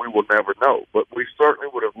 again, we will never know. But we certainly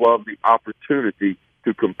would have loved the opportunity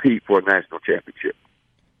to compete for a national championship.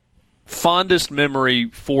 Fondest memory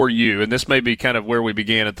for you, and this may be kind of where we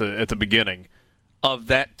began at the beginning, of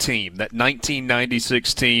that team, that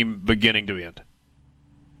 1996 team beginning to end?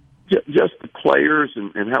 Just the players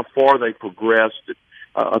and how far they progressed.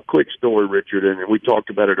 A quick story, Richard, and we talked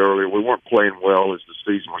about it earlier. We weren't playing well as the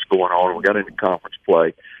season was going on, and we got into conference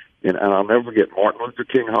play. And I'll never forget Martin Luther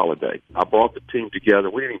King holiday. I brought the team together.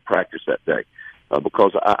 We didn't even practice that day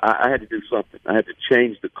because I had to do something. I had to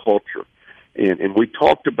change the culture. And we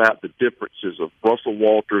talked about the differences of Russell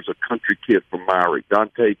Walters, a country kid from Maury,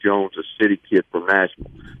 Dante Jones, a city kid from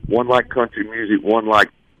Nashville. One liked country music, one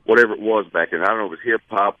liked whatever it was back then. I don't know if it was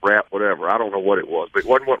hip-hop, rap, whatever. I don't know what it was, but it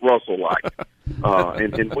wasn't what Russell liked.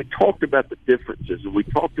 And we talked about the differences, and we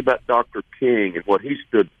talked about Dr. King and what he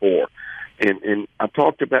stood for. And I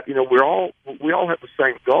talked about, we all have the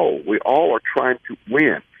same goal. We all are trying to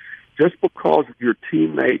win. Just because your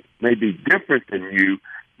teammate may be different than you,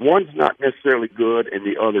 one's not necessarily good and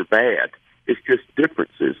the other bad. It's just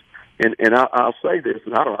differences. And I'll say this,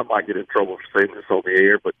 and I might get in trouble for saying this on the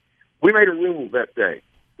air, but we made a rule that day.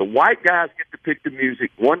 The white guys get to pick the music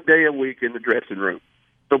one day a week in the dressing room.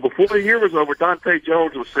 So before the year was over, Dante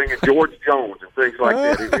Jones was singing George Jones and things like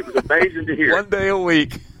that. It was amazing to hear. One day a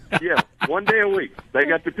week. Yeah, one day a week. They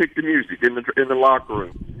got to pick the music in the locker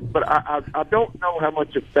room. But I don't know how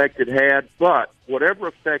much effect it had, but whatever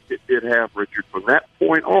effect it did have, Richard, from that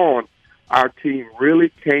point on, our team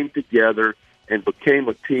really came together and became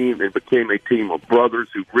a team of brothers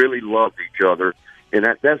who really loved each other. And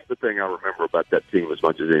that's the thing I remember about that team as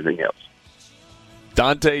much as anything else.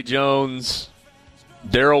 Dante Jones,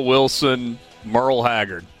 Darrell Wilson, Merle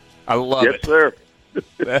Haggard. I love it. Yes, sir.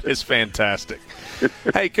 That is fantastic.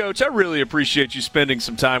 Hey, Coach, I really appreciate you spending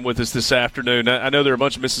some time with us this afternoon. I know there are a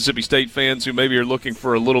bunch of Mississippi State fans who maybe are looking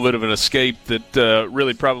for a little bit of an escape that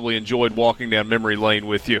really probably enjoyed walking down memory lane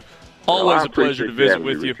with you. Always a pleasure to visit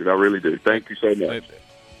with you. Richard. I really do. Thank you so much.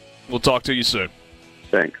 We'll talk to you soon.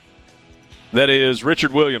 Thanks. That is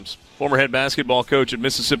Richard Williams, former head basketball coach at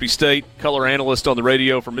Mississippi State, color analyst on the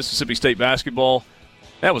radio for Mississippi State basketball.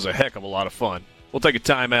 That was a heck of a lot of fun. We'll take a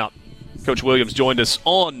timeout. Coach Williams joined us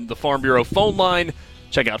on the Farm Bureau phone line.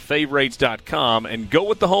 Check out favrates.com and go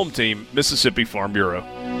with the home team, Mississippi Farm Bureau.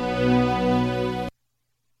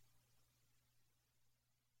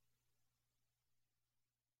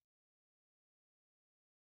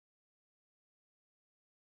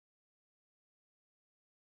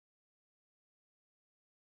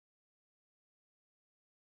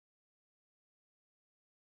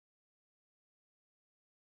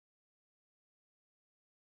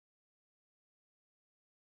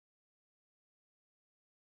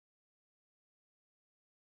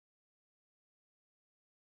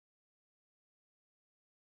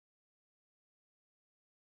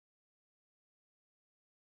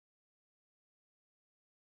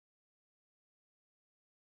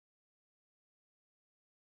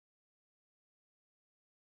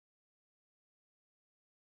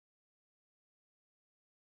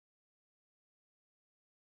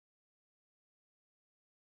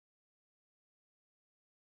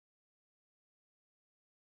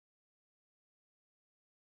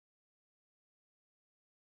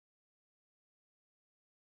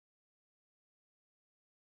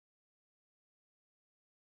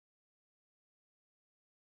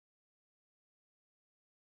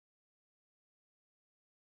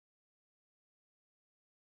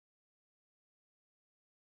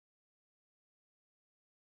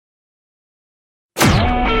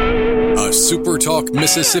 A SuperTalk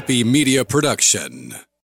Mississippi media production.